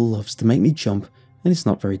asshole loves to make me jump and it's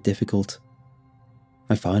not very difficult.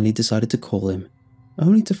 I finally decided to call him,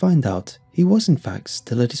 only to find out he was in fact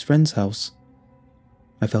still at his friend's house.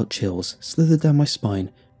 I felt chills slither down my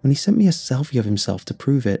spine when he sent me a selfie of himself to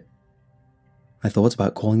prove it. I thought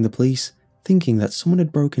about calling the police, thinking that someone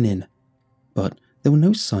had broken in, but there were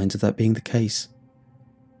no signs of that being the case.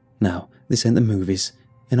 Now, this ain't the movies,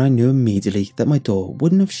 and I knew immediately that my door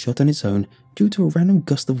wouldn't have shut on its own due to a random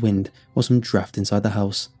gust of wind or some draft inside the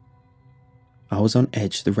house. I was on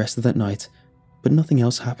edge the rest of that night, but nothing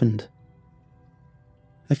else happened.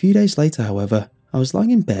 A few days later, however, I was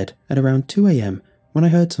lying in bed at around 2 AM when I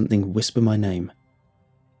heard something whisper my name.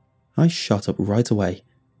 I shot up right away,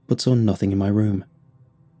 but saw nothing in my room.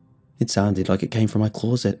 It sounded like it came from my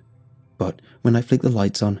closet, but when I flicked the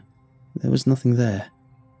lights on, there was nothing there.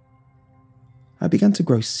 I began to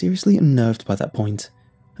grow seriously unnerved by that point,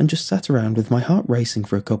 and just sat around with my heart racing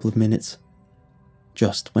for a couple of minutes.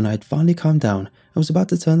 Just when I had finally calmed down, I was about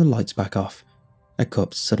to turn the lights back off. A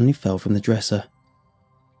cup suddenly fell from the dresser.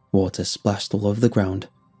 Water splashed all over the ground,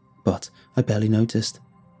 but I barely noticed.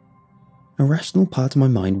 A rational part of my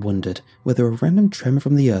mind wondered whether a random tremor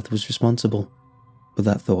from the earth was responsible, but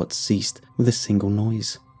that thought ceased with a single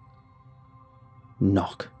noise.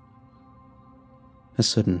 Knock. A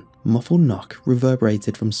sudden, muffled knock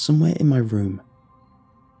reverberated from somewhere in my room.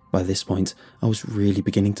 By this point, I was really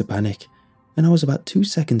beginning to panic, and I was about 2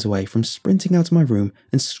 seconds away from sprinting out of my room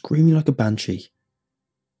and screaming like a banshee.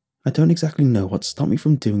 I don't exactly know what stopped me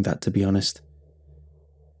from doing that, to be honest.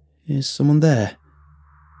 Is someone there?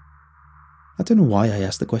 I don't know why I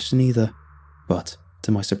asked the question either, but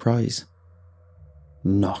to my surprise,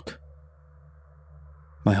 knock.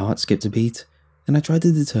 My heart skipped a beat, and I tried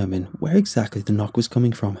to determine where exactly the knock was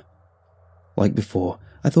coming from. Like before,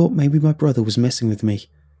 I thought maybe my brother was messing with me,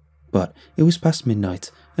 but it was past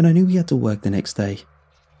midnight and I knew he had to work the next day.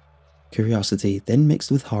 Curiosity then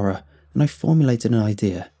mixed with horror, and I formulated an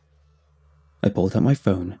idea. I pulled out my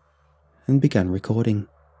phone and began recording.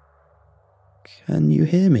 Can you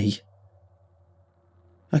hear me?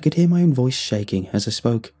 I could hear my own voice shaking as I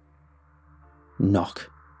spoke. Knock.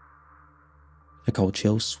 A cold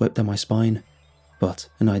chill swept down my spine, but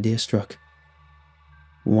an idea struck.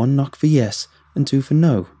 1 knock for yes and 2 for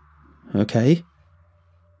no, okay?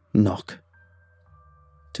 Knock.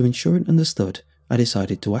 To ensure it understood, I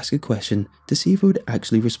decided to ask a question to see if it would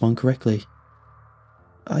actually respond correctly.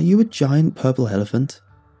 Are you a giant purple elephant?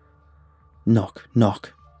 Knock,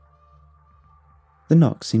 knock. The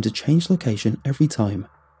knock seemed to change location every time,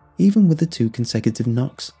 even with the 2 consecutive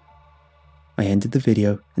knocks. I ended the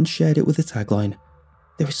video and shared it with the tagline,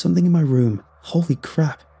 "There is something in my room, holy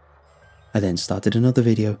crap." I then started another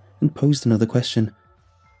video and posed another question.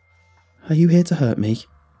 Are you here to hurt me?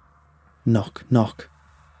 Knock, knock.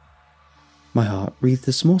 My heart breathed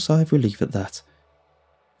a small sigh of relief at that.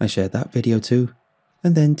 I shared that video too,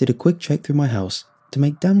 and then did a quick check through my house to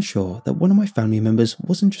make damn sure that one of my family members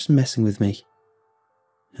wasn't just messing with me.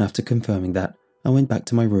 After confirming that, I went back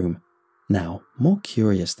to my room, now more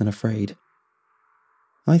curious than afraid.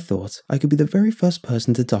 I thought I could be the very first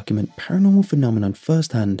person to document paranormal phenomenon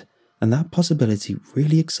firsthand, and that possibility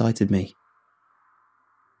really excited me.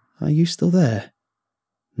 Are you still there?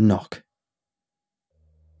 Knock.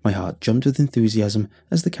 My heart jumped with enthusiasm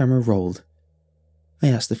as the camera rolled. I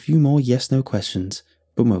asked a few more yes-no questions,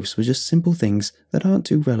 but most were just simple things that aren't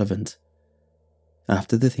too relevant.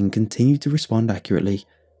 After the thing continued to respond accurately,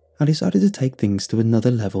 I decided to take things to another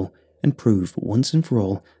level and prove once and for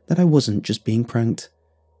all that I wasn't just being pranked.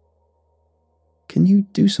 Can you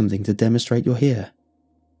do something to demonstrate you're here?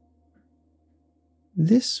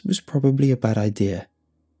 This was probably a bad idea,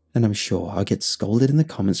 and I'm sure I'll get scolded in the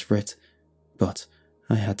comments for it, but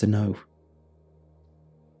I had to know.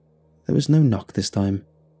 There was no knock this time,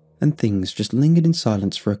 and things just lingered in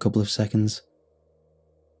silence for a couple of seconds.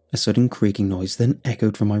 A sudden creaking noise then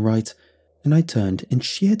echoed from my right, and I turned in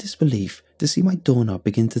sheer disbelief to see my doorknob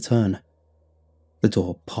begin to turn. The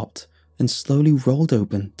door popped and slowly rolled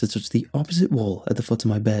open to touch the opposite wall at the foot of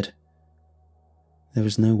my bed. There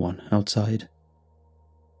was no one outside.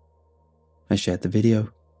 I shared the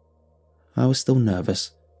video. I was still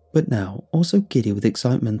nervous, but now also giddy with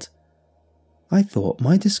excitement. I thought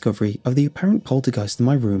my discovery of the apparent poltergeist in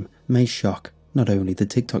my room may shock not only the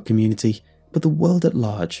TikTok community, but the world at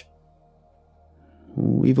large.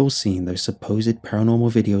 We've all seen those supposed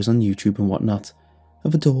paranormal videos on YouTube and whatnot,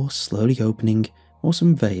 of a door slowly opening or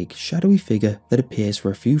some vague, shadowy figure that appears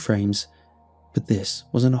for a few frames, but this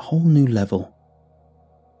was on a whole new level.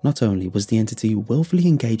 Not only was the entity willfully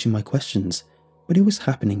engaging my questions, but it was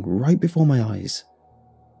happening right before my eyes.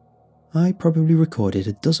 I probably recorded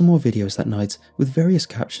a dozen more videos that night with various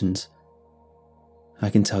captions. I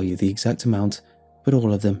can tell you the exact amount, but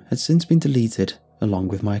all of them had since been deleted along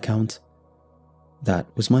with my account. That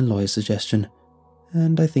was my lawyer's suggestion,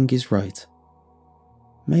 and I think he's right.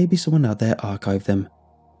 Maybe someone out there archived them,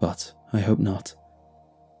 but I hope not.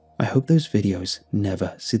 I hope those videos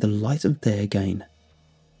never see the light of day again.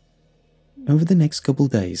 Over the next couple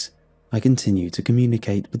days, I continued to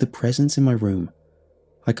communicate with the presence in my room.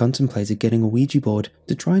 I contemplated getting a Ouija board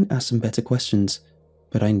to try and ask some better questions,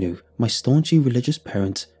 but I knew my staunchy religious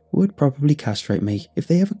parents would probably castrate me if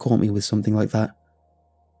they ever caught me with something like that.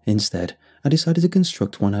 Instead, I decided to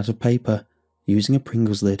construct one out of paper, using a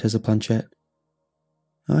Pringles lid as a planchette.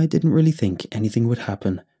 I didn't really think anything would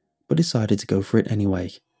happen, but decided to go for it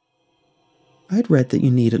anyway. I had read that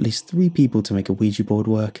you need at least 3 people to make a Ouija board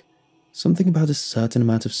work, something about a certain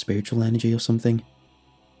amount of spiritual energy or something.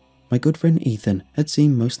 My good friend Ethan had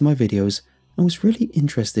seen most of my videos and was really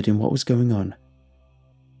interested in what was going on.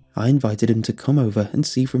 I invited him to come over and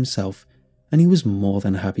see for himself, and he was more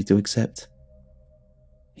than happy to accept.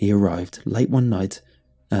 He arrived late one night,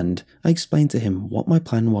 and I explained to him what my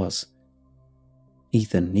plan was.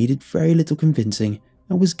 Ethan needed very little convincing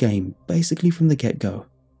and was game basically from the get-go.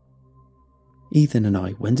 Ethan and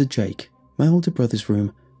I went to Jake, my older brother's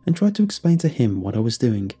room, and tried to explain to him what I was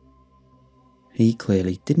doing. He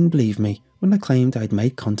clearly didn't believe me when I claimed I'd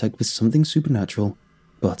made contact with something supernatural,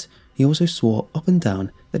 but he also swore up and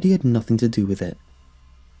down that he had nothing to do with it.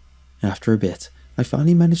 After a bit, I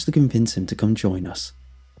finally managed to convince him to come join us.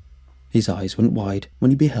 His eyes went wide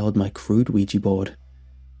when he beheld my crude Ouija board.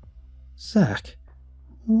 "Zach,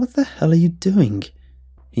 what the hell are you doing?"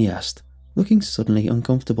 he asked, looking suddenly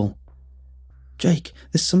uncomfortable. "Jake,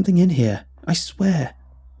 there's something in here, I swear.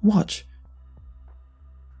 Watch."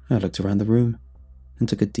 I looked around the room and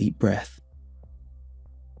took a deep breath.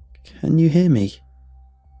 "Can you hear me?"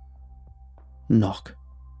 Knock.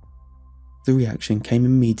 The reaction came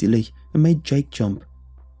immediately and made Jake jump.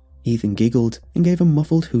 Ethan giggled and gave a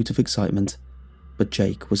muffled hoot of excitement, but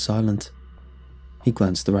Jake was silent. He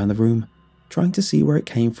glanced around the room, trying to see where it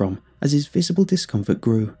came from as his visible discomfort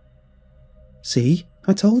grew. "See,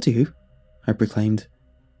 I told you," I proclaimed.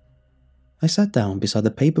 I sat down beside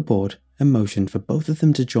the paperboard and motioned for both of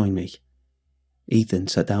them to join me. Ethan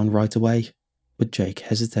sat down right away, but Jake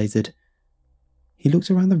hesitated. He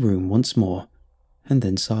looked around the room once more, and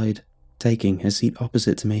then sighed, taking a seat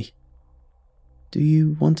opposite to me. "Do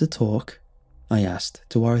you want to talk?" I asked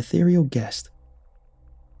to our ethereal guest.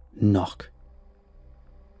 Knock.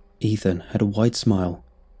 Ethan had a wide smile,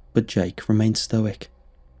 but Jake remained stoic.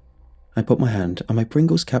 I put my hand on my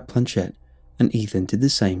Pringles cap planchette, and Ethan did the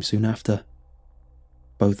same soon after.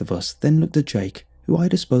 Both of us then looked at Jake, who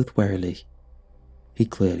eyed us both warily. He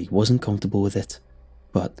clearly wasn't comfortable with it,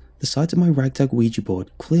 but the sight of my ragtag Ouija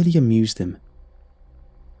board clearly amused him.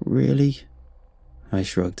 "Really?" I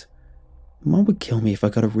shrugged. "Mom would kill me if I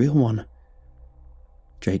got a real one."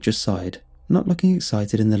 Jake just sighed, not looking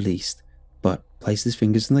excited in the least, but placed his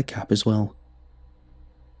fingers in the cap as well.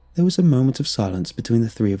 There was a moment of silence between the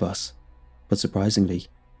three of us, but surprisingly,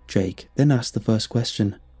 Jake then asked the first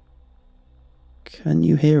question. "Can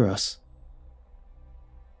you hear us?"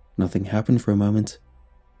 Nothing happened for a moment,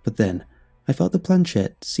 but then I felt the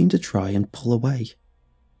planchette seem to try and pull away.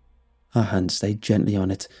 Our hand stayed gently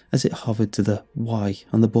on it as it hovered to the Y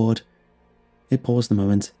on the board. It paused a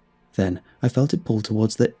moment, then I felt it pull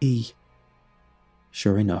towards the E.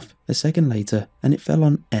 Sure enough, a second later, and it fell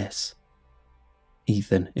on S.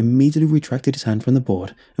 Ethan immediately retracted his hand from the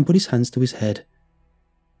board and put his hands to his head.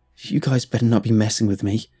 "You guys better not be messing with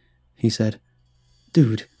me," he said.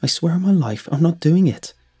 "Dude, I swear on my life I'm not doing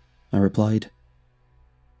it," I replied.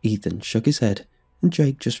 Ethan shook his head, and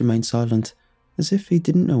Jake just remained silent, as if he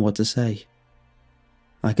didn't know what to say.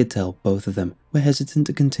 I could tell both of them were hesitant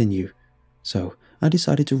to continue, so I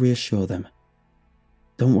decided to reassure them.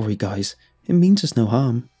 "Don't worry, guys, it means us no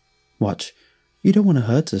harm. Watch, you don't want to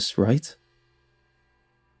hurt us, right?"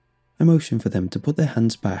 I motioned for them to put their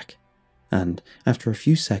hands back, and after a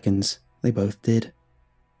few seconds, they both did.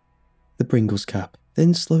 The Pringles cap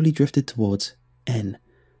then slowly drifted towards N,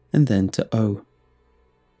 and then to O.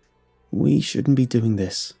 "We shouldn't be doing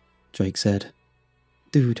this," Jake said.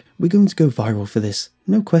 "Dude, we're going to go viral for this,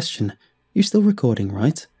 no question. You're still recording,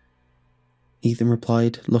 right?" Ethan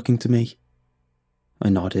replied, looking to me. I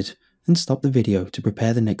nodded and stopped the video to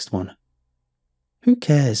prepare the next one. "Who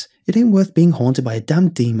cares? It ain't worth being haunted by a damn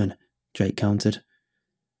demon," Jake countered.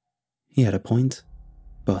 He had a point,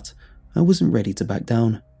 but I wasn't ready to back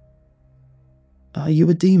down. "Are you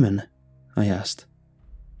a demon?" I asked.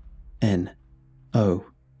 N. O.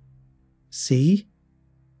 "See?"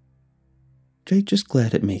 Jake just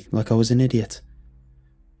glared at me like I was an idiot.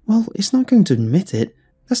 Well, it's not going to admit it.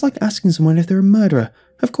 That's like asking someone if they're a murderer.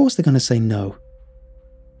 Of course they're going to say no.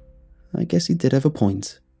 I guess he did have a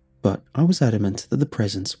point, but I was adamant that the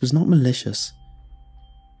presence was not malicious.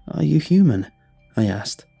 Are you human? I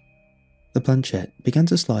asked. The planchette began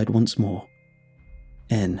to slide once more.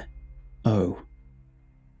 N-O.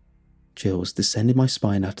 Chills descended my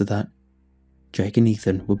spine after that. Jake and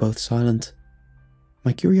Ethan were both silent.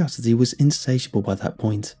 My curiosity was insatiable by that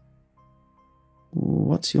point.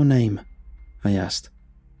 What's your name? I asked.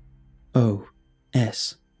 O-S-Y-R-A.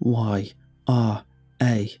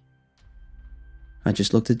 I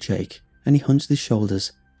just looked at Jake and he hunched his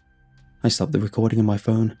shoulders. I stopped the recording on my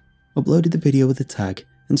phone, uploaded the video with the tag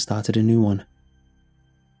and started a new one.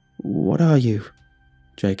 What are you?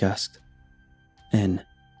 Jake asked.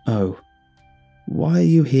 N-O. Why are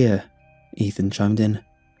you here? Ethan chimed in.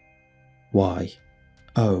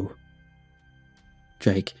 Y-O.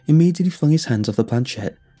 Jake immediately flung his hands off the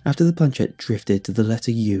planchette after the planchette drifted to the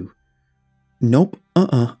letter U. Nope,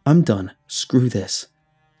 I'm done. Screw this.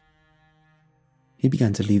 He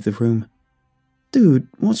began to leave the room. Dude,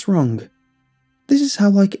 what's wrong? This is how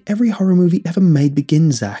like every horror movie ever made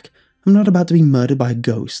begins, Zach. I'm not about to be murdered by a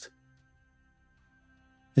ghost.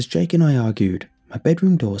 As Jake and I argued, my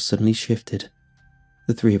bedroom door suddenly shifted.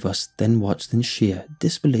 The three of us then watched in sheer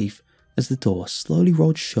disbelief as the door slowly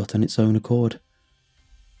rolled shut on its own accord.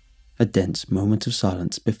 A dense moment of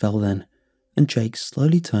silence befell then, and Jake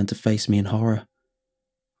slowly turned to face me in horror.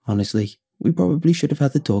 Honestly, we probably should have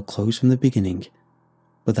had the door closed from the beginning,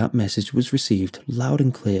 but that message was received loud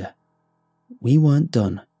and clear. We weren't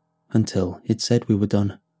done until it said we were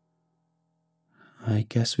done. I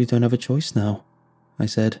guess we don't have a choice now, I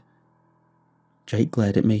said. Jake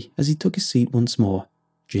glared at me as he took his seat once more,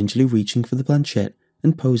 gingerly reaching for the planchette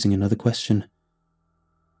and posing another question.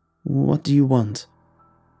 What do you want?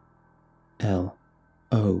 L-O-V-E.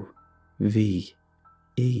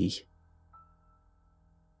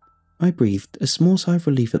 I breathed a small sigh of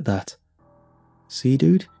relief at that. See,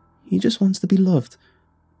 dude, he just wants to be loved.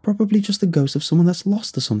 Probably just the ghost of someone that's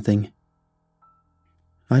lost or something.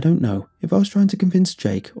 I don't know if I was trying to convince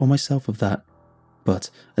Jake or myself of that, but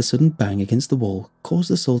a sudden bang against the wall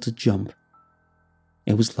caused us all to jump.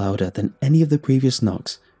 It was louder than any of the previous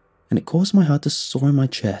knocks, and it caused my heart to soar in my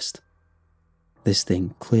chest. This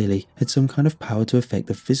thing clearly had some kind of power to affect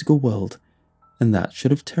the physical world, and that should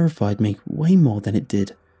have terrified me way more than it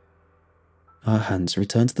did. Our hands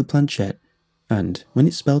returned to the planchette, and when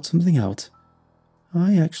it spelled something out,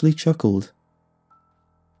 I actually chuckled.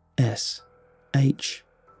 S-H-E.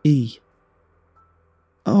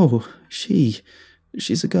 Oh, she's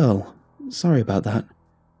a girl. Sorry about that,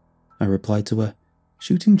 I replied to her,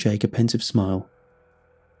 shooting Jake a pensive smile.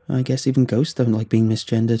 I guess even ghosts don't like being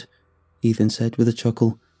misgendered, Ethan said with a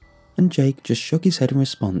chuckle, and Jake just shook his head in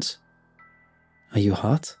response. Are you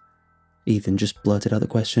hot? Ethan just blurted out the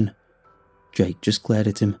question. Jake just glared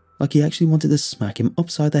at him like he actually wanted to smack him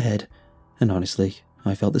upside the head, and honestly,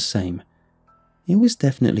 I felt the same. It was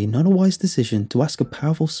definitely not a wise decision to ask a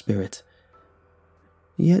powerful spirit.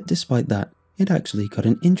 Yet despite that, it actually got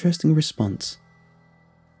an interesting response.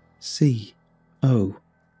 C-O-L-D.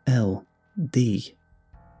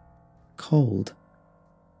 Cold.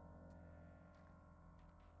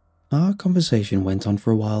 Our conversation went on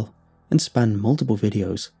for a while and spanned multiple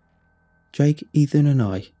videos. Jake, Ethan and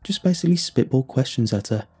I just basically spitballed questions at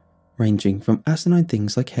her, ranging from asinine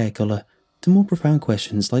things like hair colour to more profound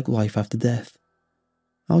questions like life after death.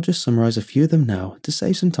 I'll just summarise a few of them now to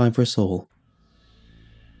save some time for us all.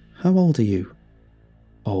 How old are you?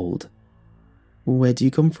 Old. Where do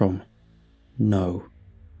you come from? No.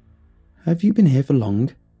 Have you been here for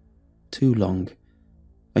long? Too long.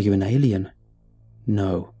 Are you an alien?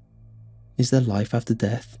 No. Is there life after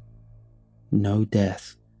death? No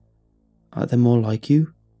death. Are there more like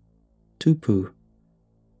you? Tupu.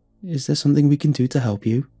 Is there something we can do to help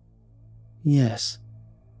you? Yes.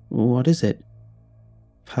 What is it?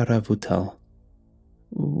 Paravutal.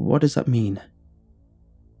 What does that mean?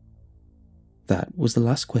 That was the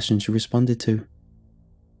last question she responded to.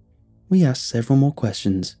 We asked several more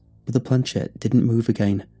questions, but the planchette didn't move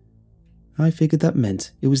again. I figured that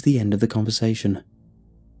meant it was the end of the conversation.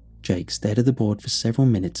 Jake stared at the board for several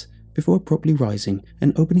minutes before abruptly rising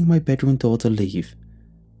and opening my bedroom door to leave.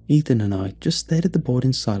 Ethan and I just stared at the board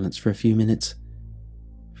in silence for a few minutes.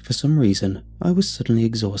 For some reason, I was suddenly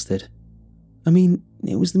exhausted. I mean,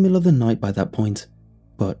 it was the middle of the night by that point,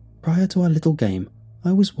 but prior to our little game,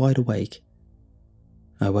 I was wide awake.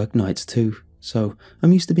 I work nights too, so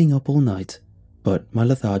I'm used to being up all night, but my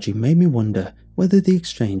lethargy made me wonder whether the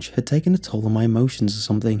exchange had taken a toll on my emotions or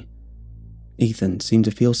something. Ethan seemed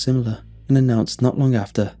to feel similar and announced not long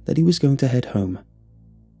after that he was going to head home.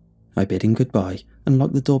 I bid him goodbye and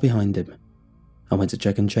locked the door behind him. I went to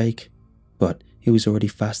check on Jake, but he was already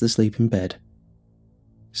fast asleep in bed.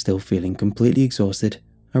 Still feeling completely exhausted,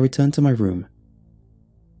 I returned to my room.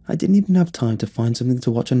 I didn't even have time to find something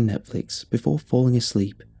to watch on Netflix before falling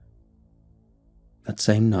asleep. That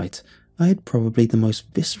same night, I had probably the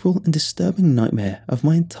most visceral and disturbing nightmare of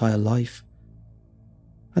my entire life.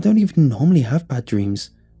 I don't even normally have bad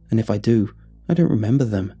dreams, and if I do, I don't remember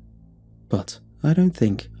them. But I don't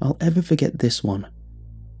think I'll ever forget this one.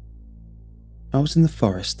 I was in the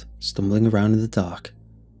forest, stumbling around in the dark.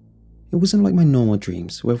 It wasn't like my normal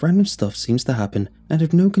dreams where random stuff seems to happen and I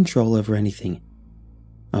have no control over anything.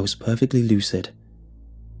 I was perfectly lucid.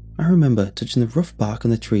 I remember touching the rough bark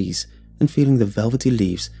on the trees and feeling the velvety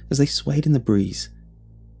leaves as they swayed in the breeze.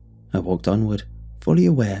 I walked onward, fully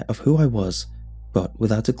aware of who I was, but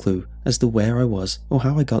without a clue as to where I was or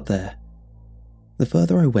how I got there. The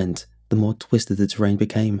further I went, the more twisted the terrain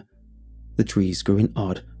became. The trees grew in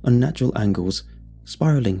odd, unnatural angles,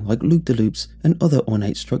 spiraling like loop-de-loops and other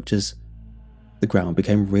ornate structures. The ground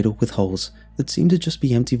became riddled with holes that seemed to just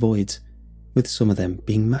be empty voids, with some of them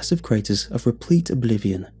being massive craters of replete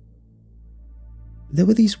oblivion. There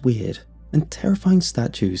were these weird and terrifying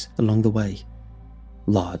statues along the way.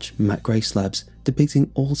 Large, matte grey slabs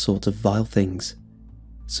depicting all sorts of vile things.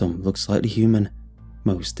 Some looked slightly human,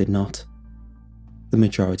 most did not. The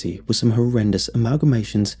majority were some horrendous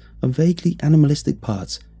amalgamations of vaguely animalistic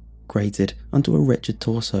parts grated onto a wretched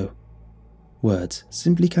torso. Words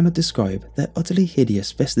simply cannot describe their utterly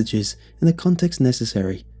hideous vestiges in the context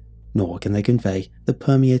necessary, nor can they convey the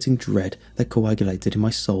permeating dread that coagulated in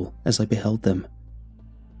my soul as I beheld them.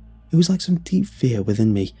 It was like some deep fear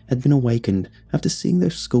within me had been awakened after seeing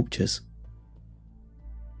those sculptures.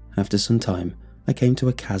 After some time, I came to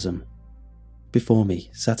a chasm. Before me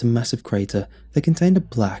sat a massive crater that contained a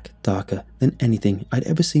black darker than anything I'd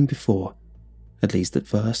ever seen before, at least at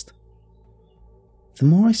first. The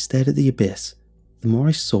more I stared at the abyss, the more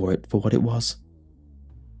I saw it for what it was.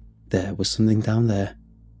 There was something down there,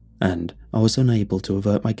 and I was unable to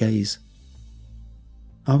avert my gaze.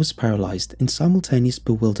 I was paralysed in simultaneous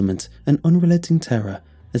bewilderment and unrelenting terror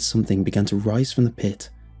as something began to rise from the pit.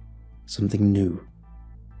 Something new.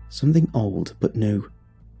 Something old but new.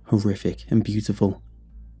 Horrific and beautiful.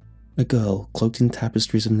 A girl cloaked in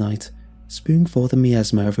tapestries of night, spewing forth a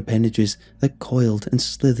miasma of appendages that coiled and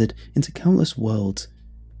slithered into countless worlds.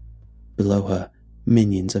 Below her,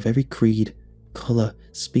 minions of every creed, colour,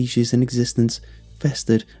 species and existence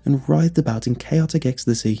festered and writhed about in chaotic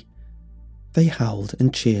ecstasy. They howled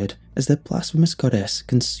and cheered as their blasphemous goddess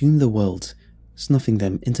consumed the worlds, snuffing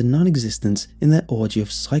them into non-existence in their orgy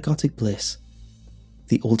of psychotic bliss.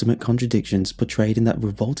 The ultimate contradictions portrayed in that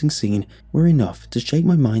revolting scene were enough to shake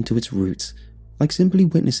my mind to its roots, like simply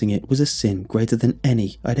witnessing it was a sin greater than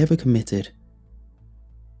any I'd ever committed.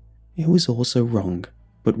 It was all so wrong,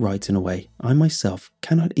 but right in a way I myself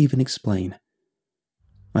cannot even explain.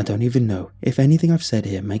 I don't even know if anything I've said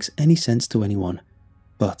here makes any sense to anyone,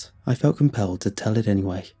 but I felt compelled to tell it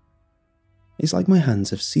anyway. It's like my hands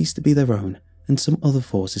have ceased to be their own and some other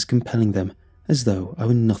force is compelling them, as though I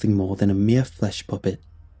were nothing more than a mere flesh puppet.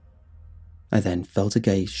 I then felt a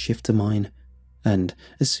gaze shift to mine, and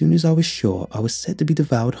as soon as I was sure I was set to be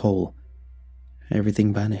devoured whole,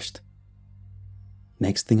 everything vanished.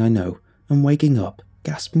 Next thing I know, I'm waking up,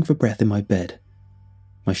 gasping for breath in my bed.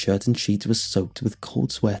 My shirt and sheets were soaked with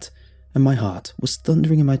cold sweat, and my heart was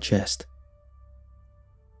thundering in my chest.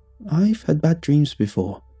 I've had bad dreams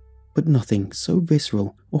before, but nothing so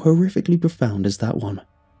visceral or horrifically profound as that one.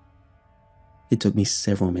 It took me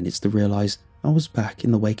several minutes to realise I was back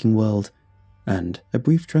in the waking world, and a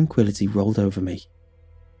brief tranquility rolled over me.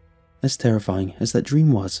 As terrifying as that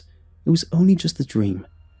dream was, it was only just a dream.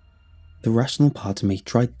 The rational part of me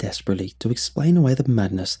tried desperately to explain away the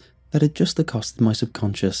madness that had just accosted my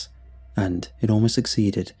subconscious, and it almost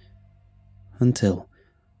succeeded. Until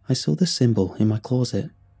I saw the symbol in my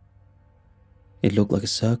closet. It looked like a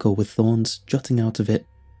circle with thorns jutting out of it,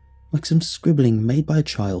 like some scribbling made by a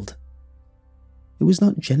child. It was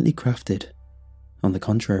not gently crafted. On the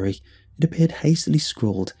contrary, it appeared hastily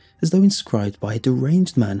scrawled as though inscribed by a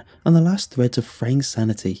deranged man on the last threads of fraying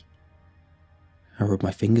sanity. I rubbed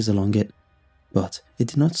my fingers along it, but it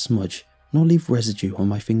did not smudge nor leave residue on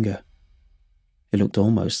my finger. It looked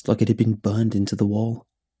almost like it had been burned into the wall.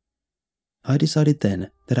 I decided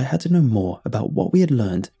then that I had to know more about what we had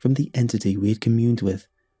learned from the entity we had communed with.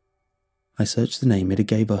 I searched the name it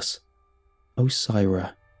gave us,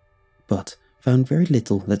 Osira, but found very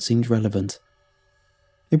little that seemed relevant.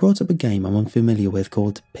 It brought up a game I'm unfamiliar with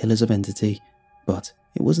called Pillars of Entity, but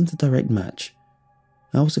it wasn't a direct match.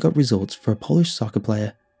 I also got results for a Polish soccer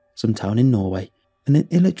player, some town in Norway, and an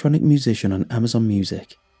electronic musician on Amazon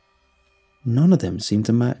Music. None of them seemed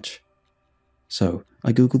to match. So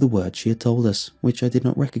I googled the word she had told us, which I did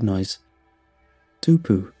not recognize.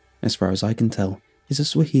 Tupu, as far as I can tell, is a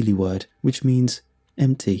Swahili word which means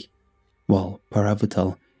empty, while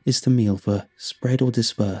paravutal is Tamil for spread or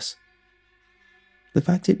disperse. The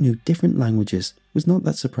fact it knew different languages was not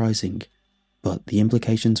that surprising, but the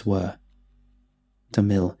implications were.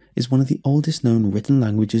 Tamil is one of the oldest known written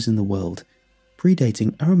languages in the world,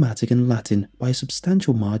 predating Aromatic and Latin by a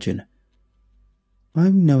substantial margin.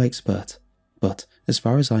 I'm no expert, but as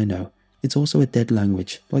far as I know, it's also a dead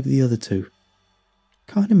language like the other two.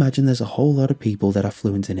 Can't imagine there's a whole lot of people that are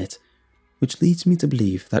fluent in it, which leads me to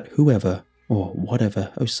believe that whoever, or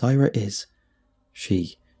whatever Osira is,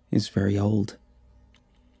 she is very old.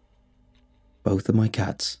 Both of my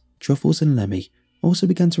cats, Truffles and Lemmy, also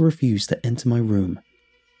began to refuse to enter my room.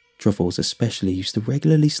 Truffles especially used to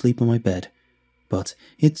regularly sleep on my bed, but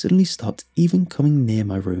he had suddenly stopped even coming near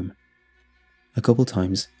my room. A couple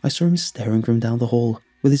times I saw him staring from down the hall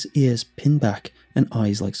with his ears pinned back and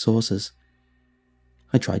eyes like saucers.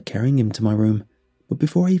 I tried carrying him to my room, but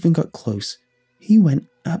before I even got close, he went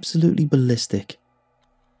absolutely ballistic.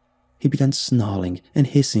 He began snarling and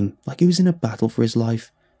hissing like he was in a battle for his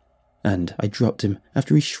life, and I dropped him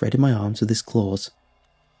after he shredded my arms with his claws.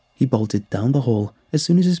 He bolted down the hall as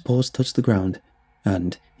soon as his paws touched the ground,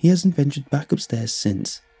 and he hasn't ventured back upstairs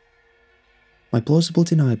since. My plausible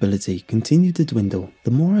deniability continued to dwindle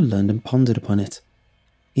the more I learned and pondered upon it.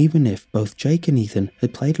 Even if both Jake and Ethan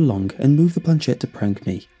had played along and moved the planchette to prank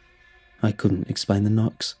me, I couldn't explain the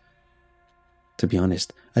knocks. To be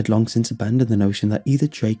honest, I'd long since abandoned the notion that either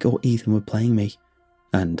Jake or Ethan were playing me,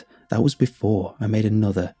 and that was before I made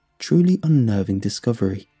another, truly unnerving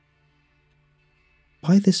discovery.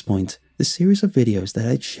 By this point, the series of videos that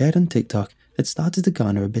I'd shared on TikTok had started to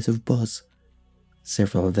garner a bit of buzz.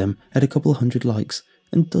 Several of them had a couple hundred likes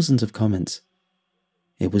and dozens of comments.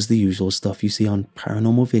 It was the usual stuff you see on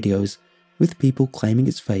paranormal videos, with people claiming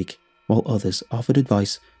it's fake, while others offered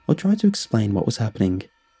advice or tried to explain what was happening.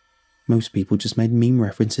 Most people just made meme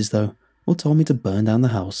references though, or told me to burn down the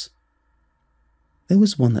house. There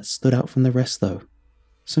was one that stood out from the rest though.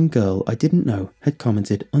 Some girl I didn't know had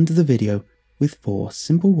commented under the video with 4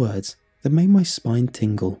 simple words that made my spine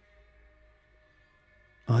tingle.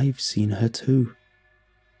 I've seen her too.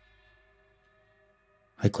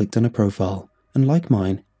 I clicked on her profile, and like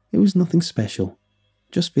mine, it was nothing special.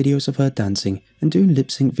 Just videos of her dancing and doing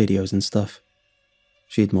lip-sync videos and stuff.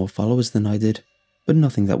 She had more followers than I did, but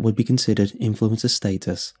nothing that would be considered influencer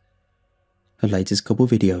status. Her latest couple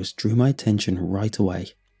videos drew my attention right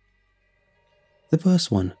away. The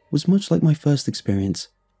first one was much like my first experience.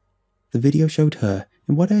 The video showed her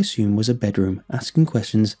in what I assume was a bedroom asking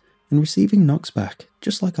questions and receiving knocks back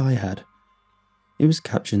just like I had. It was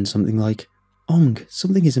captioned something like, "Ong,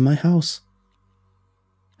 something is in my house."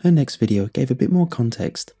 Her next video gave a bit more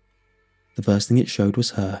context. The first thing it showed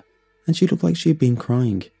was her, and she looked like she had been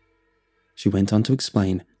crying. She went on to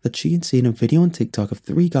explain that she had seen a video on TikTok of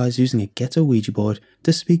 3 guys using a ghetto Ouija board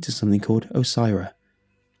to speak to something called Osira.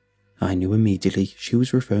 I knew immediately she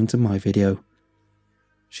was referring to my video.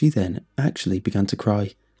 She then actually began to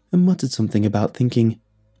cry and muttered something about thinking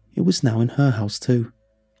it was now in her house too.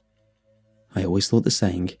 I always thought the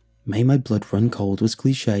saying, "May my blood run cold," was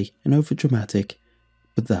cliche and overdramatic,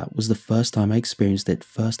 but that was the first time I experienced it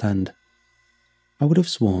firsthand. I would have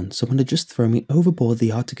sworn someone had just thrown me overboard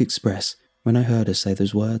the Arctic Express when I heard her say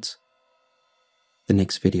those words. The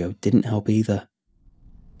next video didn't help either.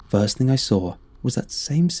 First thing I saw was that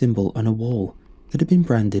same symbol on a wall that had been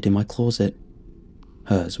branded in my closet.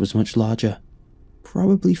 Hers was much larger,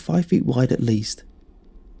 probably 5 feet wide at least.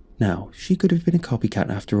 Now, she could have been a copycat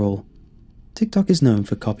after all. TikTok is known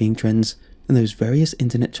for copying trends and those various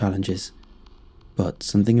internet challenges, but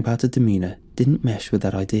something about her demeanour didn't mesh with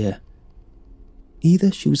that idea.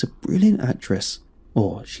 Either she was a brilliant actress,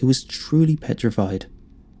 or she was truly petrified.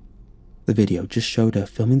 The video just showed her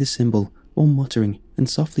filming the symbol while muttering and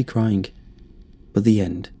softly crying, but the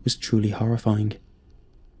end was truly horrifying.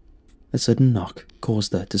 A sudden knock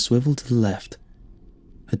caused her to swivel to the left.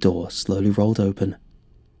 A door slowly rolled open,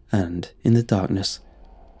 and in the darkness,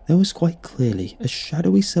 there was quite clearly a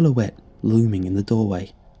shadowy silhouette looming in the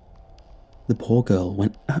doorway. The poor girl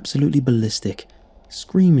went absolutely ballistic,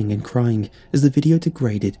 screaming and crying as the video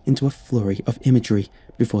degraded into a flurry of imagery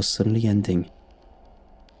before suddenly ending.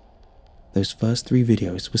 Those first 3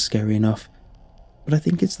 videos were scary enough, but I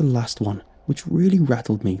think it's the last one which really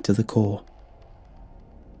rattled me to the core.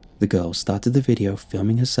 The girl started the video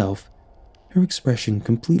filming herself, her expression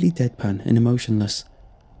completely deadpan and emotionless.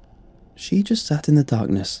 She just sat in the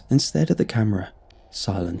darkness and stared at the camera,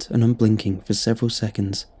 silent and unblinking for several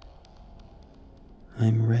seconds.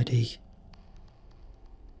 "I'm ready."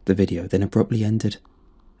 The video then abruptly ended,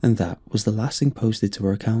 and that was the last thing posted to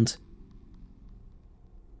her account.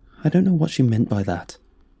 I don't know what she meant by that.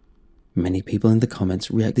 Many people in the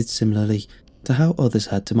comments reacted similarly to how others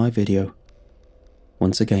had to my video.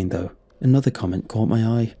 Once again though, another comment caught my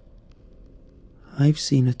eye. "I've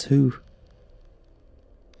seen her too."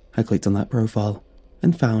 I clicked on that profile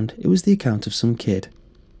and found it was the account of some kid.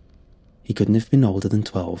 He couldn't have been older than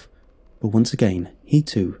 12, but once again, he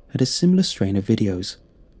too had a similar strain of videos.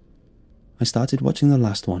 I started watching the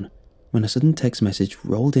last one when a sudden text message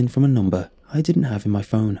rolled in from a number I didn't have in my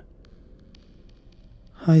phone.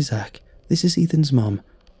 "Hi Zach, this is Ethan's mom.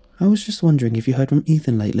 I was just wondering if you heard from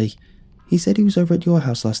Ethan lately. He said he was over at your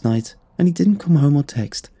house last night and he didn't come home or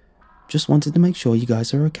text. Just wanted to make sure you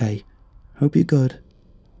guys are okay. Hope you're good."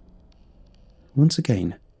 Once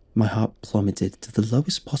again, my heart plummeted to the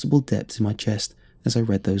lowest possible depths in my chest as I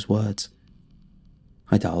read those words.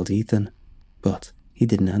 I dialed Ethan, but he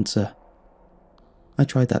didn't answer. I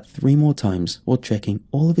tried that 3 more times while checking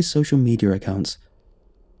all of his social media accounts.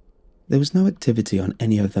 There was no activity on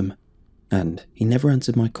any of them, and he never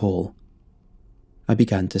answered my call. I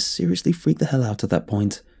began to seriously freak the hell out at that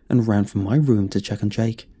point and ran from my room to check on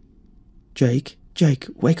Jake. Jake,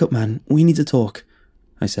 wake up man, we need to talk,"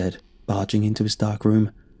 I said, barging into his dark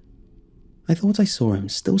room. I thought I saw him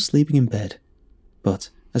still sleeping in bed, but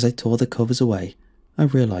as I tore the covers away, I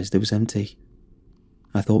realized it was empty.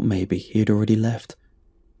 I thought maybe he had already left,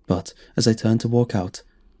 but as I turned to walk out,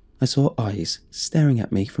 I saw eyes staring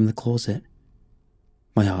at me from the closet.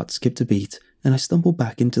 My heart skipped a beat and I stumbled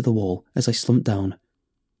back into the wall as I slumped down.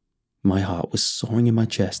 My heart was soaring in my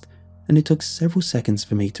chest and it took several seconds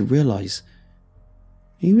for me to realize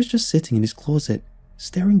he was just sitting in his closet,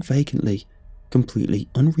 staring vacantly, completely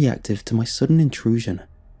unreactive to my sudden intrusion.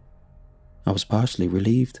 I was partially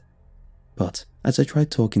relieved, but as I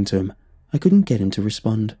tried talking to him, I couldn't get him to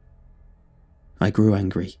respond. I grew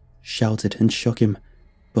angry, shouted and shook him,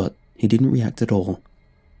 but he didn't react at all.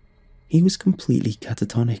 He was completely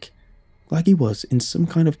catatonic, like he was in some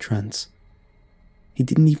kind of trance. He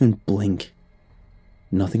didn't even blink.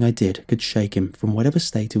 Nothing I did could shake him from whatever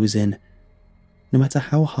state he was in. No matter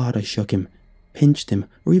how hard I shook him, pinched him,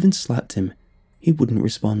 or even slapped him, he wouldn't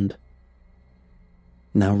respond.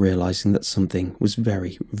 Now realizing that something was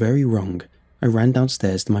very, very wrong, I ran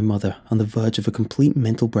downstairs to my mother on the verge of a complete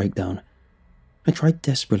mental breakdown. I tried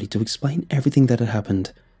desperately to explain everything that had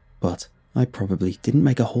happened, but I probably didn't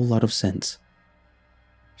make a whole lot of sense.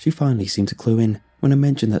 She finally seemed to clue in when I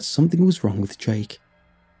mentioned that something was wrong with Jake.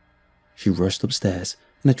 She rushed upstairs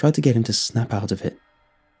and I tried to get him to snap out of it,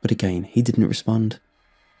 but again he didn't respond.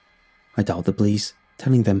 I dialed the police,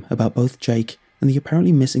 telling them about both Jake and the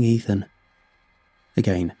apparently missing Ethan.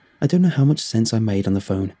 Again, I don't know how much sense I made on the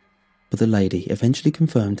phone, but the lady eventually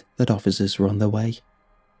confirmed that officers were on their way.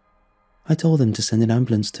 I told them to send an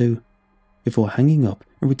ambulance too, before hanging up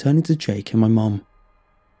and returning to Jake and my mom.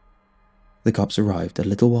 The cops arrived a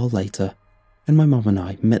little while later, and my mom and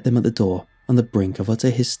I met them at the door on the brink of utter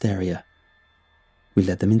hysteria. We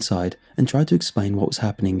led them inside and tried to explain what was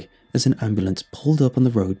happening as an ambulance pulled up on the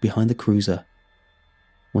road behind the cruiser.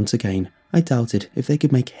 Once again, I doubted if they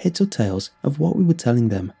could make heads or tails of what we were telling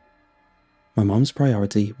them. My mom's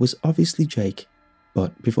priority was obviously Jake,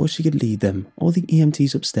 but before she could lead them or the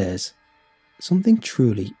EMTs upstairs, something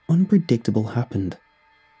truly unpredictable happened.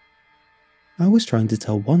 I was trying to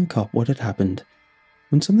tell one cop what had happened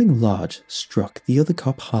when something large struck the other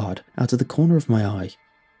cop hard out of the corner of my eye.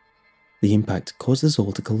 The impact caused us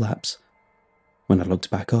all to collapse. When I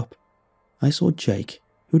looked back up, I saw Jake,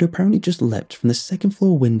 who had apparently just leapt from the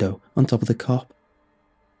second-floor window on top of the cop.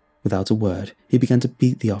 Without a word, he began to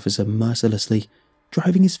beat the officer mercilessly,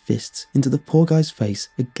 driving his fists into the poor guy's face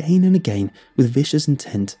again and again with vicious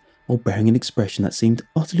intent, while bearing an expression that seemed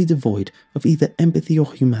utterly devoid of either empathy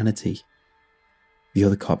or humanity. The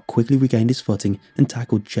other cop quickly regained his footing and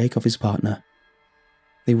tackled Jake off his partner.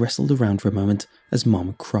 They wrestled around for a moment as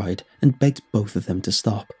Mom cried and begged both of them to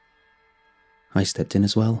stop. I stepped in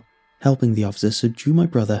as well, helping the officer subdue my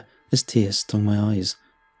brother as tears stung my eyes.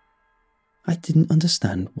 I didn't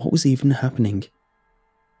understand what was even happening.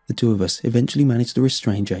 The two of us eventually managed to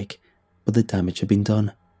restrain Jake, but the damage had been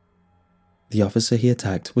done. The officer he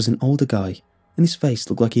attacked was an older guy, and his face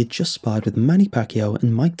looked like he had just sparred with Manny Pacquiao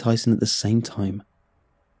and Mike Tyson at the same time.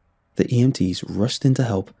 The EMTs rushed in to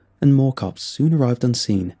help, and more cops soon arrived on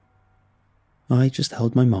scene. I just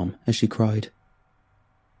held my mom as she cried.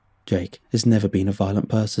 Jake has never been a violent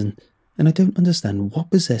person, and I don't understand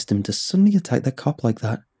what possessed him to suddenly attack that cop like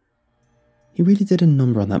that. He really did a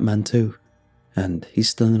number on that man too, and he's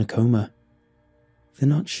still in a coma. They're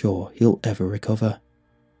not sure he'll ever recover.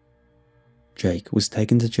 Jake was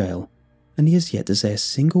taken to jail, and he has yet to say a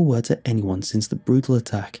single word to anyone since the brutal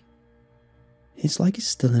attack. It's like he's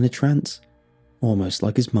still in a trance, almost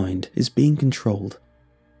like his mind is being controlled.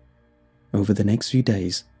 Over the next few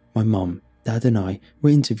days, my mom, dad and I were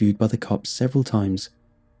interviewed by the cops several times.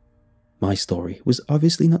 My story was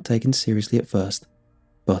obviously not taken seriously at first,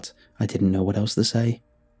 but I didn't know what else to say.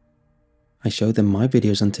 I showed them my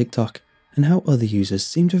videos on TikTok and how other users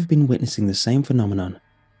seem to have been witnessing the same phenomenon.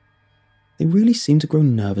 They really seemed to grow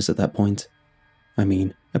nervous at that point. I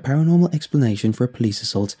mean, a paranormal explanation for a police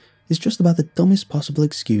assault is just about the dumbest possible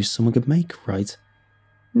excuse someone could make, right?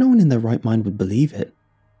 No one in their right mind would believe it,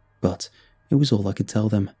 but it was all I could tell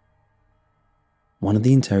them. One of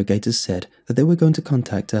the interrogators said that they were going to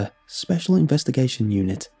contact a special investigation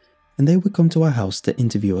unit and they would come to our house to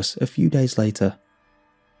interview us a few days later.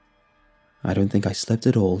 I don't think I slept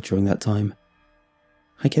at all during that time.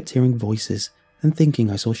 I kept hearing voices and thinking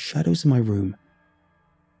I saw shadows in my room.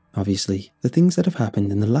 Obviously, the things that have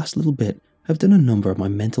happened in the last little bit have done a number on my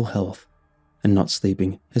mental health, and not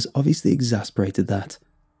sleeping has obviously exasperated that.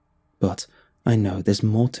 But I know there's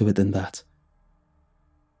more to it than that.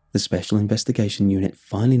 The Special Investigation Unit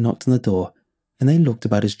finally knocked on the door, and they looked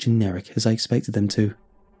about as generic as I expected them to.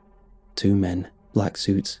 2 men, black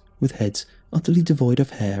suits, with heads utterly devoid of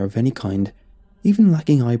hair of any kind, even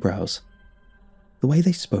lacking eyebrows. The way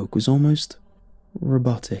they spoke was almost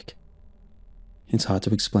robotic. It's hard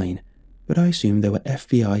to explain, but I assume they were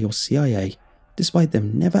FBI or CIA, despite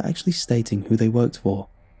them never actually stating who they worked for.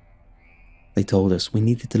 They told us we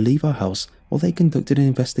needed to leave our house while they conducted an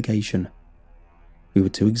investigation. We were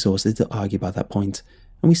too exhausted to argue by that point,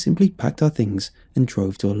 and we simply packed our things and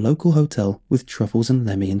drove to a local hotel with Truffles and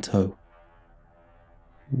Lemmy in tow.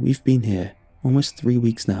 We've been here almost 3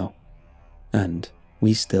 weeks now, and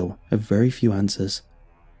we still have very few answers.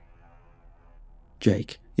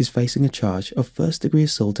 Jake is facing a charge of first-degree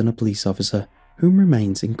assault on a police officer whom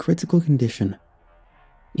remains in critical condition.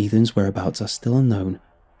 Ethan's whereabouts are still unknown,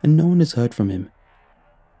 and no one has heard from him.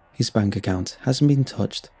 His bank account hasn't been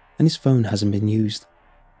touched, and his phone hasn't been used.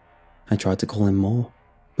 I tried to call him more,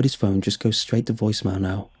 but his phone just goes straight to voicemail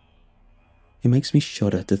now. It makes me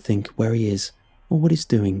shudder to think where he is or what he's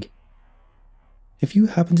doing. If you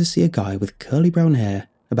happen to see a guy with curly brown hair,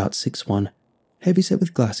 about 6'1", heavyset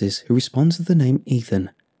with glasses who responds to the name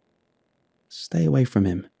Ethan, stay away from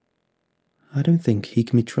him. I don't think he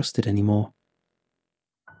can be trusted anymore.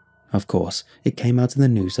 Of course, it came out in the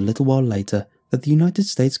news a little while later that the United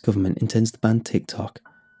States government intends to ban TikTok,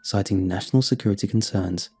 citing national security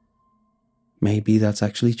concerns. Maybe that's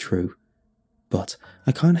actually true, but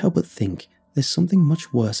I can't help but think there's something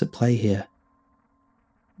much worse at play here.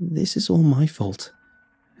 This is all my fault,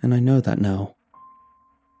 and I know that now.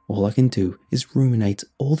 All I can do is ruminate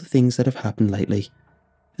all the things that have happened lately,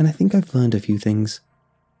 and I think I've learned a few things.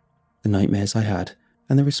 The nightmares I had,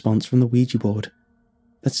 and the response from the Ouija board.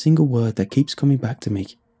 That single word that keeps coming back to me.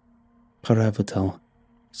 Paravotel,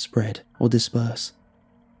 spread or disperse.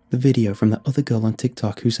 The video from that other girl on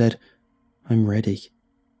TikTok who said, "I'm ready,"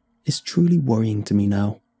 is truly worrying to me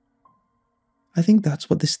now. I think that's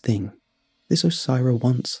what this thing, this Osira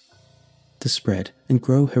wants. To spread and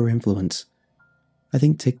grow her influence. I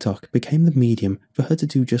think TikTok became the medium for her to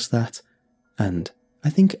do just that, and I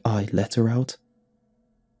think I let her out.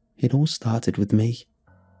 It all started with me,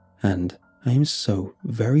 and I am so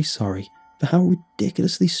very sorry for how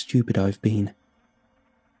ridiculously stupid I've been.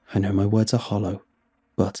 I know my words are hollow,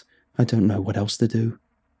 but I don't know what else to do.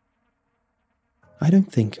 I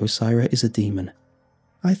don't think Osira is a demon.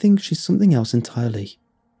 I think she's something else entirely.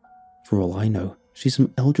 For all I know, she's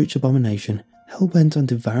some eldritch abomination hell-bent on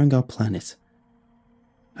devouring our planet.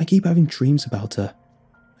 I keep having dreams about her,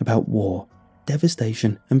 about war,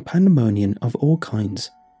 devastation, and pandemonium of all kinds.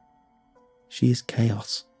 She is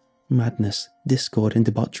chaos, madness, discord, and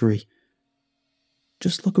debauchery.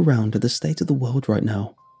 Just look around at the state of the world right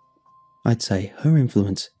now. I'd say her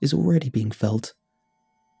influence is already being felt.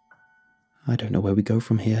 I don't know where we go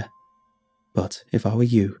from here, but if I were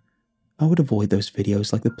you, I would avoid those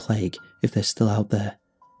videos like the plague if they're still out there.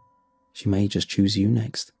 She may just choose you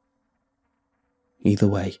next. Either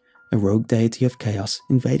way, a rogue deity of chaos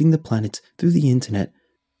invading the planet through the internet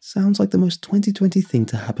sounds like the most 2020 thing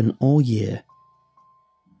to happen all year.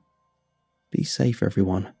 Be safe,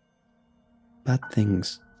 everyone. Bad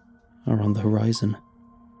things are on the horizon.